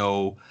 There's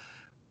no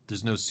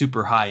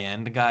super high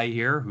end guy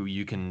here who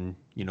you can,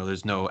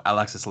 there's no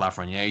Alexis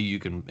Lafreniere you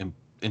can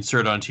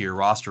insert onto your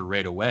roster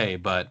right away.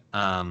 But,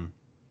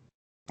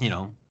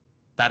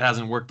 that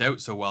hasn't worked out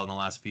so well in the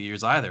last few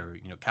years either.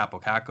 Capo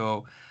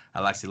Caco,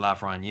 Alexis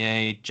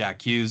Lafreniere,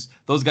 Jack Hughes,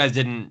 those guys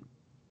didn't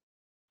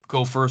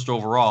go first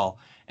overall.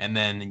 And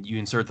then you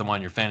insert them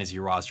on your fantasy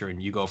roster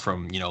and you go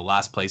from,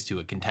 last place to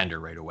a contender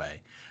right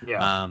away.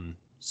 Yeah.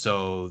 There's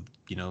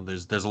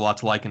a lot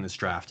to like in this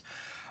draft.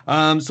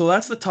 So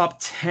that's the top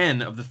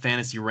 10 of the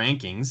fantasy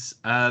rankings.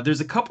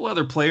 There's a couple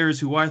other players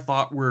who I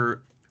thought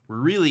were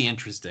really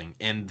interesting,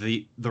 and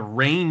the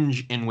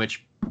range in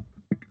which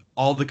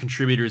all the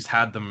contributors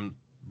had them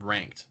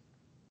ranked.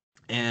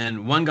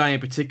 And one guy in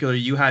particular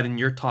you had in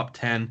your top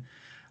 10.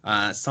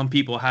 Some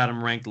people had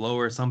him ranked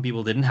lower. Some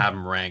people didn't have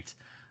him ranked.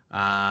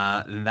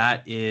 And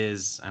that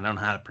is, I don't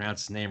know how to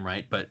pronounce his name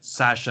right, but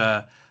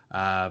Sasha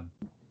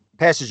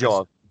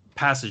Pastujov.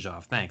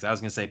 Pastujov. Thanks. I was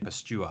going to say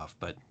Pastuov,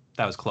 but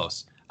that was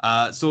close.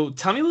 So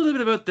tell me a little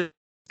bit about this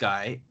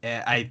guy.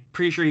 I'm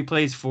pretty sure he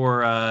plays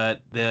for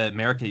the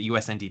American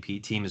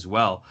USNDP team as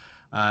well.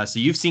 So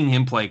you've seen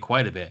him play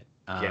quite a bit.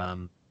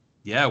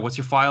 Yeah. What's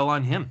your file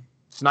on him?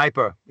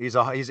 Sniper. He's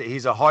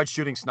a hard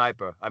shooting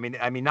sniper. I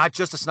mean, not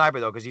just a sniper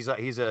though, because he's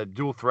a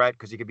dual threat,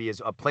 because he could be a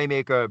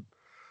playmaker,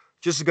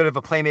 just as good of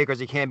a playmaker as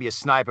he can be a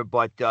sniper.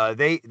 But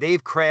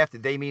they've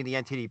crafted, they mean the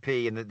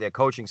NTDP and their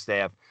coaching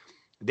staff,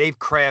 they've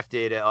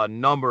crafted a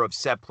number of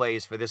set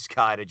plays for this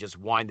guy to just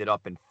wind it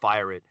up and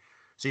fire it.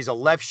 So he's a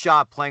left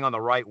shot playing on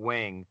the right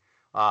wing.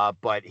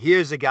 But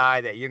here's a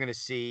guy that you're going to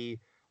see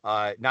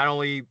not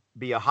only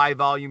be a high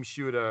volume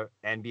shooter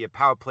and be a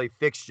power play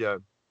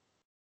fixture,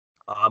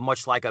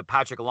 much like a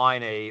Patrick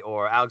Laine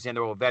or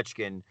Alexander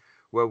Ovechkin,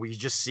 where we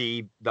just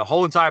see the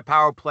whole entire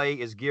power play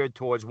is geared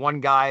towards one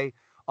guy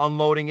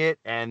unloading it,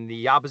 and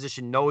the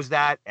opposition knows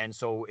that. And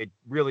so it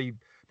really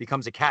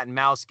becomes a cat and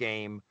mouse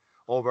game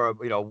over,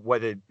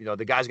 whether,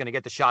 the guy's going to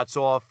get the shots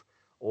off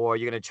or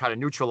you're going to try to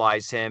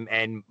neutralize him.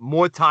 And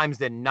more times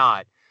than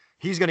not,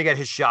 he's going to get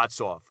his shots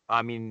off.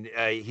 I mean,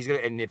 he's going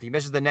to, and if he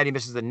misses the net, he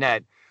misses the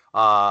net.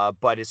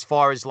 But as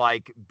far as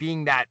like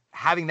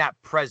having that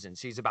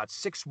presence, he's about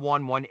 6'1",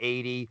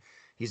 180.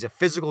 He's a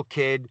physical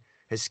kid.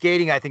 His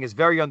skating, I think, is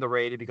very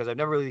underrated because I've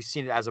never really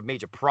seen it as a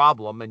major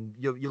problem. And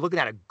you're looking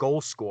at a goal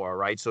scorer,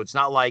 right? So it's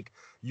not like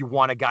you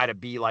want a guy to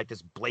be like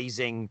this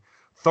blazing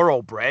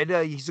thoroughbred.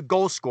 He's a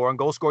goal scorer, and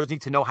goal scorers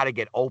need to know how to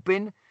get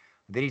open.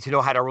 They need to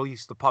know how to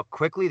release the puck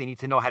quickly. They need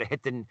to know how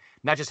to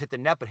not just hit the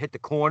net, but hit the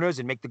corners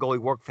and make the goalie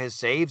work for his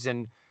saves.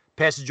 And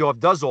Pastujov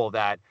does all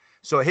that.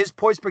 So his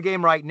points per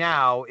game right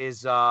now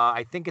is,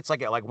 I think it's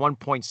like at like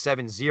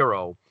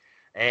 1.70.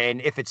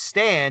 And if it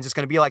stands, it's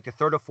going to be like the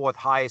third or fourth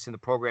highest in the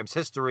program's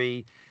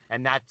history.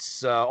 And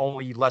that's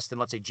only less than,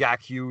 let's say,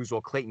 Jack Hughes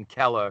or Clayton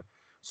Keller.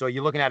 So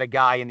you're looking at a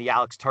guy in the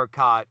Alex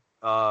Turcotte,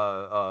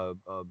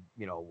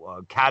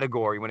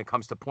 category when it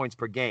comes to points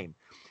per game.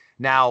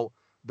 Now,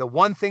 the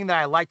one thing that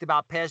I liked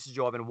about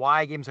Pastujov and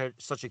why I gave him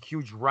such a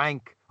huge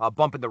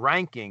bump in the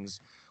rankings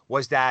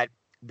was that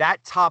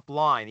top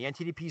line, the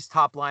NTDP's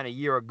top line a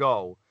year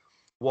ago,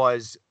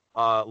 was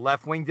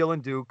left wing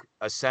Dylan Duke,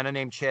 a center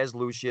named Chaz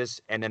Lucius,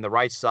 and then the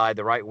right side,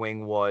 the right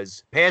wing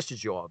was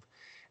Pastujov.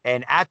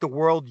 And at the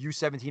World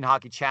U17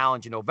 Hockey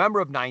Challenge in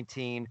November of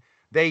 19,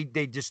 they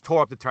just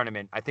tore up the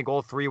tournament. I think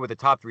all three were the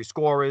top three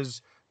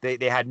scorers.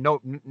 They had no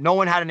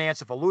one had an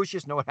answer for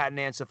Lucius. No one had an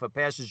answer for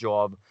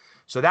Pastujov.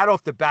 So that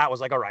off the bat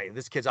was like, all right,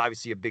 this kid's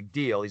obviously a big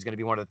deal. He's going to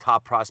be one of the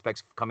top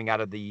prospects coming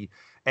out of the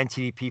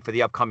NTDP for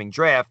the upcoming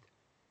draft.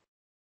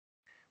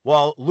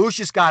 Well,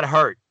 Lucius got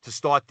hurt to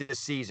start this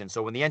season.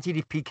 So when the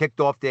NTDP kicked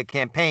off their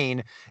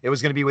campaign, it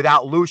was going to be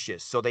without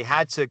Lucius. So they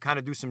had to kind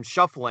of do some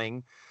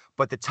shuffling.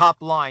 But the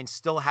top line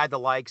still had the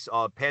likes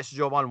of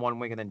Pastujov on one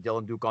wing and then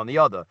Dylan Duke on the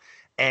other.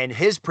 And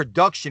his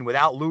production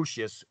without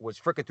Lucius was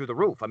freaking through the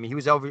roof. I mean, he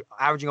was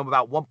averaging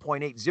about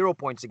 1.80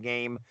 points a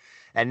game.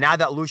 And now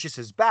that Lucius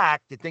is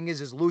back, the thing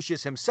is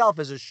Lucius himself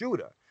is a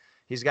shooter.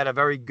 He's got a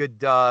very good,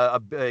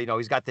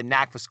 he's got the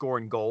knack for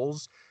scoring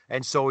goals.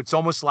 And so it's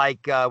almost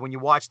like when you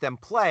watch them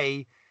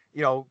play,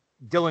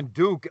 Dylan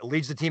Duke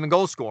leads the team in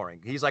goal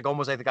scoring. He's like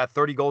almost, I think, got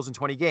 30 goals in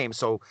 20 games.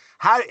 So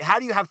how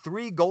do you have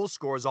three goal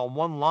scorers on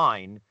one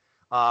line?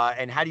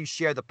 And how do you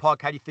share the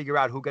puck? How do you figure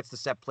out who gets the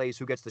set plays,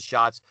 who gets the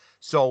shots?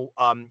 So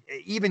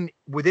even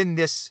within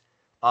this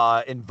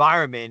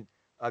environment,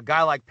 a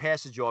guy like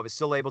Pastujov is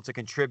still able to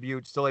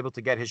contribute, still able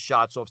to get his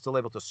shots off, still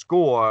able to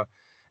score.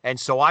 And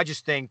so I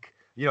just think,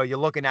 you're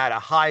looking at a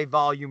high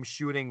volume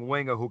shooting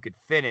winger who could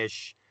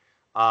finish.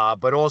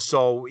 But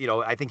also,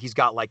 I think he's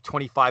got like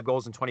 25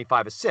 goals and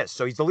 25 assists.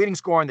 So he's the leading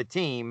scorer on the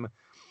team.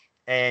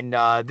 And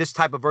this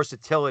type of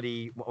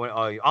versatility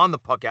on the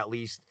puck, at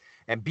least,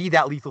 and be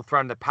that lethal threat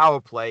on the power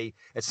play.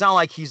 It's not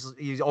like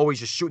he's always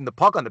just shooting the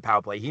puck on the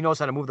power play. He knows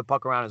how to move the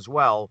puck around as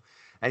well.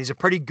 And he's a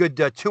pretty good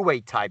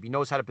two-way type. He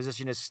knows how to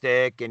position his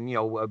stick and,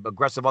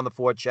 aggressive on the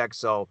forecheck.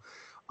 So,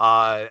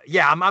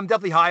 I'm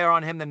definitely higher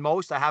on him than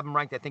most. I have him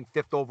ranked, I think,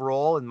 5th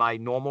overall in my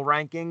normal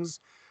rankings.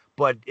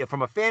 But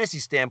from a fantasy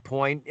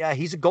standpoint, yeah,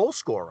 he's a goal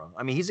scorer.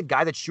 I mean, he's a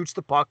guy that shoots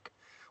the puck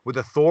with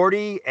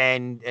authority,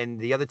 and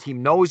the other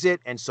team knows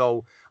it. And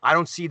so I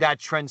don't see that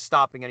trend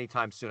stopping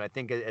anytime soon. I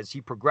think as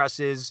he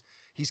progresses,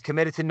 he's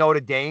committed to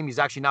Notre Dame. He's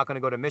actually not going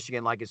to go to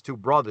Michigan like his two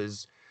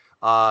brothers.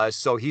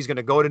 So he's going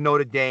to go to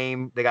Notre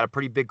Dame. They got a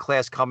pretty big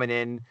class coming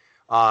in.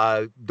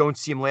 Don't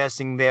see him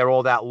lasting there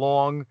all that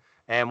long.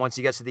 And once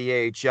he gets to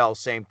the AHL,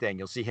 same thing.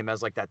 You'll see him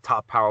as like that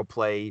top power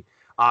play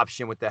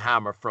option with the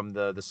hammer from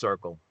the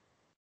circle.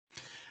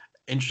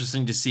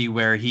 Interesting to see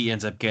where he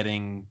ends up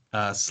getting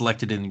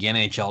selected in the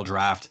NHL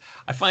draft.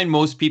 I find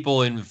most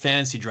people in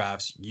fantasy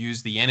drafts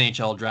use the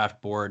NHL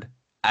draft board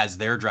as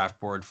their draft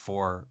board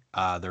for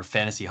their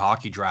fantasy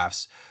hockey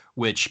drafts,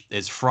 which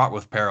is fraught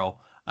with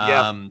peril.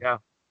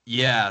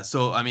 Yeah.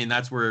 So, I mean,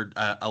 that's where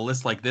a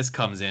list like this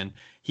comes in.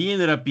 He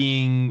ended up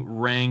being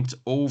ranked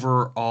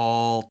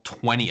overall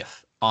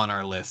 20th on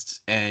our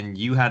list. And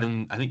you had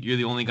him, I think you're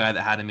the only guy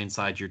that had him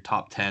inside your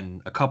top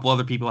 10. A couple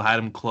other people had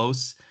him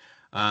close.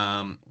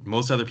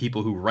 Most other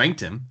people who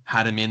ranked him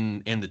had him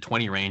in the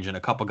 20 range, and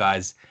a couple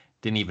guys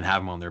didn't even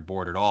have him on their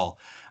board at all.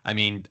 I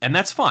mean, and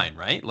that's fine,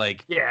 right?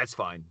 Like, yeah, it's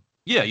fine.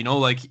 Yeah,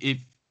 like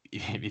if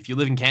you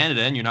live in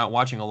Canada and you're not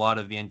watching a lot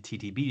of the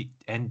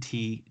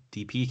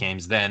NTDP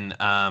games, then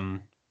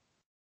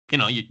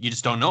you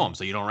just don't know them,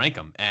 so you don't rank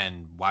them.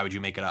 And why would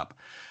you make it up?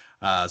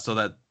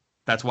 So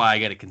that's why I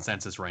get a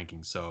consensus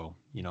ranking. So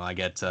I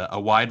get a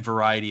wide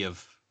variety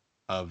of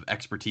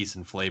expertise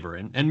and flavor,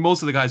 and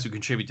most of the guys who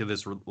contribute to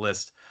this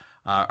list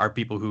are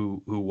people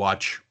who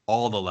watch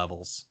all the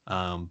levels.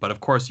 But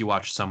of course, you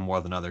watch some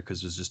more than other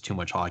because there's just too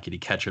much hockey to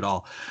catch it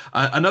all.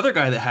 Another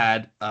guy that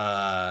had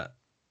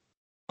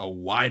a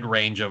wide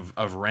range of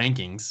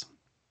rankings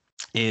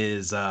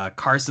is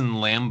Carson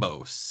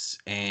Lambos,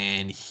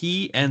 and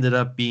he ended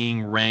up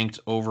being ranked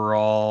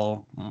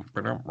overall,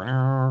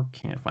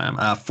 can't find him,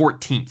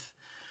 14th.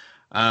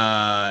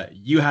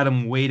 You had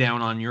him way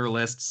down on your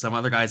list. Some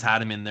other guys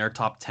had him in their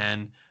top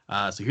 10.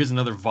 So here's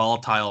another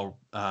volatile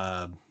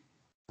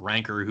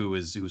ranker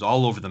who's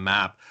all over the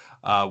map.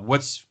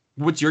 What's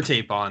What's your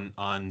take on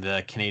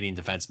the Canadian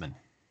defenseman?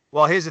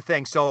 Well, here's the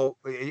thing. So,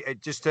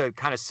 just to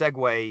kind of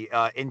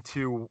segue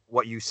into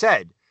what you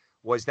said,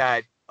 was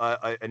that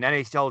an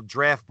NHL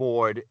draft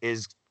board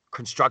is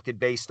constructed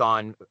based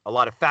on a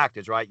lot of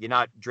factors, right? You're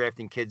not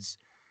drafting kids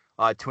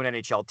to an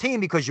NHL team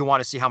because you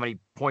want to see how many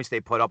points they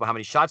put up or how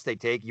many shots they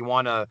take. You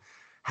want to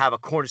have a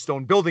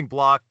cornerstone building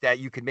block that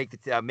you can make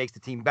makes the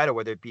team better,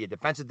 whether it be a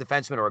defensive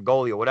defenseman or a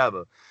goalie or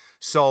whatever.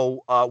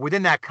 So,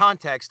 within that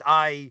context,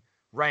 I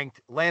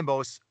ranked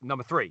Lambos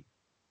number 3.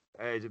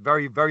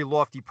 Very, very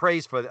lofty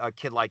praise for a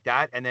kid like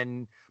that. And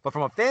then, but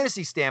from a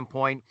fantasy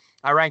standpoint,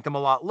 I ranked him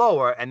a lot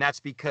lower. And that's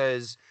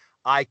because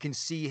I can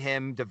see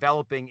him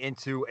developing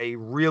into a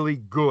really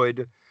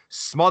good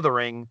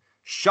smothering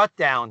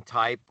shutdown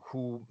type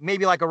who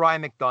maybe like a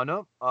Ryan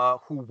McDonough,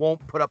 who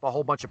won't put up a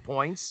whole bunch of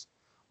points,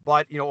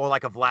 but, or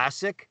like a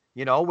Vlasic,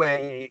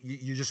 where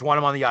you just want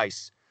him on the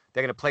ice.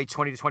 They're going to play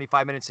 20 to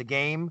 25 minutes a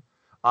game.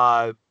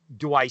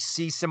 Do I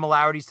see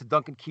similarities to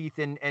Duncan Keith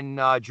and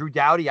Drew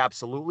Doughty?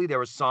 Absolutely. There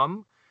were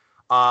some.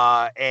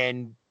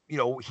 And,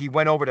 he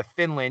went over to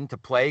Finland to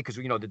play because,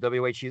 the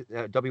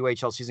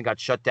WHL season got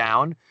shut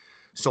down.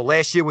 So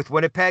last year with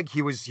Winnipeg,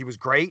 he was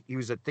great. He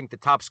was, I think, the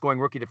top scoring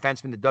rookie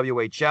defenseman in the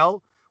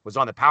WHL, was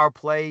on the power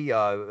play,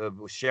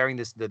 sharing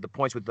the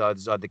points with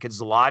the kid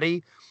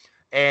Zalati.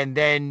 And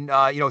then,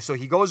 so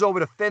he goes over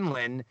to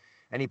Finland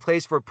and he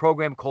plays for a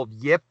program called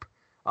YIP.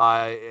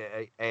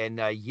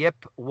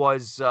 Yip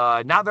was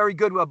not very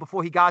good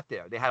before he got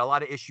there. They had a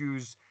lot of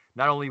issues,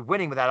 not only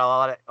winning, but had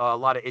a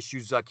lot of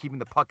issues keeping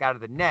the puck out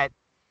of the net.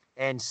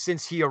 And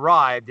since he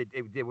arrived,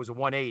 it was a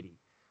 180.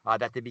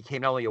 That they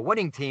became not only a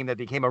winning team, that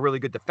became a really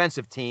good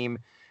defensive team.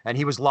 And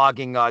he was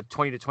logging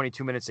 20 to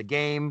 22 minutes a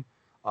game.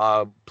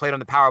 Played on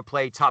the power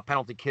play, top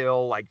penalty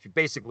kill, like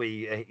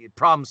basically a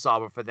problem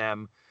solver for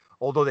them.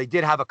 Although they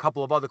did have a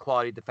couple of other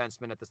quality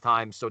defensemen at this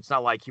time, so it's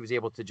not like he was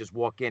able to just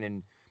walk in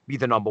and be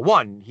the number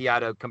one. He had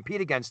to compete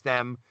against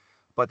them,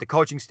 but the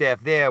coaching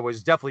staff there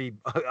was definitely,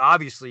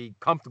 obviously,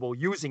 comfortable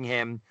using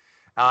him.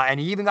 And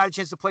he even got a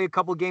chance to play a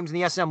couple of games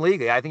in the SM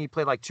League. I think he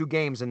played like 2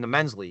 games in the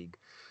men's league.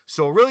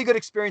 So a really good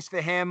experience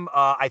for him.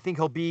 I think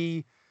he'll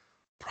be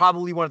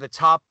probably one of the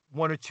top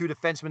 1 or 2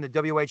 defensemen in the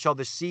WHL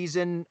this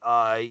season.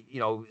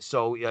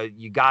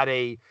 You got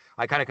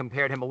I kind of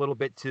compared him a little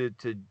bit to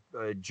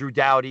Drew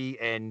Doughty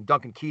and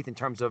Duncan Keith in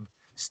terms of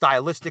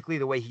stylistically,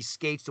 the way he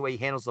skates, the way he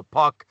handles the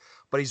puck,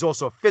 but he's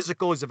also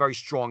physical. He's a very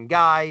strong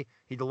guy.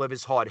 He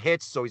delivers hard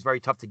hits, so he's very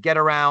tough to get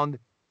around.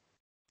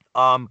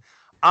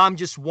 I'm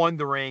just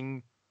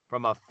wondering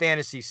from a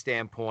fantasy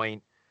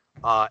standpoint,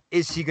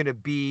 is he going to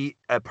be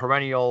a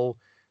perennial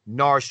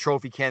Norris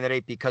Trophy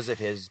candidate because of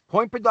his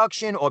point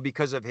production or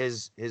because of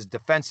his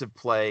defensive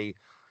play?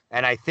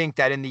 And I think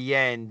that in the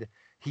end,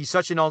 he's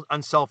such an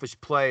unselfish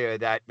player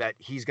that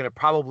he's going to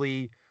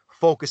probably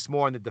focus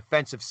more on the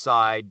defensive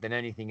side than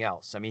anything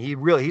else. I mean,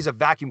 he's a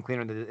vacuum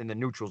cleaner in the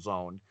neutral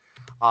zone.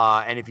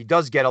 And if he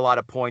does get a lot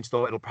of points,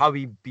 though, it'll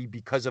probably be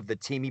because of the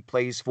team he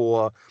plays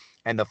for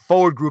and the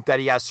forward group that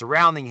he has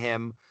surrounding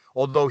him.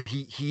 Although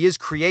he is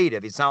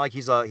creative, it's not like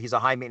he's a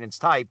high maintenance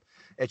type.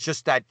 It's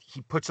just that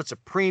he puts such a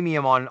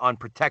premium on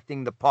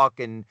protecting the puck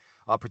and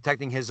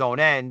protecting his own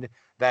end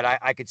that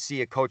I could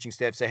see a coaching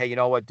staff say, hey, you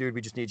know what, dude,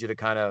 we just need you to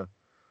kind of,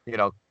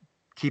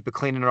 keep it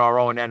clean in our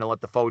own end and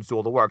let the forwards do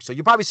all the work. So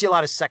you probably see a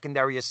lot of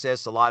secondary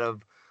assists, a lot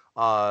of,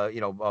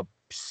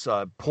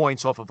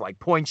 points off of like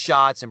point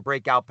shots and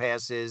breakout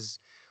passes.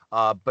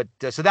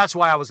 So that's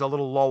why I was a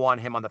little low on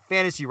him on the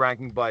fantasy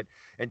ranking. But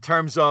in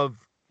terms of,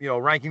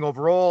 ranking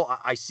overall,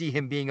 I see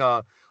him being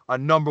a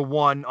number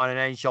 1 on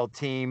an NHL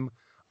team.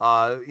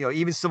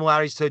 Even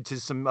similarities to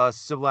some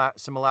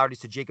similarities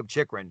to Jakob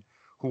Chychrun,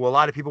 who a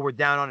lot of people were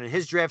down on in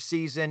his draft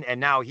season, and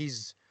now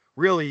he's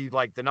really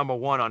like the number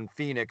 1 on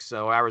Phoenix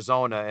or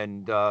Arizona,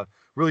 and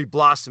really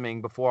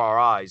blossoming before our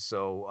eyes.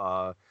 So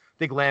I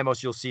think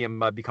Lambos, you'll see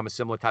him become a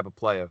similar type of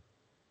player.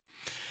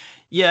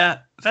 Yeah,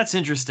 that's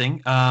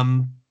interesting.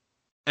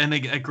 And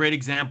a great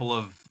example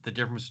of the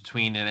difference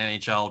between an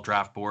NHL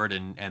draft board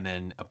and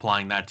then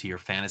applying that to your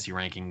fantasy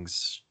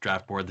rankings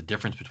draft board, the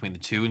difference between the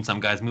two. And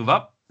some guys move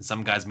up and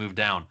some guys move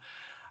down.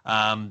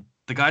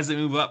 The guys that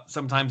move up,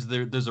 sometimes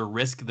there's a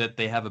risk that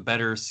they have a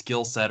better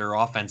skill set or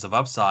offensive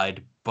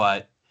upside,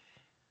 but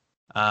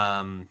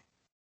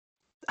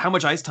how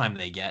much ice time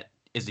they get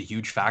is a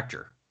huge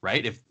factor,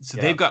 right?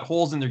 They've got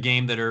holes in their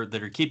game that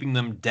are keeping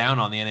them down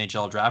on the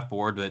NHL draft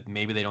board, but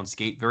maybe they don't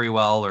skate very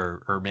well,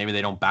 or maybe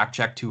they don't back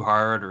check too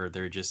hard, or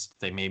they're a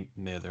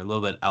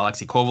little bit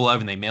Alexei Kovalev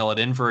and they mail it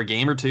in for a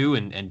game or two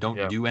and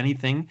don't do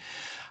anything.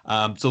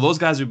 So those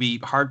guys would be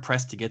hard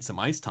pressed to get some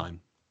ice time.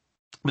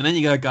 But then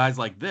you got guys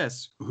like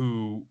this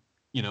who,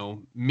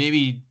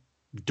 maybe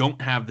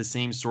don't have the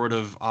same sort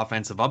of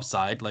offensive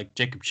upside. Like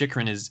Jakob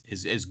Chychrun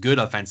is good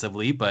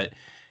offensively, but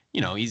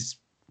he's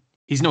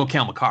no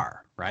Cale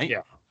Makar, right?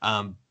 Yeah.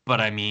 But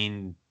I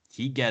mean,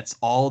 he gets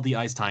all the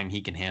ice time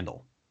he can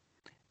handle,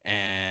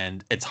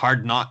 and it's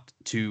hard not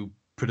to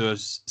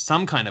produce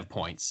some kind of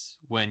points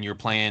when you're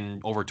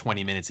playing over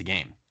 20 minutes a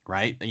game,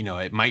 right?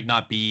 It might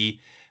not be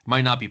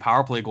might not be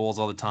power play goals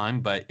all the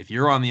time, but if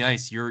you're on the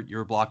ice,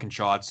 you're blocking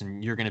shots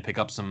and you're going to pick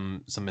up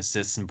some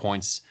assists and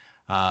points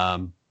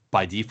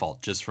by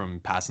default just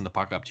from passing the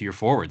puck up to your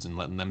forwards and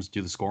letting them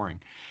do the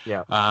scoring.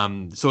 Yeah.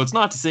 So it's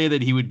not to say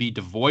that he would be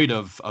devoid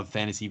of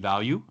fantasy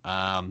value,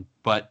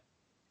 but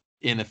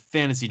in a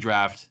fantasy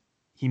draft,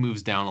 he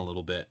moves down a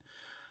little bit.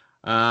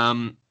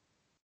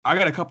 I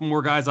got a couple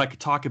more guys I could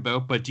talk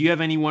about, but do you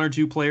have any one or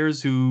two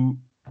players who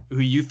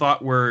you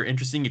thought were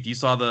interesting if you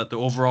saw the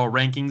overall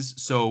rankings?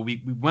 So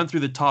we went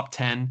through the top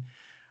 10.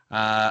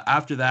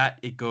 After that,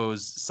 it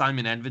goes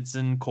Simon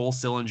Edvinsson, Cole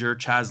Sillinger,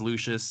 Chaz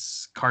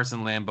Lucius,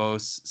 Carson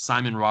Lambos,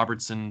 Simon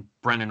Robertson,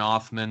 Brendan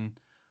Othman,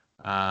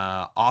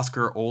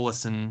 Oscar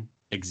Olesen,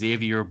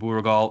 Xavier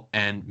Bourgal,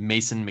 and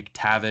Mason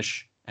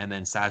McTavish, and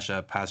then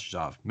Sasha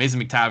Pastujov.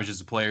 Mason McTavish is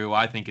a player who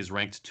I think is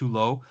ranked too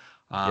low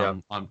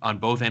on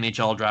both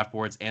NHL draft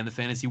boards and the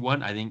fantasy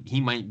one. I think he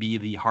might be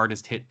the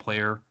hardest hit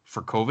player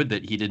for COVID,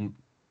 that he didn't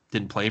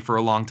play for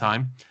a long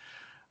time.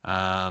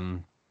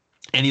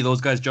 Any of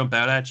those guys jump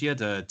out at you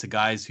to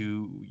guys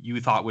who you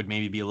thought would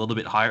maybe be a little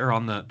bit higher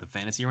on the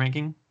fantasy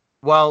ranking?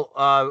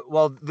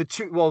 Well,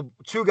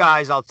 two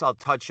guys I'll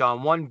touch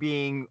on. One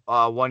being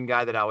one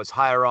guy that I was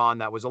higher on,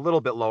 that was a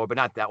little bit lower, but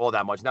not that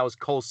much. And that was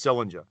Cole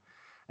Sillinger.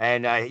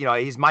 And,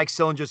 he's Mike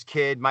Sillinger's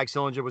kid. Mike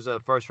Sillinger was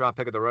a first-round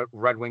pick of the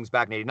Red Wings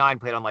back in '89,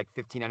 played on like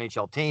 15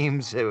 NHL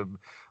teams,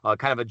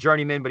 kind of a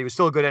journeyman, but he was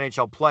still a good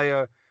NHL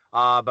player.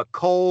 But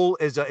Cole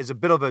is a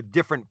bit of a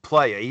different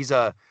player. He's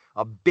a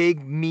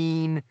big,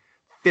 mean,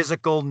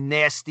 physical,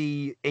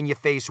 nasty,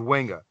 in-your-face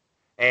winger.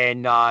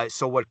 And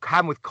so what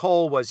happened with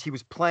Cole was he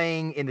was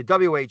playing in the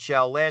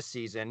WHL last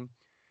season.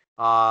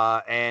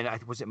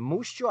 And was it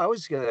Moose Jaw? I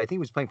think he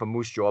was playing for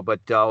Moose Jaw,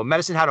 but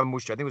Medicine Hat or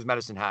Moose Jaw. I think it was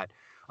Medicine Hat.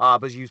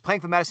 But he was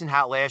playing for Medicine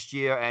Hat last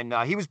year, and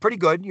he was pretty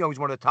good. He was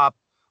one of the top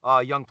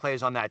young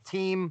players on that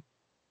team.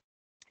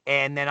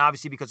 And then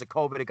obviously because of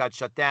COVID, it got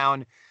shut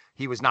down.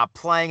 He was not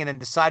playing and then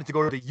decided to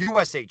go to the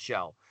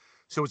USHL.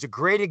 So it's a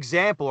great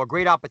example, a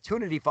great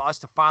opportunity for us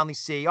to finally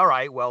see, all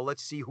right, well,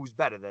 let's see who's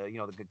better.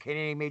 The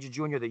Canadian Major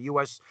Junior, the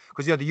US,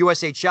 because, the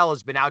USHL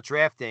has been out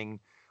drafting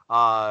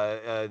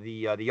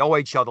the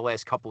OHL the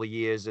last couple of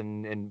years,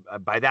 and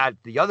by that,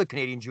 the other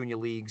Canadian junior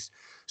leagues.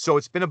 So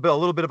it's been a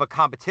little bit of a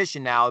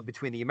competition now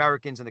between the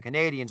Americans and the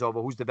Canadians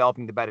over who's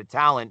developing the better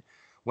talent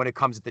when it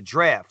comes to the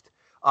draft.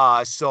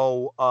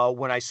 So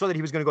when I saw that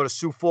he was going to go to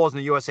Sioux Falls in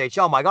the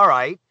USHL, I'm like, all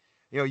right,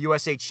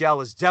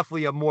 USHL is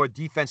definitely a more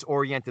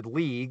defense-oriented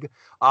league,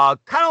 kind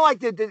of like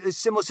the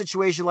similar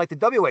situation like the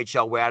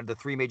WHL, where out of the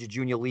three major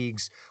junior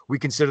leagues, we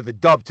consider the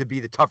Dub to be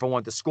the tougher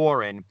one to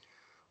score in.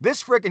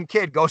 This freaking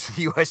kid goes to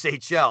the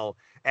USHL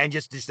and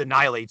just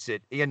annihilates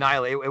it. He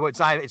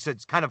annihilates it.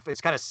 It's kind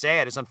of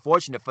sad. It's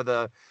unfortunate for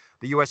the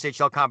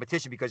USHL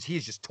competition because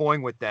he's just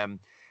toying with them.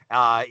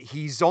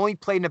 He's only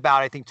played in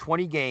about, I think,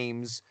 20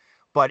 games.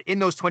 But in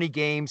those 20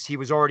 games, he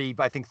was already,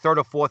 I think, third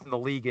or fourth in the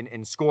league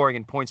in scoring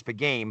and points per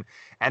game.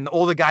 And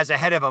all the guys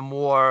ahead of him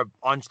were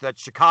on that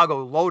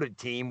Chicago loaded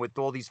team with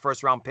all these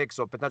first-round picks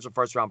or potential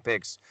first-round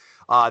picks.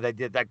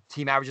 That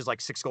team averages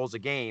like 6 goals a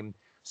game.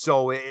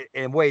 So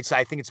in ways,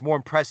 I think it's more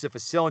impressive for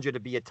Sillinger to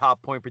be a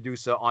top point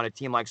producer on a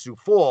team like Sioux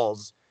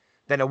Falls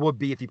than it would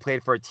be if he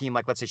played for a team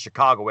like, let's say,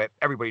 Chicago, where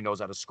everybody knows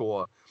how to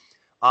score.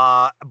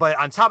 But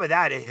on top of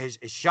that, his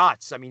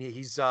shots. I mean,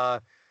 he's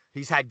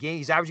had games.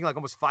 He's averaging like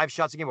almost 5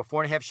 shots a game or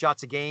 4.5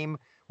 shots a game,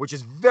 which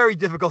is very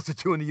difficult to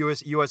do in the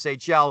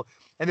USHL.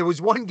 And there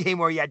was one game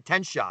where he had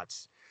 10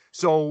 shots.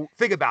 So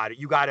think about it.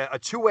 You got a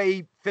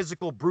two-way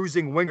physical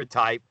bruising winger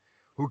type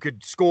who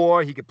could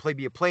score. He could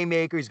be a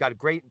playmaker. He's got a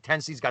great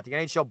intensity. He's got the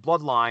NHL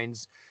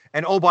bloodlines.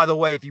 And oh, by the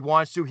way, if he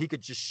wants to, he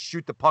could just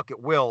shoot the puck at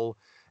will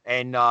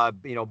and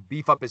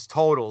beef up his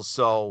totals.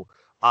 So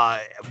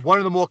one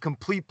of the more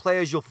complete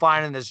players you'll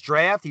find in this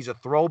draft. He's a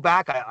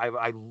throwback.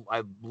 I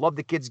love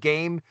the kid's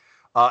game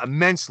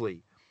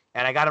immensely,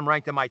 and I got him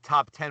ranked in my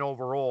top 10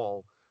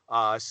 overall.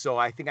 So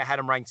I think I had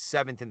him ranked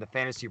 7th in the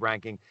fantasy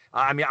ranking.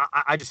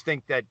 I just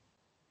think that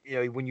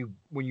when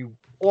you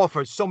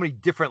offer so many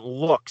different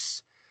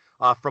looks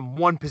from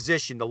one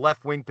position, the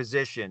left wing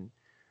position,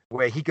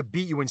 where he could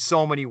beat you in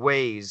so many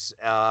ways,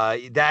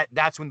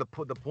 that's when the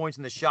points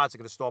and the shots are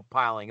going to start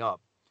piling up.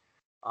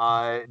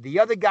 The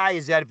other guy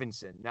is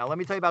Edvinsson. Now, let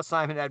me tell you about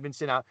Simon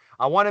Edvinsson.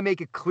 I want to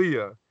make it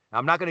clear.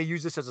 I'm not going to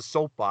use this as a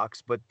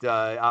soapbox, but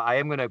I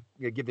am going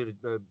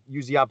to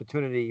use the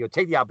opportunity or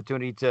take the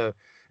opportunity to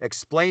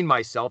explain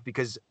myself,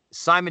 because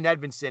Simon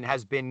Edvinsson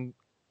has been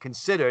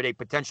considered a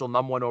potential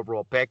number 1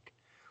 overall pick.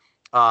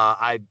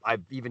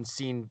 I've even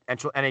seen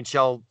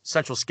NHL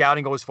Central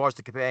Scouting go as far as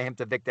to compare him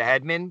to Victor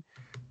Hedman,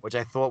 which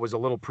I thought was a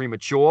little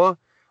premature.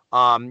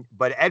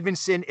 But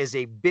Edvinsson is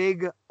a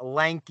big,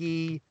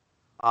 lanky,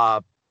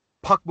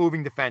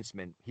 puck-moving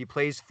defenseman. He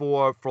plays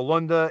for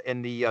Frölunda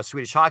in the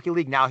Swedish Hockey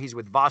League. Now he's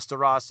with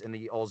Västerås in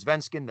the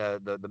Allsvenskan,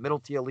 the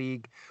middle-tier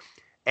league.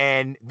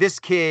 And this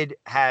kid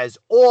has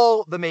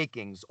all the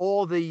makings,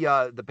 all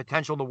the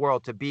potential in the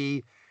world to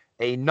be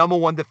a number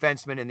 1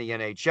 defenseman in the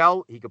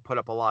NHL. He could put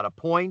up a lot of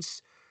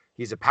points.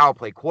 He's a power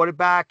play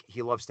quarterback.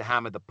 He loves to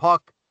hammer the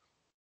puck.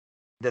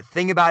 The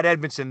thing about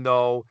Edvinsson,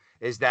 though,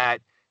 is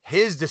that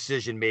his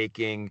decision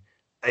making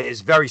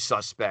is very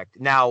suspect.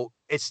 Now,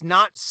 it's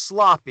not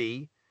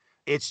sloppy.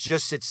 It's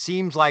just it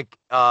seems like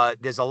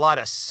there's a lot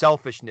of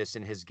selfishness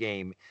in his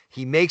game.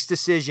 He makes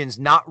decisions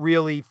not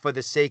really for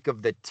the sake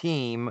of the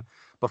team,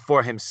 but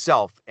for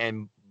himself.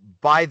 And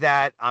by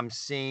that, I'm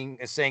saying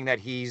that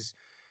he's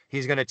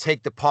going to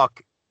take the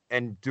puck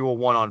and do a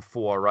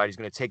 1-on-4, right? He's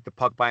going to take the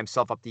puck by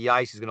himself up the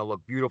ice. He's going to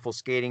look beautiful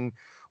skating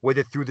with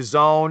it through the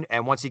zone.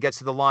 And once he gets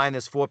to the line,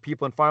 there's 4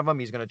 people in front of him.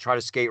 He's going to try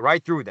to skate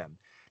right through them.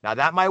 Now,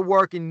 that might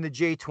work in the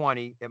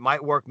J20. It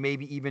might work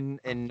maybe even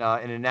in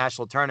the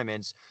national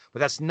tournaments, but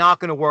that's not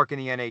going to work in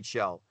the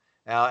NHL.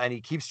 And he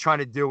keeps trying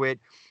to do it.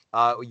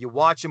 You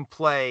watch him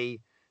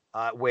play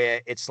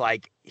where it's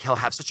like he'll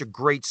have such a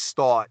great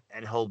start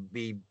and he'll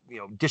be,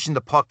 dishing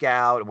the puck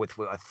out with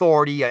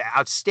authority, an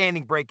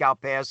outstanding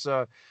breakout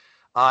passer.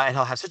 And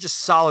he'll have such a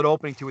solid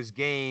opening to his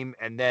game,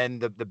 and then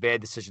the bad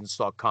decisions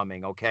start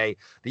coming, okay?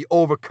 The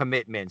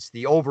overcommitments,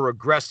 the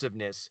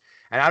over-aggressiveness.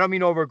 And I don't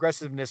mean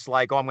over-aggressiveness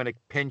like, I'm going to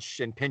pinch,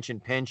 and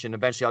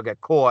eventually I'll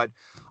get caught.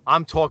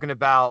 I'm talking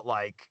about,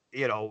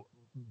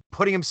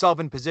 putting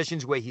himself in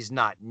positions where he's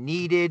not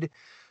needed,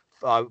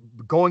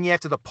 going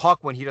after the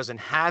puck when he doesn't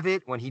have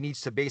it, when he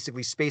needs to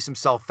basically space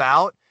himself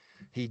out.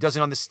 He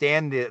doesn't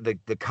understand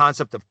the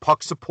concept of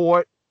puck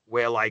support,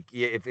 where,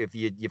 if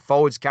your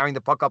forward's carrying the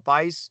puck up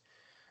ice,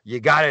 you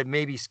got to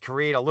maybe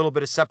create a little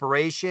bit of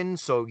separation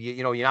so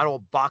you're not all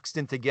boxed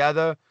in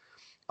together.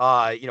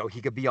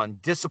 He could be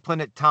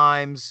undisciplined at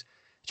times,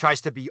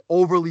 tries to be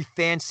overly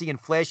fancy and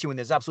flashy when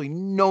there's absolutely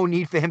no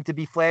need for him to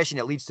be flashy,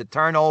 and it leads to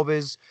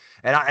turnovers.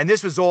 And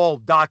this was all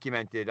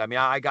documented. I mean,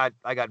 I got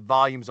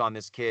volumes on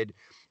this kid,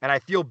 and I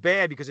feel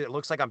bad because it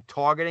looks like I'm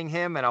targeting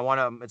him,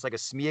 and it's like a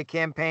smear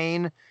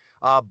campaign.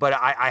 But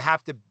I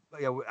have to,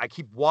 I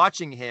keep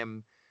watching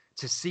him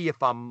to see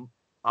if I'm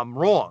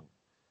wrong.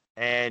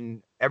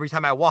 And every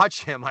time I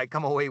watch him, I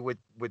come away with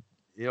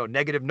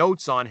negative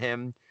notes on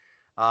him,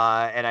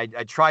 and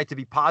I try to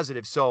be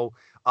positive. So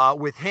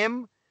with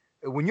him,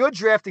 when you're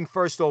drafting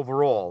first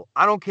overall,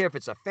 I don't care if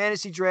it's a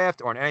fantasy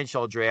draft or an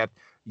NHL draft,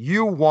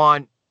 you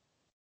want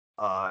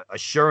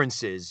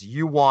assurances.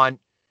 You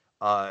want,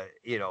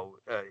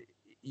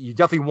 you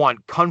definitely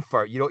want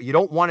comfort. You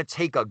don't want to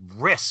take a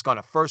risk on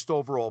a first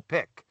overall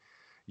pick.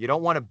 You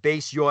don't want to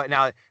base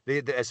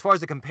as far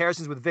as the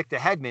comparisons with Victor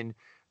Hedman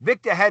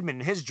in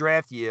his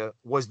draft year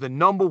was the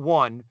number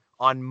 1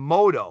 on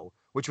Modo,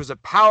 which was a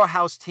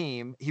powerhouse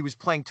team. He was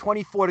playing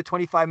 24 to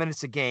 25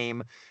 minutes a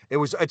game.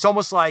 It's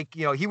almost like,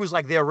 he was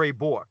like their Ray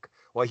Bourque,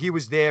 or he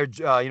was their,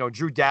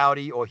 Drew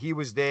Doughty, or he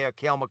was their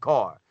Cale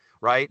Makar,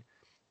 right?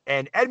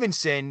 And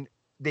Edvinsson,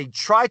 they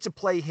tried to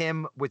play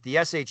him with the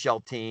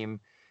SHL team,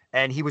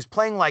 and he was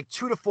playing like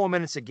 2 to 4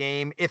 minutes a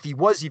game, if he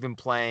was even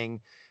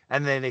playing.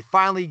 And then they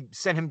finally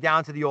sent him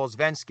down to the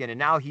Allsvenskan, and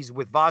now he's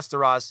with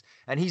Västerås,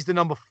 and he's the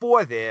number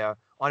 4 there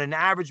on an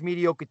average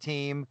mediocre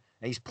team,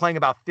 and he's playing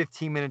about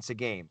 15 minutes a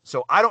game.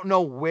 So I don't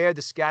know where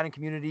the scouting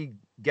community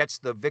gets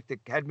the Victor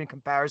Hedman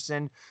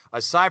comparison,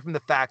 aside from the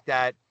fact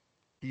that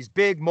he's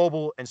big,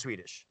 mobile, and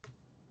Swedish.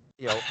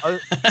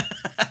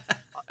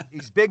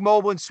 He's big,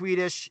 mobile, and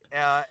Swedish,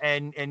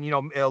 and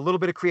a little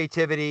bit of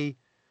creativity,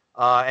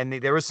 and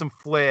there is some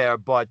flair.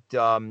 But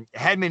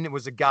Hedman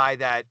was a guy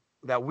that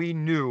we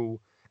knew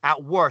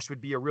at worst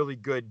would be a really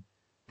good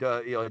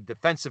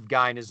defensive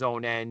guy in his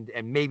own end,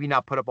 and maybe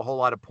not put up a whole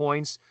lot of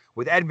points.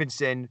 With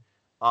Edvinsson,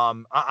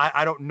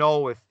 I don't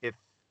know if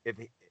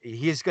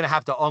he's going to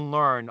have to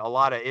unlearn a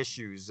lot of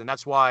issues, and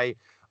that's why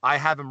I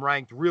have him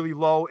ranked really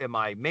low in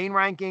my main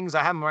rankings.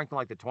 I have him ranked in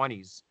like the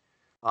 20s,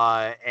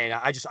 and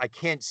I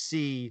can't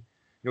see.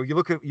 You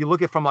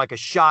look at from like a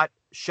shot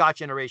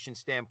generation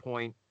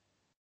standpoint.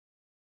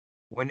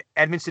 When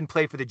Edvinsson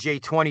played for the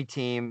J20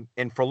 team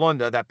in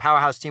Frölunda, that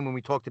powerhouse team when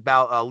we talked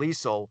about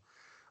Liesel,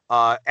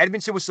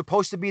 Edvinsson was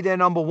supposed to be their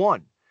number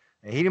 1.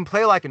 And he didn't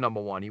play like a number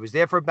 1. He was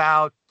there for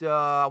about,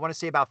 I want to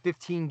say about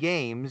 15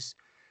 games.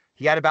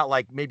 He had about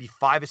maybe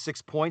 5 or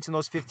 6 points in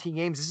those 15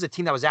 games. This is a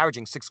team that was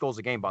averaging 6 goals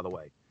a game, by the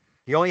way.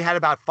 He only had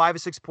about 5 or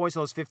 6 points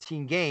in those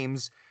 15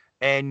 games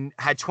and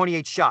had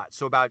 28 shots.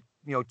 So about,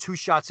 2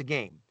 shots a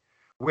game.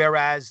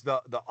 Whereas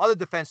the other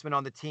defensemen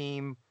on the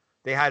team,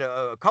 they had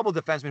a couple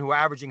defensemen who were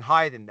averaging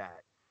higher than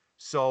that.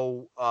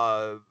 So,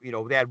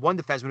 they had one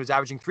defenseman who was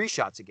averaging 3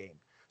 shots a game.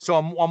 So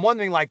I'm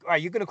wondering, all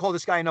right, you're going to call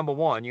this guy number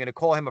 1. You're going to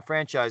call him a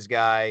franchise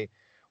guy.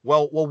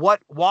 Well,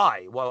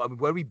 why? Well,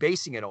 what are we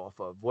basing it off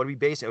of? What are we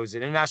basing? It was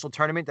an international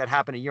tournament that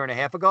happened a year and a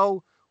half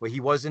ago where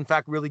he was, in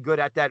fact, really good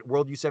at that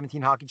World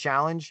U17 Hockey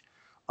Challenge.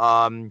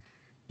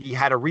 He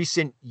had a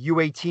recent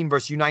U18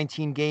 versus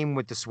U19 game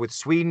with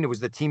Sweden. It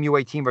was the team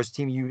U18 versus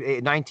team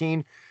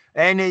U19.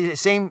 And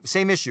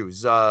same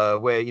issues where,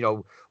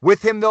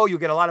 with him, though, you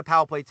get a lot of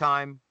power play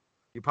time.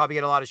 You probably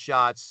get a lot of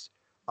shots.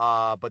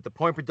 But the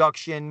point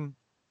production,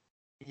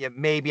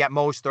 maybe at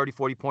most 30,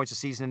 40 points a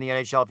season in the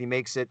NHL if he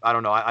makes it. I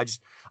don't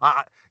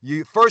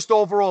know. First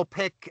overall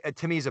pick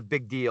to me is a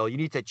big deal. You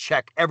need to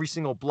check every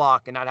single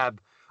block and not have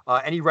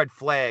any red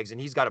flags, and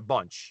he's got a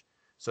bunch.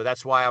 So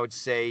that's why I would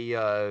say,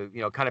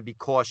 kind of be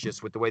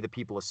cautious with the way that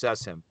people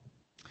assess him.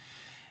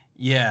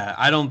 Yeah,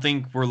 I don't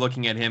think we're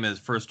looking at him as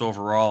first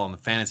overall on the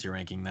fantasy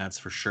ranking. That's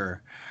for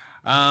sure.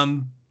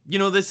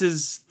 This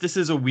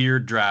is a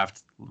weird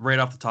draft. Right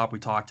off the top, we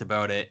talked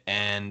about it,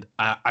 and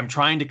I'm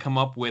trying to come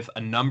up with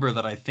a number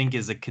that I think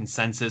is a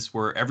consensus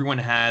where everyone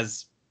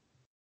has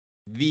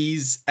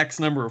these X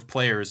number of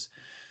players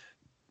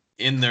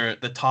in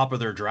the top of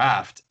their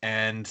draft,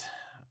 and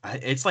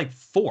it's like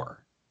 4.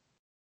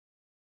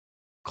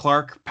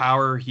 Clark,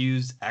 Power,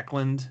 Hughes,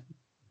 Eklund,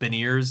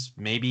 Beniers,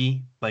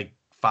 maybe like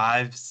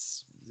 5.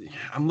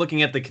 I'm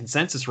looking at the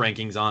consensus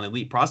rankings on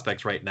Elite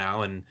Prospects right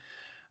now, and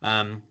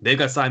they've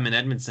got Simon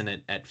Edmondson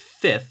at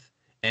 5th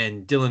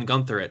and Dylan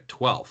Gunther at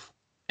 12th.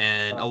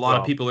 And a lot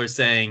of people are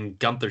saying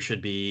Gunther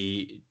should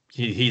be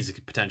he's a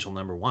potential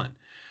number 1.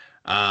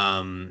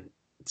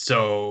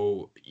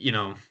 So,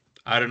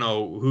 I don't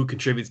know who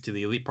contributes to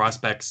the Elite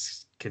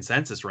Prospects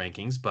consensus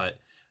rankings, but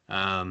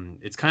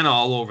it's kind of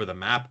all over the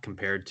map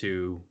compared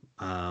to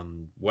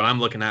what I'm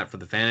looking at for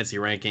the fantasy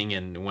ranking.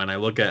 And when I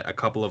look at a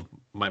couple of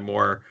my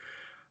more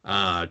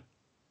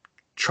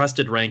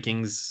trusted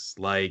rankings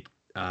like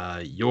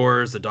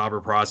yours, the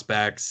Dauber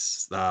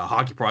Prospects,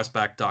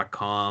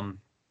 hockeyprospect.com,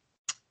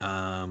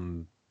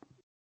 Bob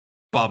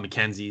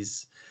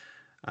McKenzie's,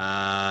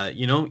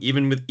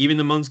 even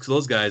amongst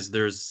those guys,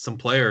 there's some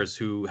players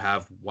who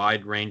have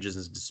wide ranges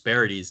and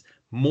disparities,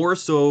 more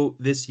so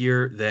this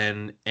year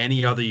than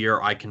any other year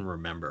I can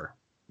remember.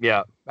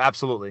 Yeah,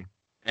 absolutely.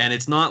 And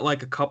it's not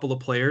like a couple of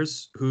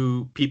players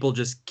who people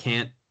just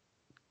can't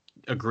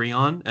agree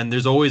on. And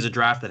there's always a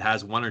draft that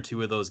has 1 or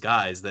 2 of those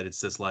guys that it's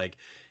just like,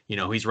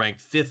 he's ranked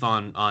 5th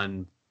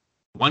on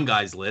one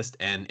guy's list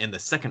and in the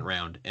second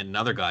round in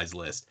another guy's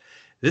list.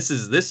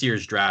 This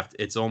year's draft.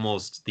 It's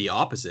almost the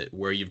opposite,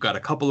 where you've got a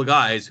couple of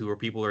guys who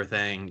people are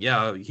saying,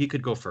 yeah, he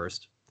could go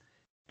first,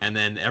 and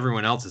then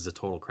everyone else is a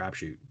total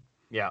crapshoot.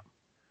 Yeah,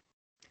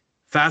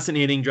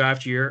 fascinating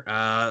draft year.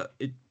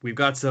 We've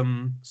got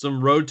some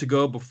road to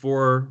go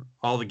before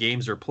all the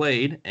games are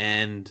played,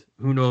 and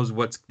who knows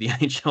what the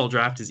NHL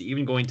draft is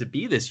even going to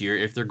be this year,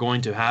 if they're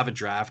going to have a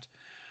draft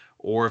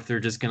or if they're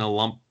just going to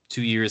lump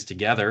 2 years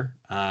together.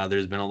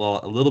 There's been a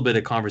little bit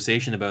of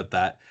conversation about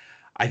that.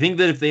 I think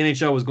that if the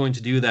NHL was going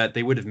to do that,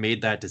 they would have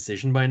made that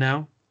decision by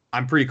now.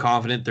 I'm pretty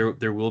confident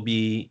there will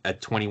be a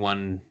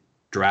 21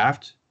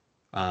 draft.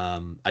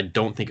 I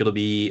don't think it'll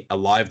be a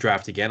live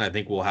draft again. I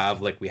think we'll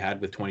have, like we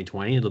had with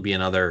 2020, it'll be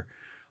another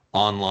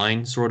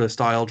online sort of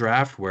style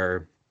draft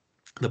where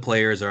the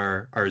players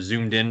are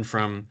zoomed in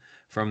from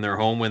their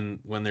home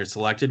when they're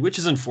selected, which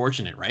is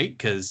unfortunate, right?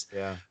 Because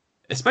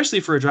especially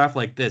for a draft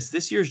like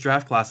this year's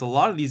draft class, a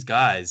lot of these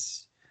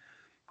guys,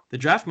 the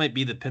draft might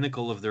be the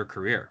pinnacle of their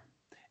career.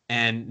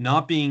 And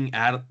not being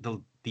at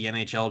the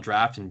NHL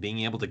draft and being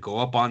able to go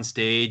up on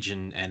stage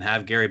and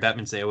have Gary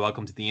Bettman say,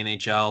 welcome to the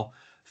NHL,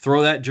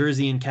 throw that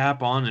jersey and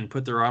cap on and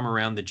put their arm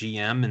around the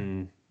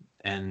GM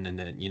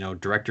and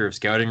director of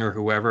scouting or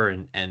whoever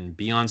and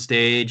be on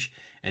stage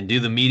and do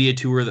the media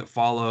tour that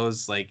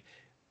follows. Like,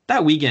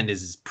 that weekend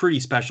is a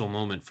pretty special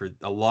moment for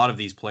a lot of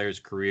these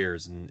players'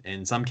 careers. And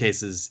in some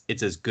cases,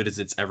 it's as good as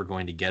it's ever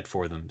going to get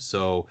for them.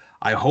 So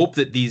I hope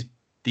that these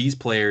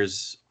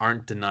players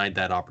aren't denied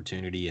that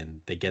opportunity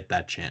and they get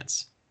that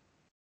chance.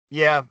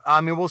 Yeah, I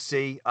mean, we'll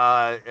see.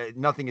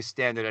 Nothing is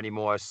standard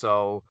anymore.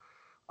 So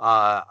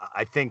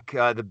I think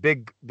the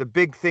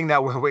big thing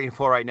that we're waiting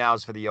for right now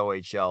is for the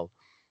OHL.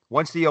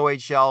 Once the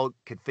OHL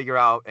can figure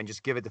out and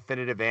just give a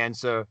definitive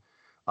answer,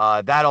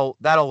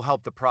 that'll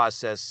help the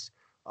process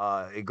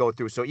go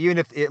through. So even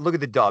if look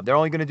at the Dub, they're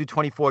only going to do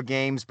 24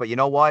 games, but you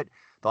know what?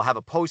 They'll have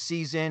a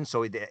postseason,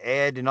 so they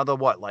add another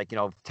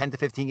 10 to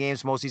 15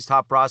 games for most of these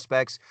top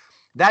prospects.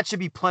 That should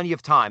be plenty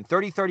of time.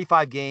 30,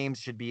 35 games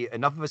should be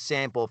enough of a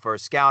sample for a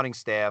scouting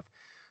staff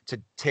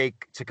to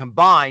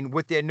combine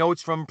with their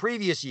notes from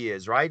previous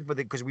years, right?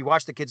 Because we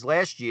watched the kids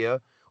last year.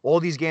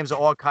 All these games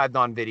are archived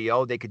on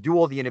video. They could do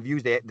all the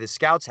interviews. The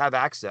scouts have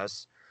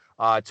access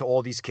to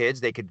all these kids.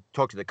 They could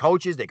talk to the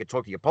coaches. They could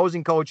talk to the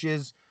opposing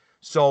coaches.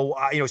 So,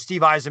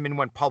 Steve Yzerman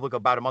went public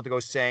about a month ago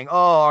saying,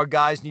 oh, our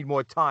guys need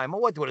more time. Well,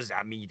 what does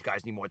that mean, you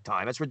guys need more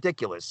time? That's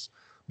ridiculous.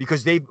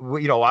 Because I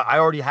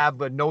already have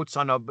notes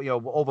on over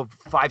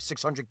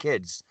 500-600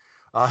 kids.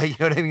 You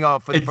know what I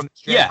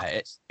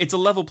mean? It's a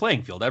level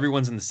playing field.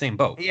 Everyone's in the same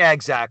boat. Yeah,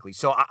 exactly.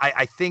 So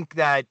I think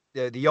that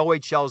the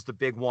OHL is the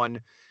big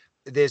one.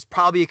 There's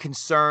probably a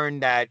concern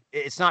that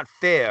it's not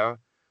fair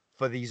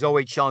for these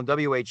OHL and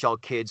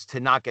WHL kids to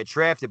not get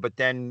drafted. But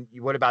then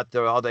what about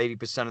the other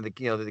 80% of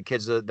the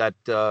kids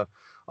that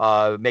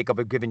make up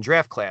a given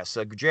draft class,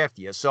 a draft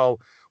year? So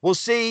we'll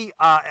see.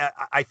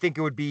 I think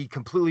it would be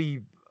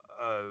completely,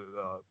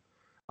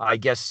 I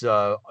guess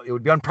it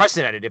would be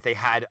unprecedented if they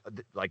had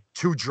like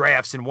 2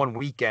 drafts in one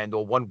weekend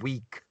or 1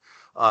 week,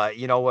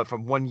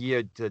 from one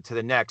year to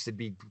the next. It'd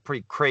be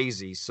pretty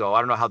crazy. So I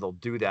don't know how they'll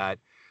do that.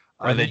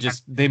 Or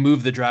they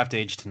move the draft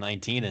age to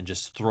 19 and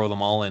just throw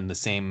them all in the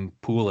same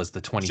pool as the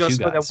 22 guys.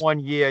 Just for the 1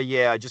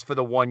 year, just for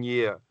the 1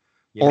 year.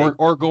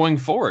 Or going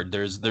forward.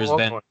 There's been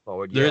going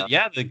forward, there yeah.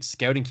 yeah, the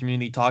scouting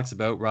community talks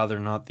about whether or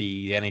not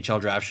the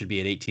NHL draft should be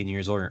at 18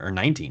 years old or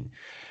 19.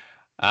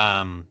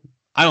 Um,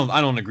 I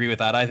don't agree with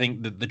that. I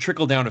think the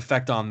trickle down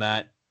effect on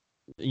that,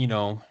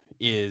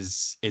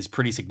 is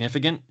pretty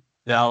significant.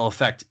 That'll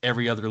affect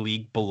every other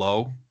league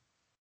below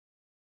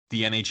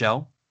the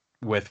NHL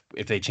with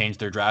if they change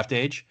their draft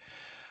age.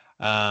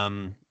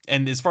 And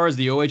as far as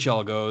the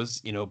OHL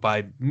goes,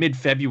 by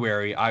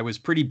mid-February, I was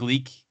pretty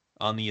bleak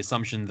on the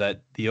assumption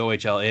that the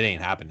OHL, it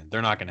ain't happening.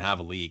 They're not going to have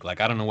a league.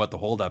 Like, I don't know what the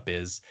holdup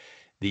is.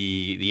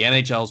 The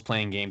NHL is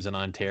playing games in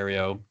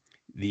Ontario.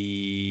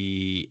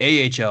 The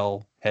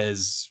AHL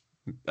has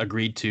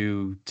agreed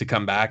to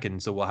come back,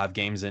 and so we'll have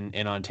games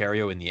in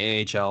Ontario in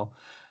the AHL.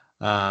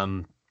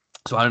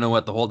 So I don't know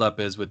what the holdup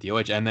is with the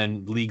OHL, and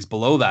then leagues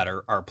below that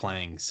are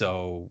playing.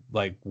 So,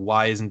 like,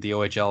 why isn't the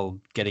OHL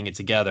getting it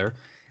together?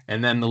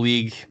 And then the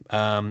league,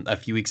 a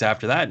few weeks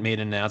after that, made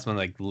an announcement,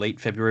 like late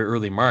February,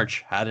 early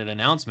March, had an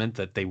announcement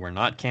that they were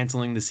not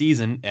canceling the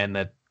season, and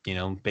that,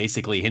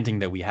 basically hinting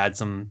that we had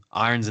some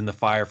irons in the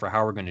fire for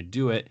how we're going to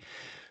do it.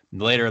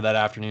 Later that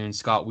afternoon,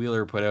 Scott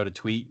Wheeler put out a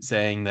tweet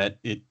saying that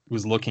it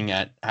was looking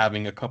at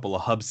having a couple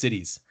of hub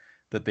cities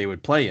that they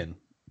would play in,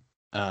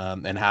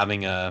 and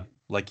having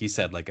like you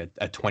said, like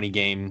a 20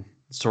 game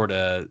sort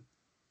of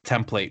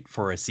template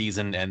for a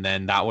season. And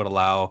then that would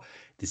allow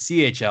the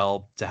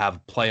CHL to have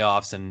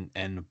playoffs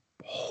and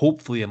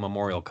hopefully a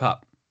Memorial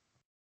Cup.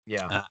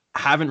 Yeah.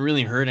 Haven't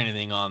really heard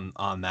anything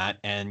on that.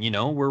 And,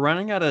 we're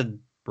running out of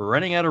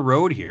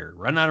road here,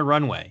 running out of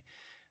runway.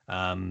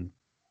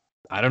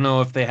 I don't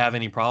know if they have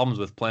any problems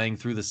with playing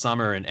through the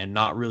summer and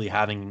not really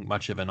having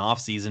much of an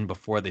off season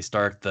before they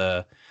start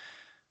the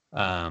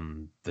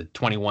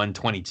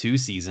 21-22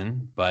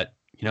 season, but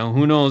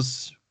who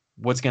knows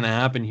what's going to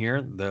happen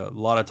here. A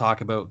lot of talk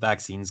about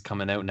vaccines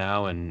coming out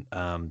now, and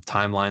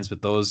timelines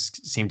with those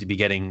seem to be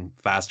getting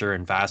faster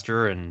and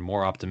faster and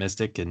more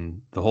optimistic,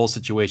 and the whole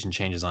situation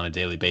changes on a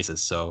daily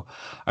basis. So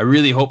I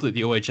really hope that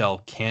the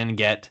OHL can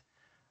get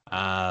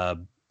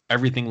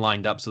everything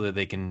lined up so that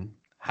they can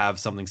have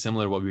something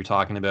similar to what we were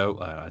talking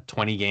about, a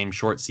 20 game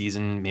short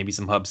season, maybe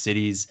some hub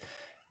cities,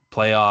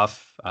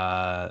 playoff,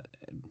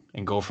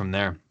 and go from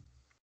there.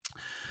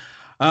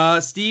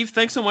 Steve,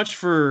 thanks so much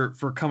for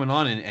coming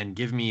on and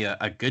giving me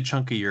a good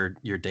chunk of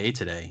your day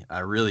today. I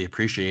really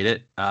appreciate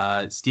it.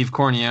 Steve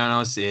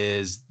Kornianos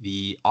is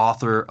the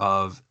author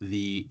of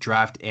the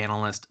Draft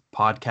Analyst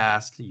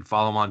podcast. You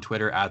follow him on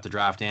Twitter at the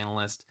Draft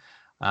Analyst.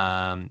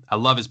 I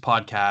love his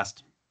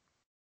podcast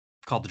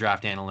called the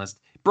Draft Analyst.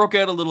 It broke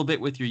out a little bit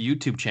with your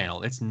YouTube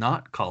channel. It's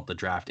not called the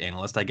Draft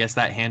Analyst. I guess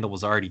that handle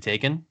was already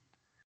taken.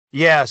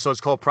 Yeah, so it's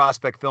called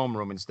Prospect Film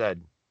Room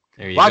instead.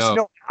 There you go.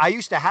 No, I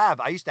used to have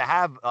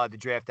the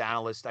Draft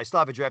Analyst. I still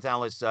have a Draft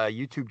Analyst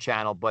YouTube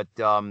channel, but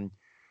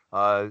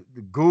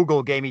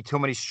Google gave me too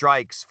many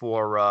strikes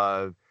for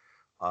I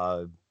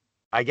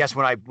guess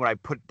when I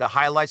put the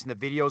highlights and the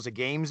videos of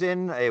games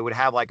in, it would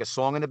have like a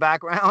song in the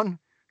background.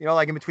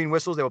 Like in between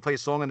whistles, they would play a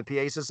song in the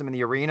PA system in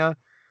the arena.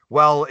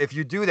 Well, if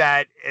you do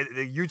that,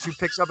 the YouTube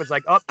picks up. It's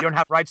like, oh, you don't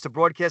have rights to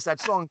broadcast that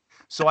song.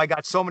 So I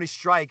got so many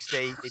strikes.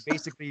 They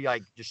basically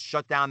like just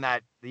shut down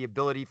the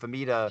ability for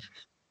me to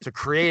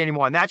create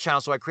anymore on that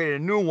channel. So I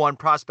created a new one,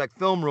 Prospect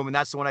Film Room, and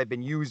that's the one I've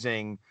been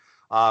using,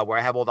 where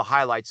I have all the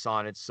highlights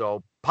on it.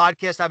 So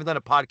podcast, I haven't done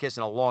a podcast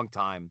in a long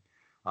time.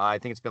 I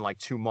think it's been like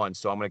 2 months.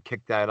 So I'm going to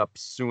kick that up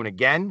soon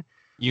again.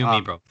 You and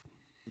me, bro.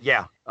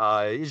 Yeah.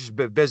 It's just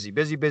been busy,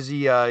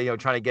 trying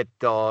to get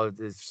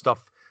this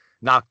stuff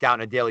knocked out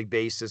on a daily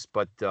basis.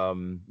 But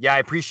yeah, I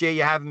appreciate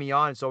you having me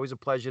on. It's always a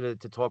pleasure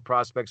to talk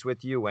prospects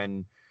with you.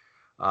 And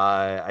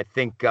I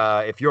think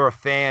if you're a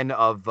fan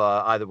of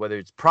either whether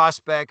it's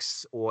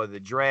prospects or the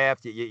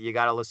draft, you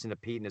got to listen to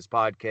Pete and his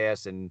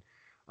podcast and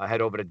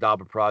head over to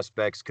Dobber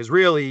Prospects, because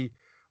really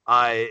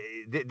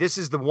this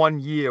is the 1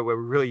 year where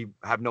we really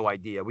have no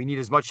idea. We need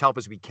as much help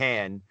as we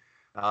can.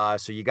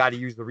 So you got to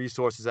use the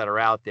resources that are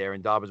out there,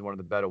 and Dobber's one of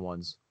the better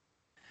ones.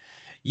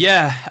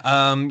 Yeah.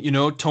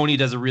 Tony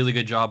does a really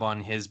good job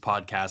on his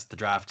podcast, the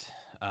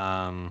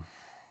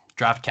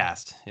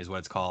Draftcast is what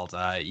it's called.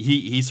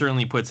 He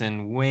certainly puts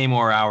in way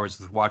more hours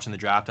with watching the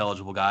draft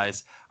eligible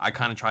guys. I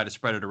kind of try to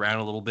spread it around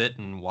a little bit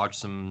and watch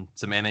some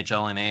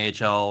NHL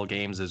and AHL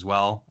games as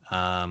well.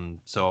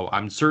 So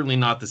I'm certainly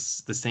not the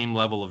same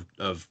level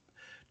of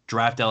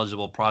draft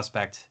eligible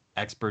prospect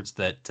experts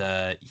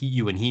that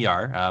you and he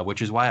are,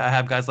 which is why I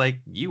have guys like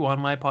you on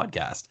my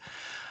podcast.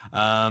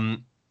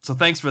 So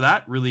thanks for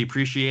that. Really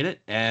appreciate it.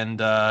 And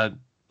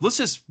let's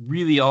just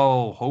really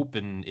all hope,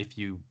 and if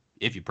you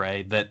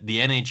pray, that the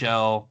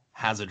NHL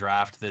has a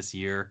draft this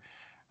year,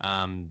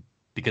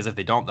 because if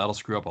they don't, that'll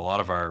screw up a lot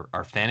of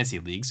our fantasy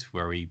leagues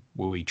where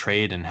we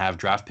trade and have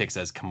draft picks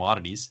as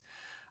commodities.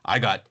 I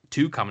got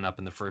 2 coming up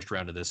in the first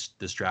round of this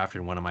draft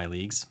in one of my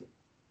leagues.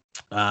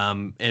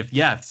 So if the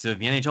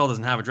NHL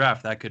doesn't have a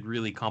draft, that could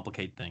really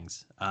complicate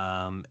things.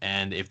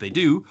 And if they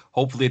do,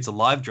 hopefully it's a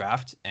live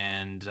draft,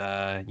 and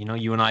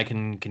you and I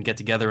can get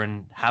together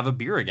and have a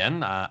beer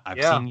again.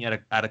 I've seen you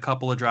at a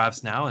couple of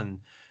drafts now, and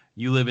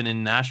you living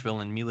in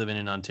Nashville and me living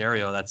in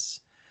Ontario, that's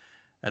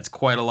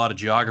quite a lot of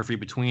geography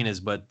between us.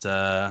 But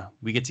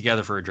we get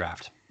together for a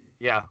draft.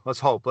 Yeah, let's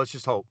hope. Let's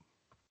just hope.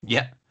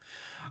 Yeah.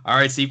 All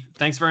right, Steve.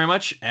 Thanks very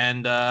much,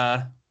 and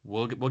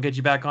we'll get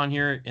you back on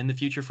here in the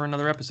future for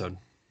another episode.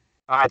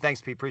 All right,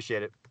 thanks, Pete.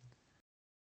 Appreciate it.